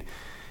 And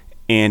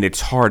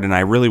it's hard. And I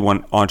really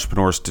want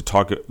entrepreneurs to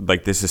talk,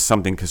 like, this is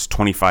something, because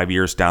 25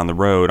 years down the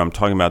road, I'm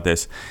talking about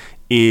this,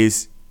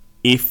 is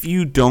if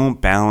you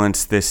don't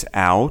balance this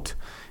out,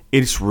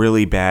 it's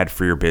really bad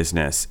for your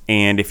business.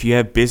 And if you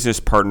have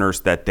business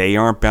partners that they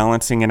aren't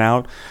balancing it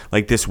out,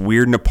 like, this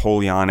weird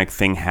Napoleonic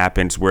thing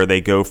happens where they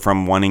go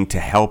from wanting to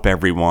help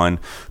everyone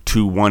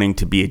to wanting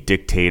to be a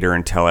dictator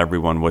and tell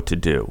everyone what to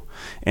do.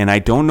 And I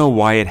don't know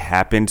why it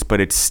happens,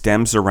 but it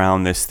stems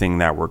around this thing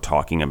that we're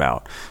talking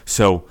about.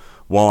 So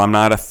while I'm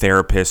not a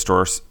therapist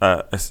or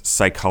a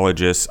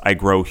psychologist, I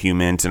grow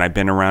humans, and I've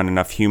been around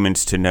enough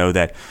humans to know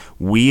that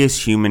we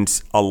as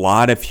humans, a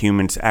lot of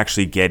humans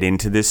actually get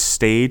into this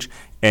stage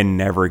and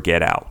never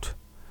get out.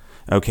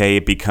 Okay,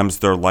 it becomes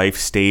their life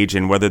stage,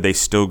 and whether they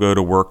still go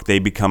to work, they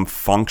become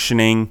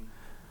functioning.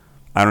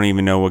 I don't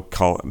even know what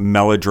call it,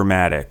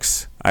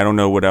 melodramatics. I don't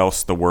know what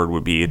else the word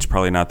would be. It's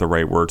probably not the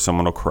right word.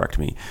 Someone will correct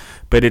me.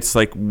 But it's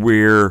like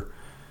we're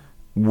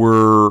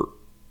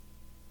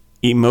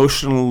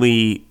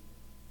emotionally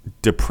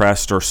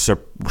depressed or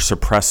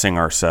suppressing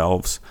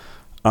ourselves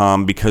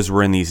because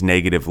we're in these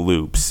negative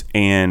loops.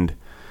 And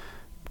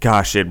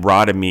gosh, it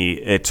rotted me.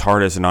 It's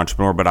hard as an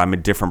entrepreneur, but I'm a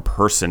different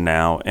person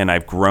now, and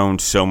I've grown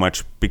so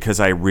much because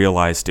I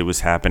realized it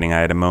was happening. I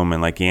had a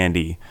moment like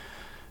Andy.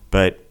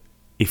 But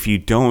if you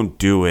don't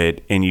do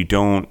it and you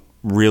don't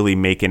really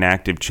make an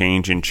active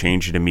change and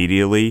change it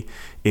immediately,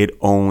 it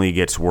only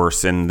gets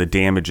worse, and the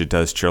damage it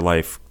does to your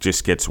life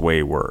just gets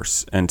way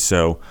worse. And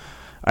so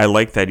I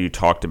like that you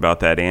talked about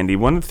that, Andy.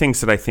 One of the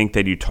things that I think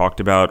that you talked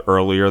about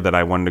earlier that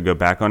I wanted to go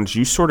back on is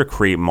you sort of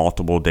create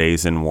multiple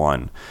days in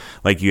one.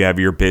 Like you have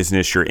your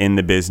business, you're in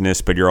the business,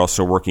 but you're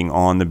also working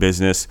on the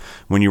business.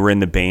 When you were in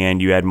the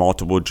band, you had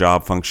multiple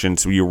job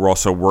functions. You were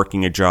also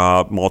working a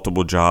job,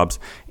 multiple jobs,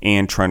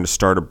 and trying to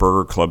start a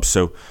burger club.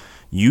 So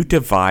you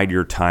divide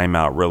your time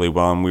out really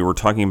well. And we were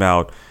talking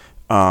about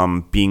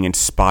being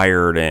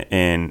inspired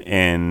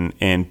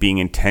and being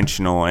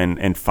intentional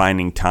and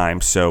finding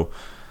time. So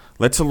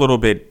let's a little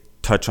bit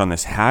touch on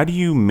this. How do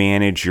you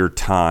manage your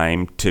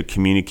time to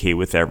communicate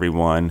with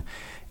everyone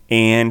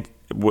and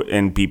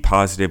be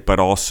positive, but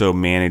also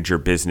manage your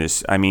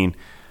business? I mean,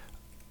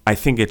 I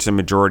think it's a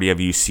majority of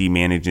you see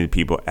managing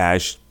people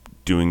as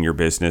doing your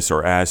business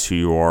or as who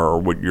you are or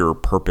what your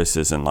purpose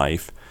is in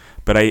life.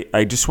 But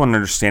I just want to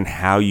understand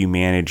how you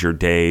manage your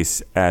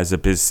days as a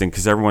business,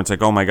 because everyone's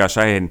like, oh my gosh,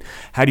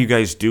 how do you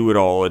guys do it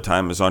all the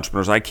time as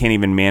entrepreneurs? I can't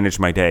even manage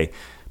my day.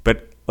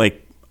 But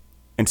like,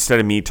 instead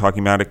of me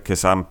talking about it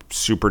because I'm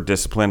super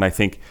disciplined, I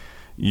think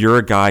you're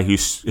a guy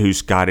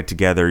who's got it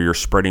together. You're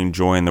spreading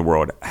joy in the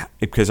world,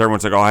 because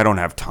everyone's like, oh, I don't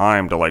have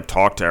time to like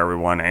talk to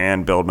everyone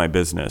and build my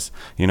business.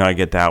 You know, I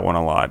get that one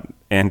a lot.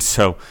 And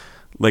so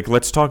like,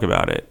 let's talk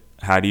about it.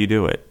 How do you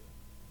do it?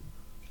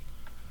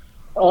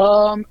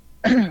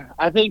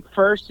 I think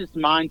first it's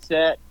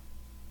mindset.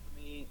 I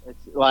mean,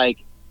 it's like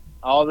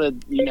all the,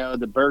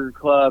 the Burger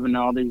Club and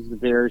all these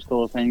various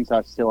little things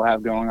I still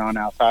have going on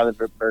outside of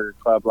the Burger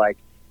Club. Like,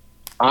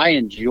 I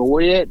enjoy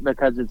it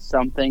because it's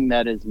something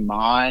that is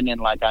mine, and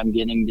like I'm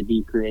getting to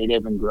be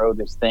creative and grow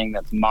this thing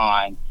that's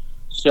mine.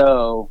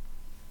 So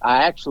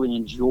I actually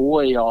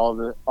enjoy all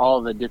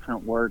the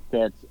different work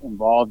that's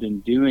involved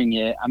in doing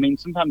it. I mean,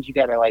 sometimes you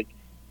gotta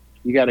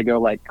go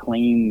like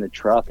clean the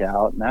truck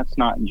out, and that's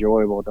not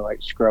enjoyable to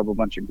like scrub a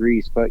bunch of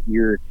grease, but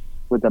you're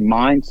with the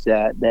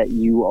mindset that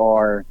you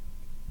are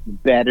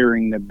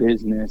bettering the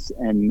business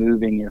and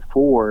moving it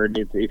forward.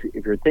 If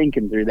you're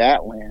thinking through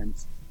that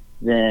lens,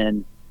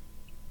 then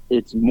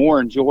it's more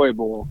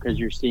enjoyable because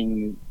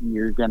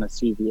you're going to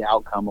see the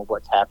outcome of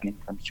what's happening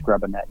from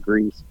scrubbing that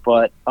grease.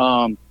 But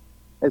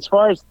as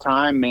far as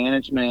time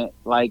management,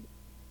 like,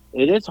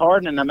 it is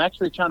hard, and I'm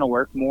actually trying to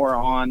work more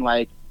on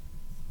like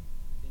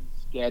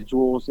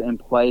schedules in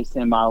place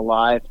in my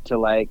life to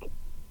like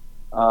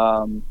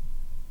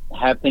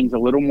have things a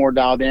little more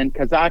dialed in,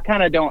 because I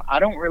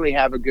don't really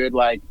have a good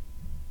like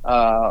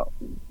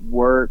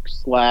work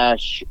 /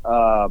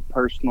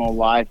 personal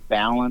life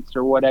balance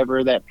or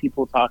whatever that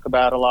people talk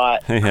about a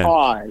lot,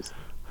 because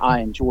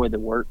I enjoy the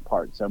work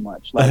part so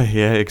much. Like,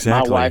 yeah,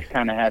 exactly. My wife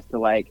kind of has to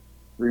like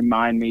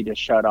remind me to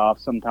shut off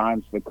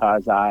sometimes,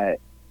 because I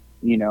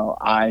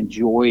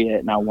enjoy it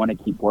and I want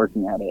to keep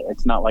working at it.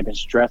 It's not like a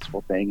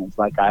stressful thing. It's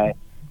like I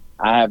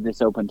have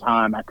this open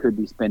time I could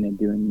be spending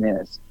doing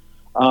this.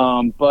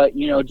 But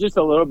just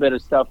a little bit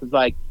of stuff is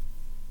like,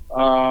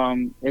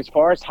 as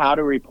far as how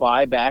to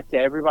reply back to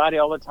everybody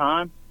all the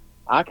time,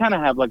 I kind of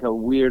have like a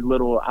weird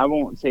little, I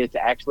won't say it's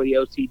actually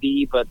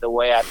OCD, but the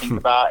way I think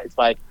about it, it's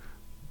like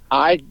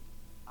I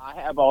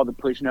have all the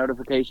push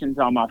notifications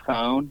on my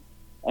phone,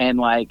 and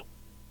like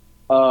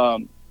as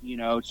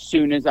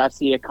soon as I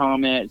see a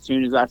comment, as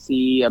soon as I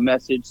see a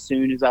message, as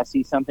soon as I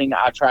see something,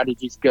 I try to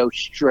just go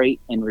straight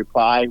and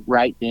reply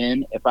right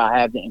then if I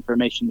have the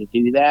information to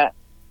do that,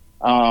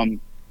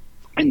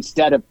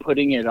 instead of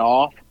putting it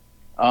off.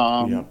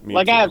 I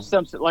have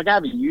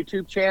a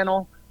YouTube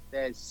channel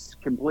that's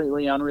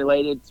completely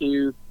unrelated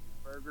to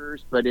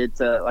burgers, but it's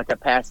like a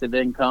passive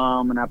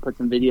income, and I put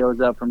some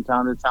videos up from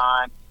time to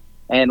time,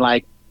 and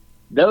like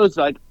those,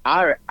 like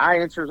I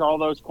answers all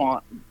those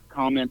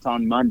comments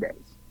on Mondays,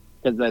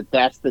 because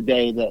that's the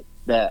day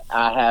that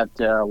I have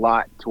to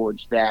allot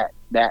towards that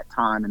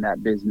time in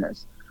that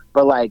business.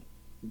 But like,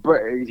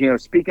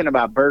 speaking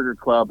about Burger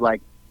Club,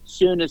 like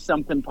soon as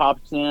something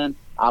pops in,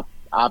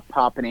 I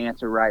pop an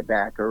answer right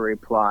back or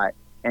reply.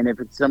 And if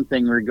it's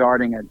something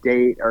regarding a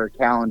date or a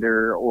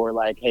calendar, or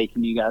like, hey,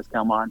 can you guys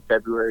come on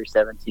February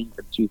 17th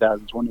of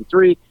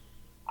 2023?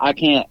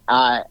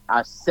 I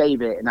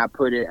save it and I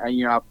put it,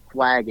 I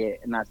flag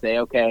it and I say,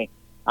 okay,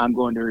 I'm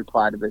going to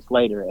reply to this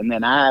later. And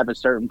then I have a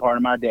certain part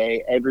of my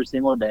day every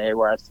single day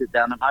where I sit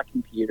down at my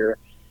computer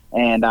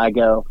and I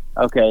go,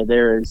 okay,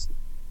 there is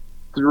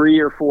 3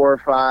 or 4 or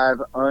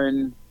 5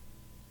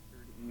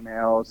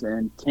 emails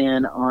and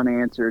 10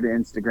 unanswered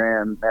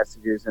Instagram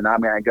messages, and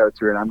I'm going to go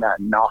through and I'm going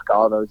to knock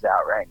all those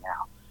out right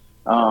now.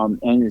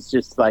 And it's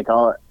just like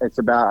it's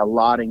about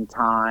allotting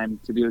time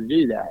to be able to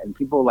do that. And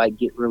people like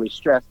get really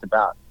stressed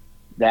about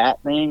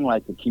that thing,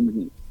 like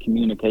the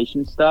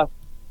communication stuff.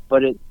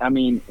 But in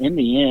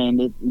the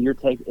end,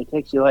 it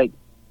takes you like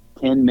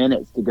 10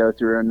 minutes to go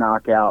through and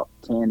knock out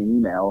 10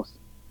 emails.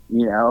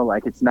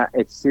 Like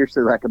it's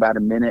seriously like about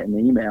a minute an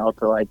email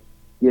to like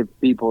give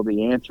people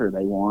the answer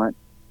they want.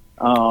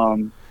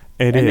 Then,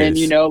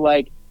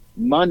 like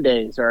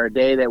Mondays are a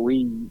day that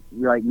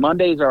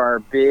Mondays are our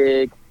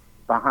big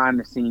behind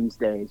the scenes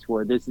days,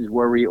 where this is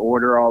where we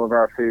order all of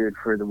our food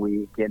for the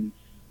week, and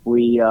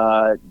we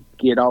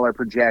get all our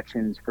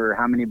projections for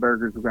how many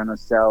burgers we're going to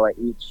sell at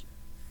each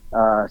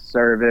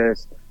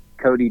service.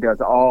 Cody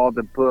does all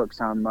the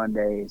books on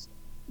Mondays.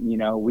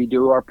 We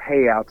do our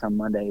payouts on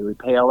Monday. We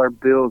pay all our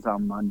bills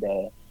on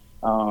Monday.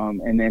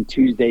 And then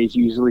Tuesdays,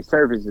 usually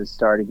services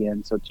start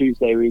again. So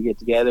Tuesday we get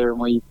together and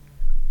we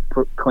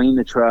clean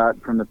the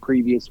truck from the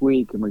previous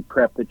week, and we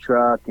prep the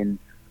truck, and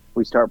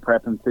we start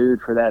prepping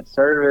food for that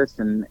service.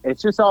 And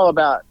it's just all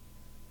about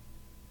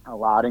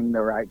allotting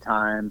the right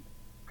time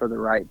for the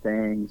right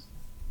things.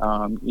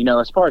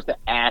 As far as the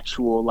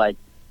actual like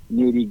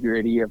nitty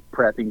gritty of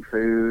prepping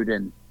food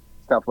and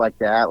stuff like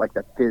that, like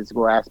the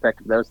physical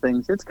aspect of those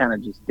things, it's kind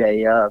of just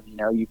day of.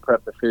 You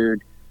prep the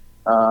food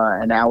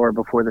an hour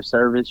before the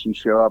service, you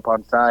show up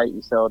on site,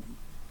 you sell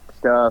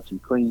stuff, you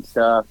clean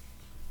stuff.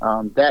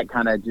 That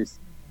kind of just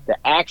the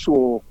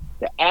actual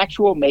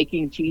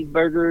making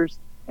cheeseburgers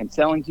and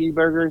selling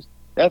cheeseburgers,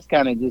 that's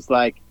kind of just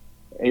like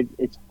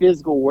it's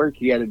physical work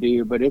you got to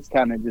do, but it's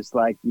kind of just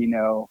like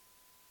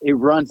it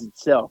runs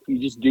itself. You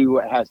just do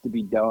what has to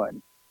be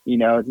done.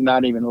 It's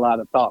not even a lot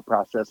of thought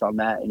process on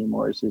that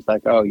anymore. It's just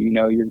like, we're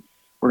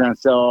going to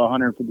sell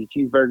 150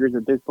 cheeseburgers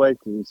at this place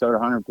because we sold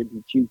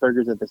 150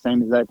 cheeseburgers at the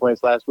same exact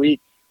place last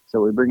week. So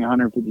we bring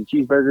 150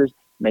 cheeseburgers,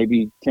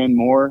 maybe 10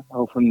 more,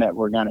 hoping that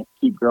we're going to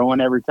keep growing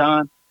every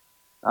time.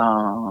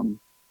 I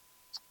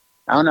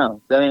don't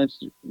know. Does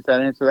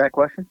that answer that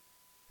question?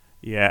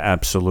 Yeah,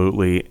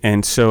 absolutely.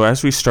 And so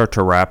as we start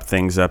to wrap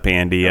things up,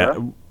 Andy,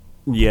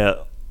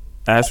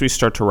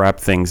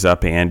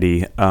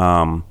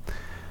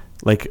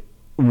 like,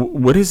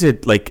 what is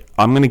it like?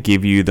 I'm going to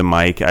give you the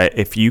mic.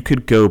 If you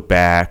could go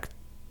back,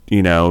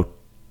 to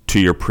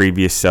your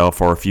previous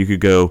self, or if you could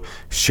go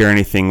share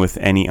anything with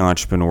any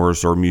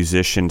entrepreneurs or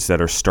musicians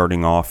that are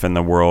starting off in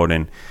the world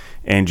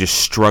and just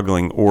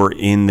struggling or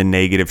in the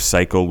negative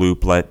cycle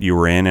loop that you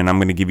were in. And I'm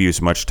going to give you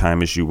as much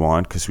time as you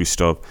want because we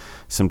still have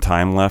some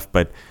time left.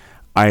 But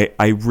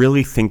I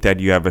really think that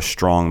you have a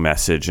strong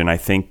message. And I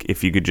think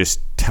if you could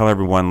just tell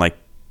everyone, like,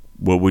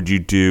 what would you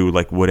do?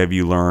 Like, what have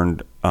you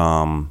learned?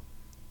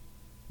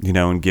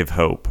 And give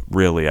hope.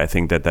 Really, I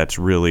think that that's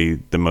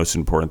really the most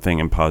important thing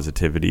in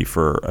positivity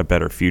for a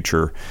better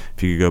future.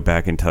 If you could go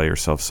back and tell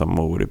yourself something,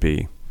 what would it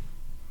be?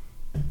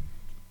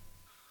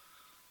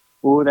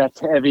 Oh, that's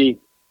heavy.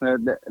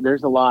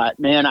 There's a lot,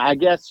 man. I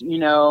guess, a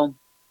lot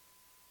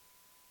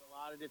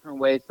of different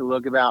ways to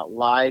look about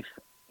life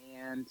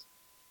and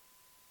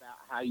about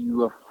how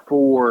you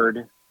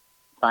afford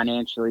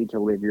financially to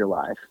live your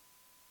life.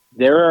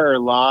 There are a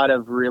lot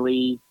of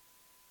really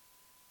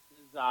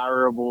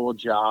desirable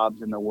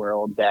jobs in the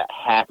world that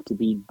have to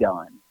be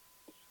done.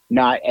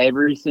 Not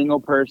every single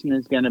person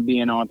is going to be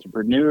an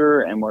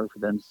entrepreneur and work for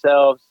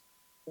themselves.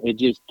 It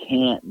just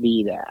can't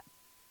be that.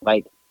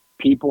 Like,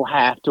 people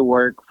have to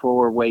work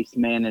for Waste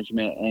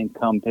Management and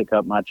come pick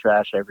up my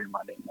trash every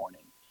Monday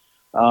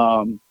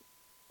morning.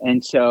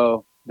 And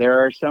so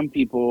there are some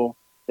people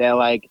that,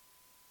 like,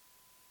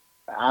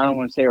 I don't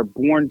want to say are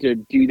born to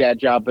do that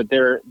job, but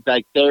they're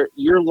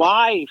your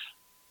life,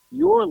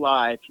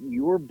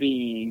 your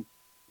being,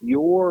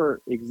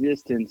 your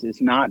existence is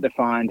not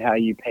defined how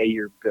you pay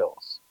your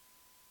bills.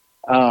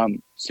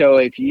 So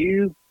if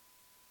you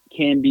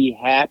can be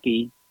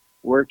happy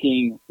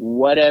working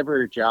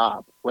whatever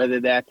job, whether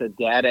that's a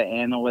data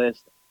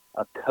analyst,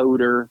 a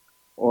coder,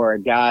 or a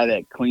guy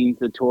that cleans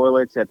the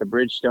toilets at the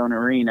Bridgestone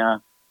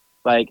Arena,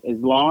 like, as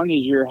long as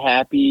you're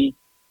happy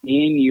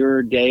in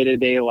your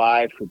day-to-day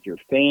life with your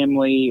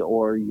family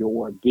or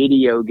your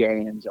video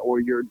games or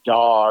your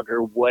dog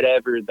or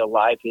whatever the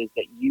life is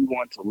that you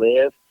want to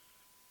live,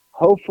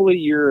 hopefully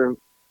you're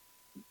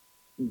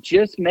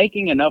just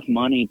making enough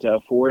money to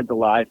afford the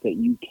life that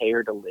you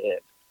care to live.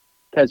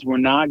 Because we're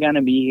not going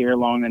to be here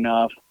long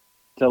enough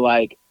to,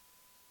 like,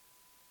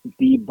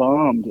 be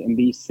bummed and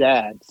be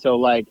sad. So,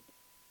 like,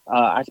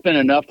 I spend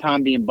enough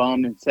time being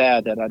bummed and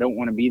sad that I don't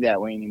want to be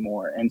that way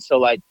anymore. And so,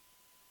 like,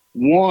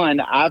 one,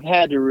 I've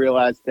had to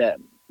realize that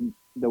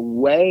the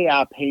way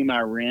I pay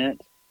my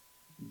rent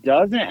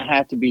doesn't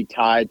have to be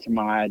tied to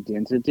my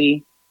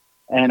identity.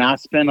 And I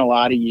spent a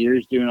lot of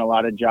years doing a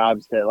lot of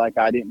jobs that, like,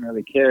 I didn't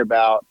really care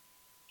about.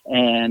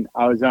 And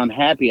I was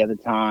unhappy at the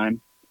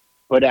time.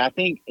 But I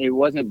think it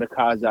wasn't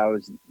because I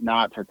was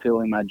not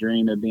fulfilling my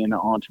dream of being an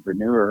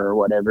entrepreneur or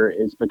whatever.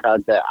 It's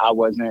because that I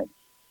wasn't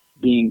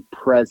being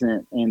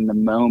present in the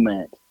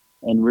moment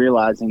and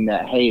realizing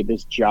that, hey,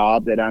 this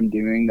job that I'm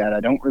doing that I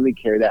don't really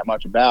care that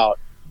much about,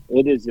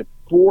 it is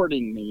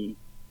affording me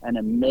an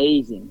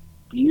amazing,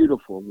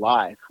 beautiful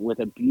life with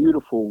a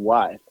beautiful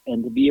wife,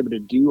 and to be able to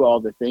do all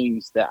the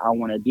things that I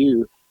want to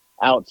do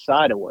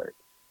outside of work.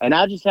 And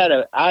I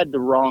had the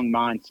wrong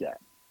mindset.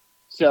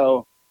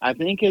 So I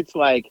think it's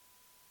like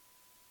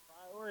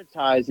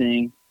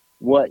prioritizing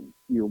what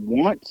your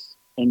wants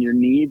and your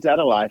needs out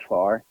of life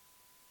are,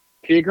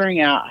 figuring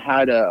out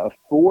how to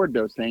afford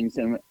those things,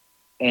 and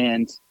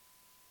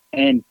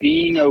and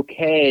being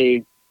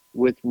okay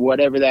with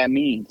whatever that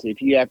means.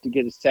 If you have to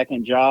get a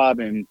second job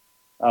and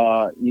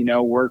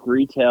work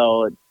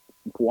retail at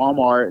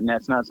Walmart, and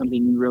that's not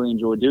something you really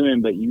enjoy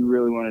doing, but you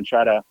really want to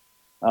try to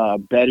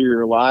better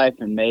your life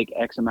and make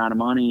X amount of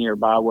money or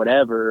buy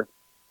whatever,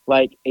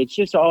 like it's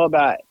just all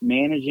about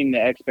managing the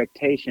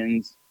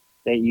expectations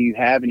that you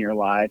have in your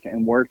life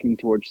and working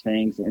towards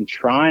things and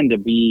trying to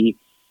be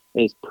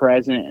as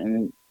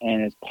present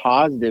and as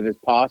positive as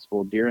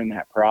possible during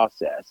that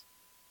process.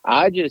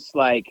 I just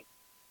like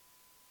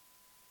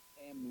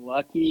am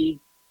lucky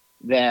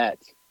that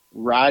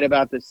right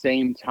about the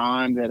same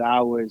time that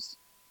I was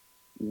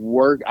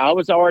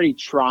already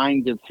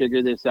trying to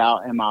figure this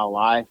out in my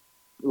life,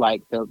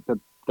 like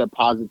the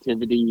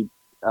positivity,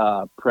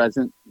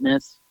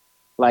 presentness,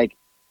 like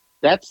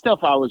that's stuff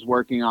I was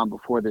working on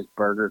before this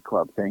burger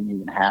club thing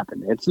even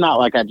happened. It's not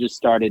like I just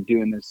started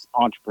doing this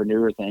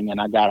entrepreneur thing and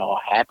I got all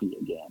happy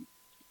again.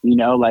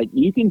 Like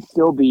you can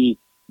still be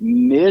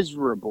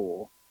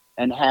miserable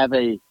and have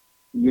a,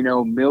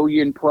 $1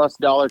 million+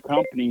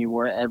 company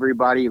where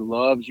everybody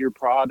loves your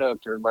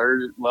product or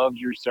loves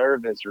your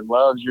service or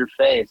loves your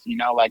face.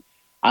 Like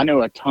I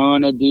know a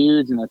ton of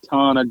dudes and a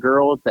ton of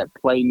girls that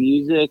play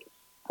music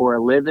for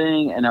a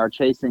living and are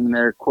chasing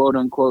their quote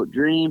unquote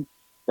dream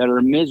that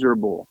are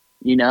miserable.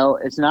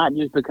 It's not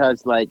just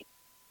because like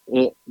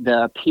the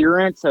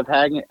appearance of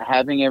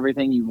having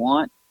everything you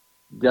want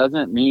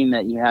doesn't mean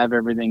that you have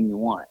everything you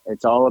want.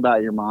 It's all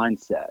about your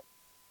mindset.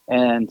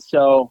 And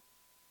so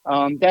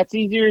that's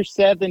easier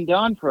said than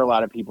done for a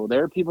lot of people.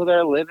 There are people that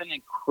are living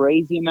in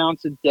crazy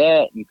amounts of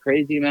debt and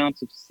crazy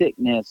amounts of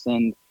sickness.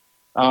 And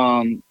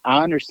I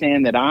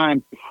understand that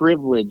I'm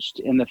privileged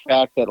in the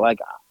fact that like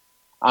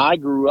I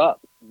grew up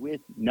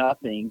with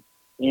nothing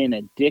in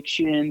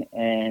addiction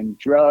and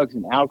drugs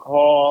and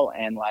alcohol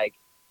and like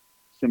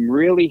some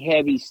really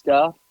heavy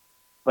stuff,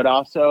 but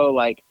also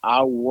like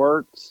I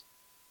worked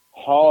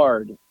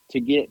hard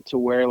to get to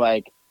where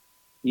like,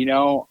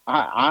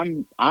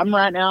 I'm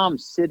right now I'm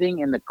sitting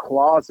in the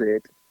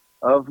closet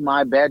of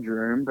my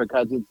bedroom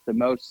because it's the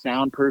most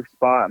soundproof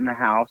spot in the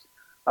house,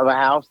 of a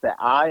house that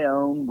I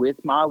own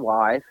with my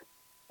wife.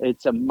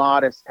 It's a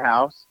modest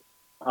house,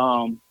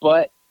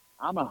 but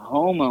I'm a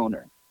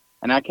homeowner.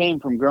 And I came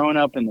from growing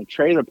up in the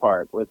trailer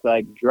park with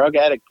like drug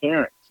addict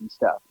parents and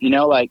stuff.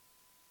 Like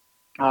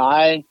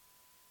I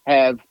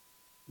have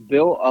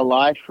built a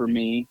life for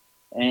me,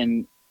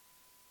 and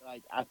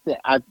like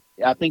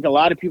I think a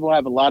lot of people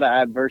have a lot of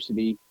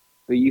adversity,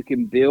 but you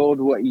can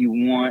build what you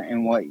want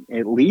and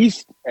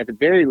at the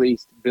very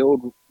least,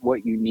 build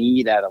what you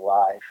need out of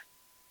life,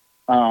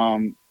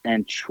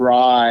 and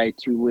try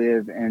to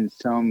live in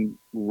some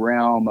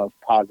realm of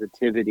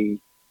positivity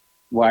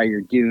while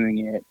you're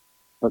doing it.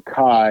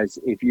 Because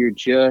if you're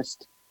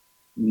just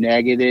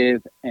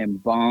negative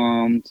and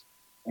bummed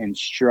and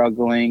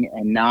struggling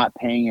and not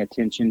paying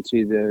attention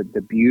to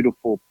the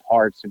beautiful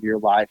parts of your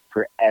life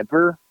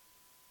forever,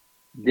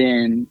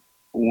 then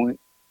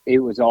it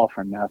was all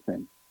for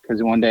nothing,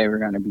 because one day we're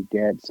going to be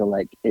dead. So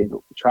like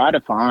try to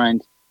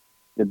find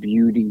the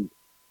beauty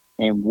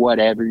in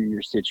whatever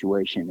your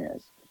situation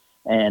is.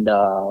 And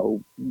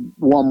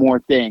one more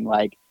thing,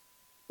 like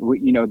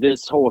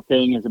this whole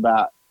thing is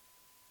about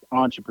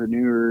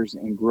entrepreneurs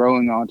and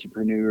growing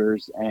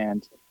entrepreneurs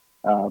and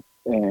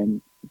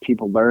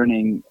people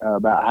learning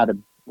about how to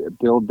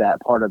build that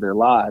part of their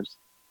lives.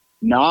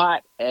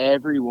 Not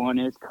everyone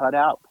is cut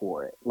out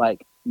for it.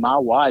 Like my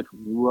wife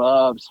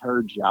loves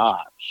her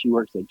job. She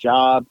works a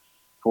job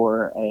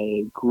for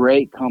a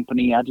great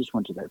company. I just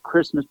went to their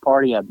Christmas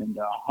party. I've been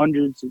to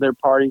hundreds of their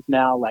parties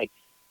now. Like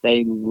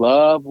they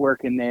love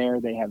working there.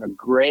 They have a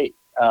great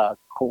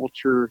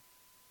culture,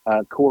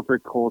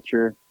 corporate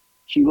culture.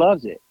 She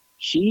loves it.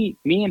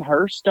 Me and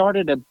her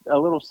started a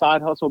little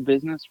side hustle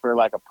business for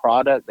like a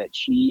product that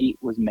she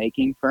was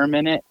making for a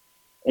minute.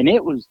 And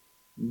it was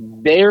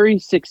very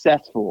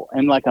successful.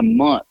 In like a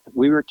month,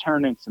 we were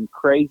turning some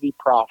crazy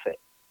profit.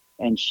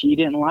 And she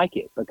didn't like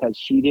it because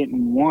she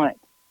didn't want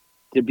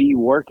to be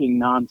working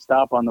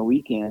nonstop on the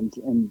weekends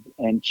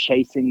and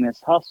chasing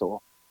this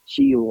hustle.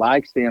 She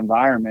likes the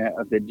environment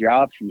of the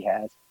job she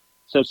has.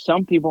 So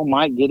some people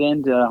might get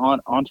into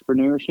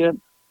entrepreneurship,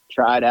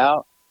 try it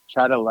out,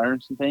 try to learn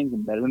some things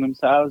and better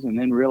themselves, and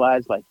then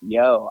realize like,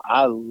 yo,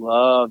 I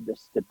love the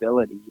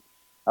stability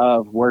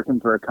of working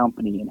for a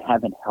company and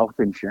having health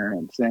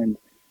insurance and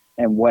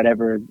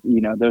whatever,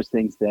 those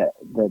things that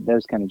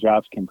those kind of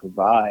jobs can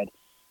provide.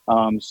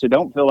 So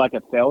don't feel like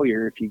a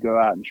failure if you go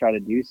out and try to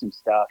do some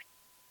stuff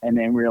and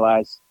then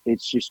realize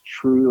it's just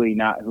truly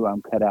not who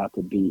I'm cut out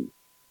to be.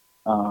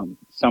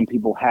 Some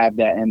people have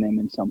that in them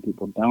and some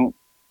people don't.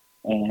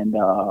 And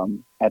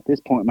at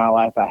this point in my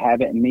life, I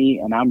have it in me,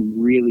 and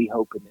I'm really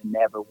hoping to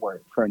never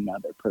work for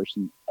another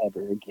person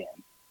ever again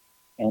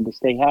and to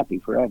stay happy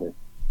forever.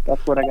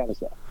 That's what I got to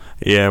say.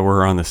 Yeah,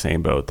 we're on the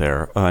same boat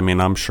there. I mean,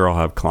 I'm sure I'll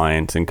have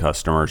clients and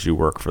customers who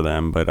work for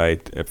them,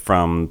 but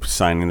from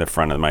signing the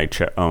front of my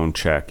own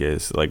check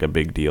is like a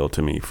big deal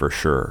to me for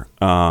sure.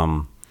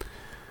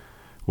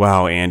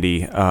 Wow,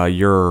 Andy,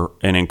 you're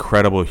an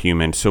incredible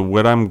human. So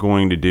what I'm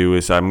going to do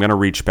is I'm going to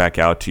reach back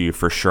out to you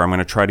for sure. I'm going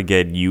to try to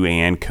get you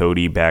and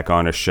Cody back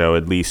on a show,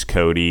 at least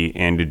Cody,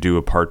 and to do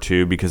a part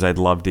 2, because I'd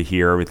love to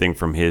hear everything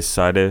from his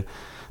side of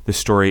the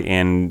story.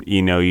 And,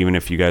 even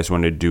if you guys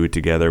want to do it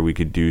together, we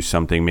could do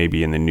something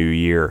maybe in the new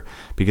year,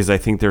 because I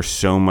think there's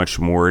so much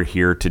more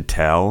here to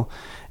tell.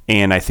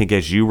 And I think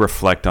as you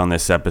reflect on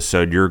this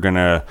episode, you're going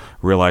to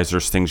realize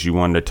there's things you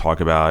wanted to talk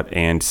about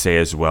and say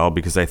as well,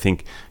 because I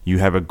think you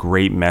have a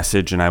great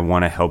message and I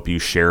want to help you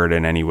share it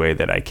in any way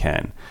that I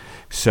can.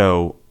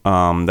 So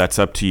that's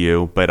up to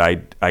you, but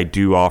I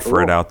do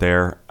offer it out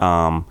there.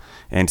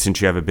 And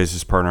since you have a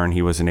business partner and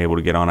he wasn't able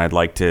to get on, I'd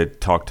like to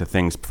talk to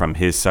things from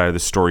his side of the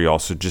story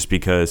also, just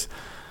because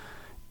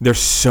there's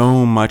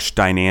so much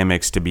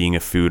dynamics to being a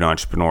food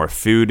entrepreneur.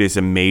 Food is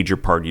a major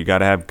part. You got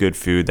to have good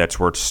food. That's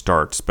where it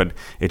starts. But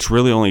it's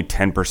really only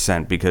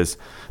 10% because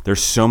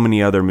there's so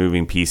many other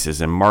moving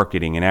pieces in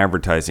marketing and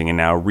advertising and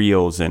now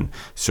reels and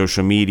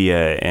social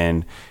media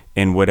and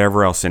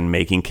whatever else, and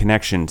making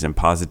connections and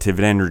positive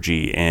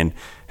energy and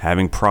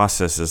having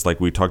processes like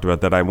we talked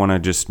about, that I want to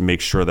just make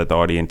sure that the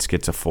audience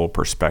gets a full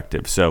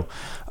perspective. So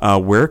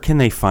where can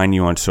they find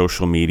you on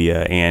social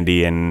media,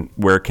 Andy, and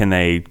where can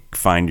they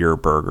find your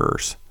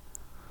burgers?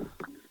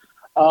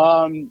 We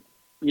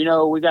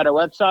got a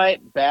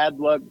website,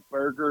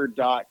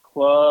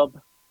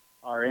 badluckburger.club.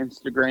 Our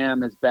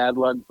Instagram is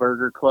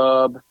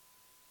badluckburgerclub.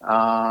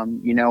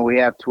 We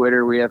have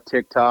Twitter, we have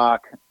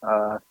TikTok,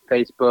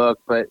 Facebook,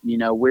 but,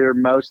 we're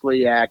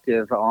mostly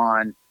active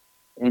on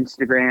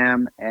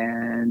Instagram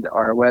and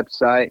our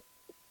website.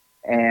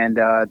 And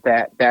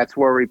that's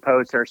where we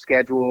post our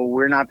schedule.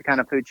 We're not the kind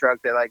of food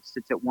truck that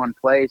sits at one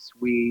place.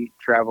 We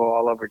travel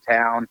all over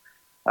town,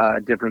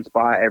 different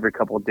spot every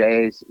couple of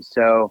days.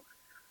 So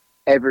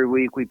every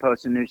week we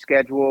post a new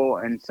schedule,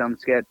 and some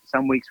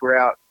weeks we're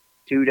out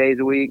 2 days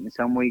a week, and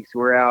some weeks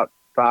we're out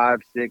 5,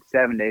 6,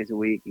 7 days a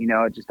week.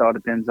 It just all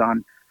depends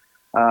on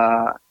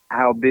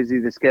how busy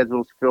the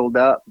schedule's filled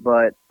up.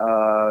 But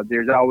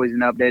there's always an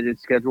updated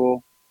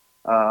schedule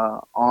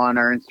on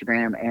our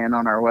Instagram and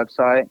on our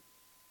website.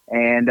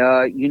 And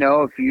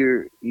if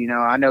you're,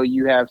 I know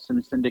you have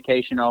some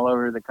syndication all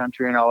over the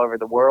country and all over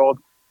the world.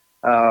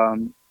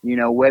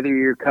 Whether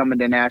you're coming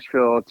to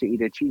Nashville to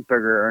eat a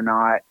cheeseburger or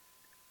not,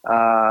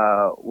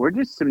 we're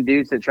just some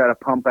dudes that try to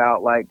pump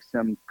out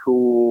some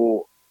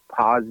cool,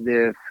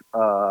 positive,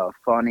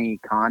 funny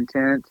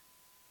content.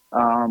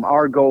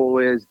 Our goal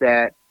is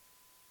that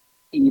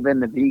even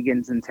the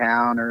vegans in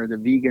town or the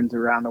vegans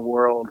around the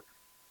world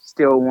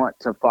still want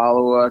to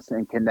follow us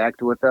and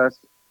connect with us,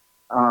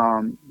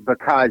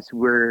 because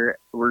we're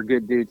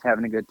good dudes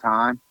having a good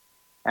time.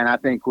 And I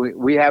think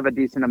we have a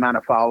decent amount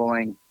of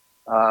following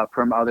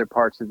from other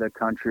parts of the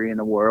country and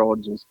the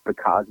world just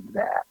because of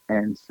that.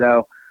 And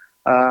so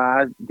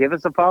give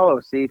us a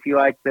follow. See if you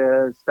like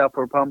the stuff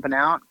we're pumping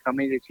out.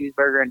 Come eat a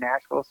cheeseburger in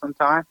Nashville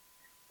sometime.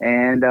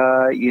 And,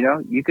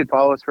 you could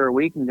follow us for a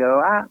week and go,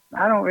 I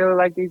don't really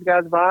like these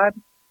guys' vibe.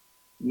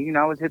 You can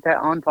always hit that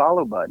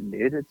unfollow button,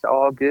 dude. It's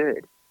all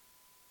good.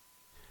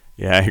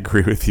 Yeah, I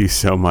agree with you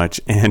so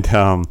much. And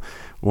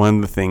one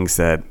of the things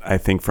that I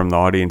think from the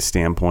audience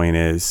standpoint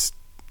is,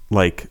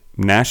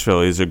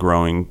 Nashville is a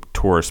growing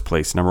tourist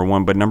place, number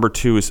one. But number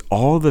two is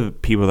all the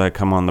people that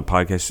come on the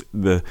podcast.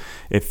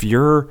 If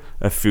you're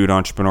a food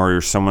entrepreneur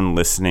or someone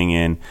listening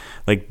in,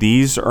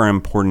 these are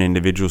important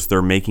individuals.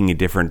 They're making a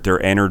difference.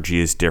 Their energy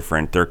is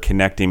different. They're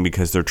connecting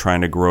because they're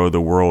trying to grow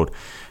the world.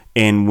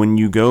 And when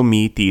you go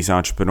meet these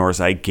entrepreneurs,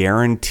 I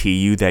guarantee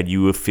you that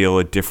you will feel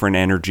a different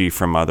energy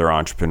from other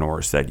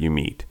entrepreneurs that you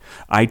meet.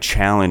 I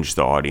challenge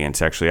the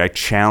audience, actually. I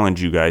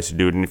challenge you guys to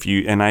do it.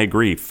 And I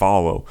agree,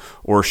 follow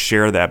or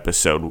share the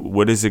episode.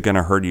 What is it going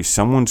to hurt you?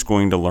 Someone's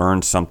going to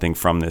learn something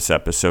from this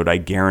episode. I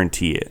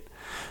guarantee it.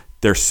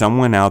 There's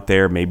someone out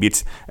there, maybe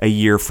it's a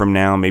year from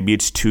now, maybe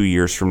it's 2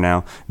 years from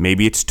now,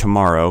 maybe it's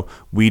tomorrow.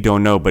 We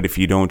don't know, but if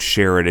you don't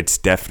share it, it's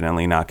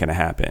definitely not going to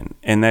happen.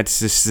 And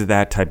that's just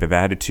that type of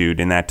attitude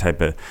and that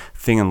type of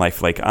thing in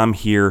life. I'm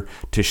here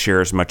to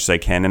share as much as I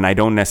can, and I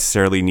don't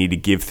necessarily need to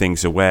give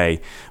things away.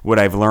 What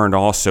I've learned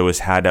also is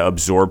how to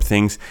absorb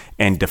things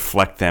and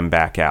deflect them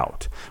back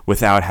out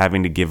without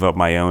having to give up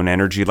my own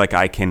energy.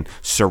 I can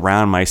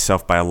surround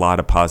myself by a lot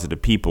of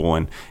positive people,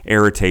 and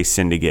Arete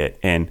Syndicate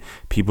and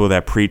people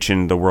that preach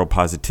in the world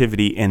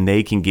positivity, and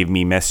they can give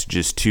me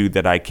messages too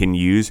that I can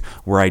use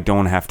where I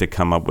don't have to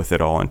come up with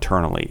it all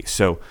internally.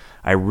 So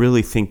I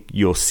really think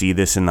you'll see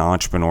this in the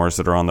entrepreneurs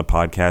that are on the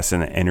podcast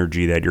and the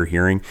energy that you're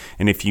hearing.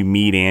 And if you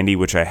meet Andy,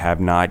 which I have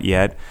not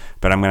yet,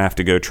 but I'm going to have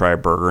to go try a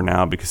burger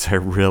now because I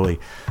really,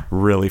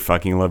 really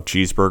fucking love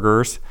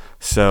cheeseburgers.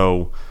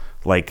 So,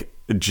 like,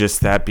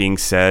 just that being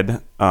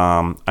said,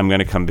 I'm going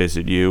to come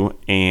visit you.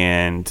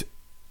 And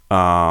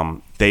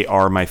they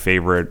are my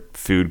favorite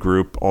food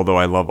group, although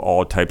I love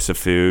all types of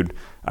food.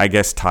 I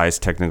guess Thai is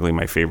technically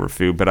my favorite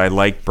food, but I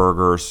like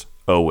burgers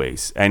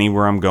always.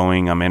 Anywhere I'm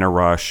going, I'm in a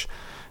rush,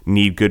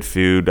 need good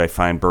food. I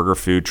find burger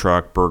food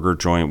truck, burger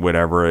joint,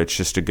 whatever. It's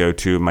just a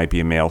go-to. It might be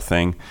a male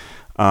thing.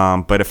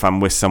 But if I'm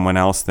with someone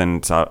else,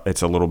 then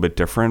it's a little bit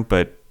different.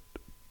 But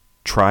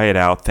try it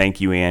out. Thank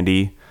you,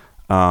 Andy.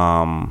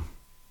 You're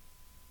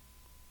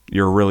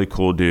a really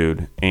cool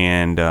dude,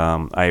 and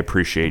I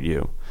appreciate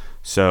you.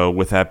 So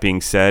with that being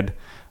said,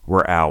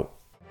 we're out.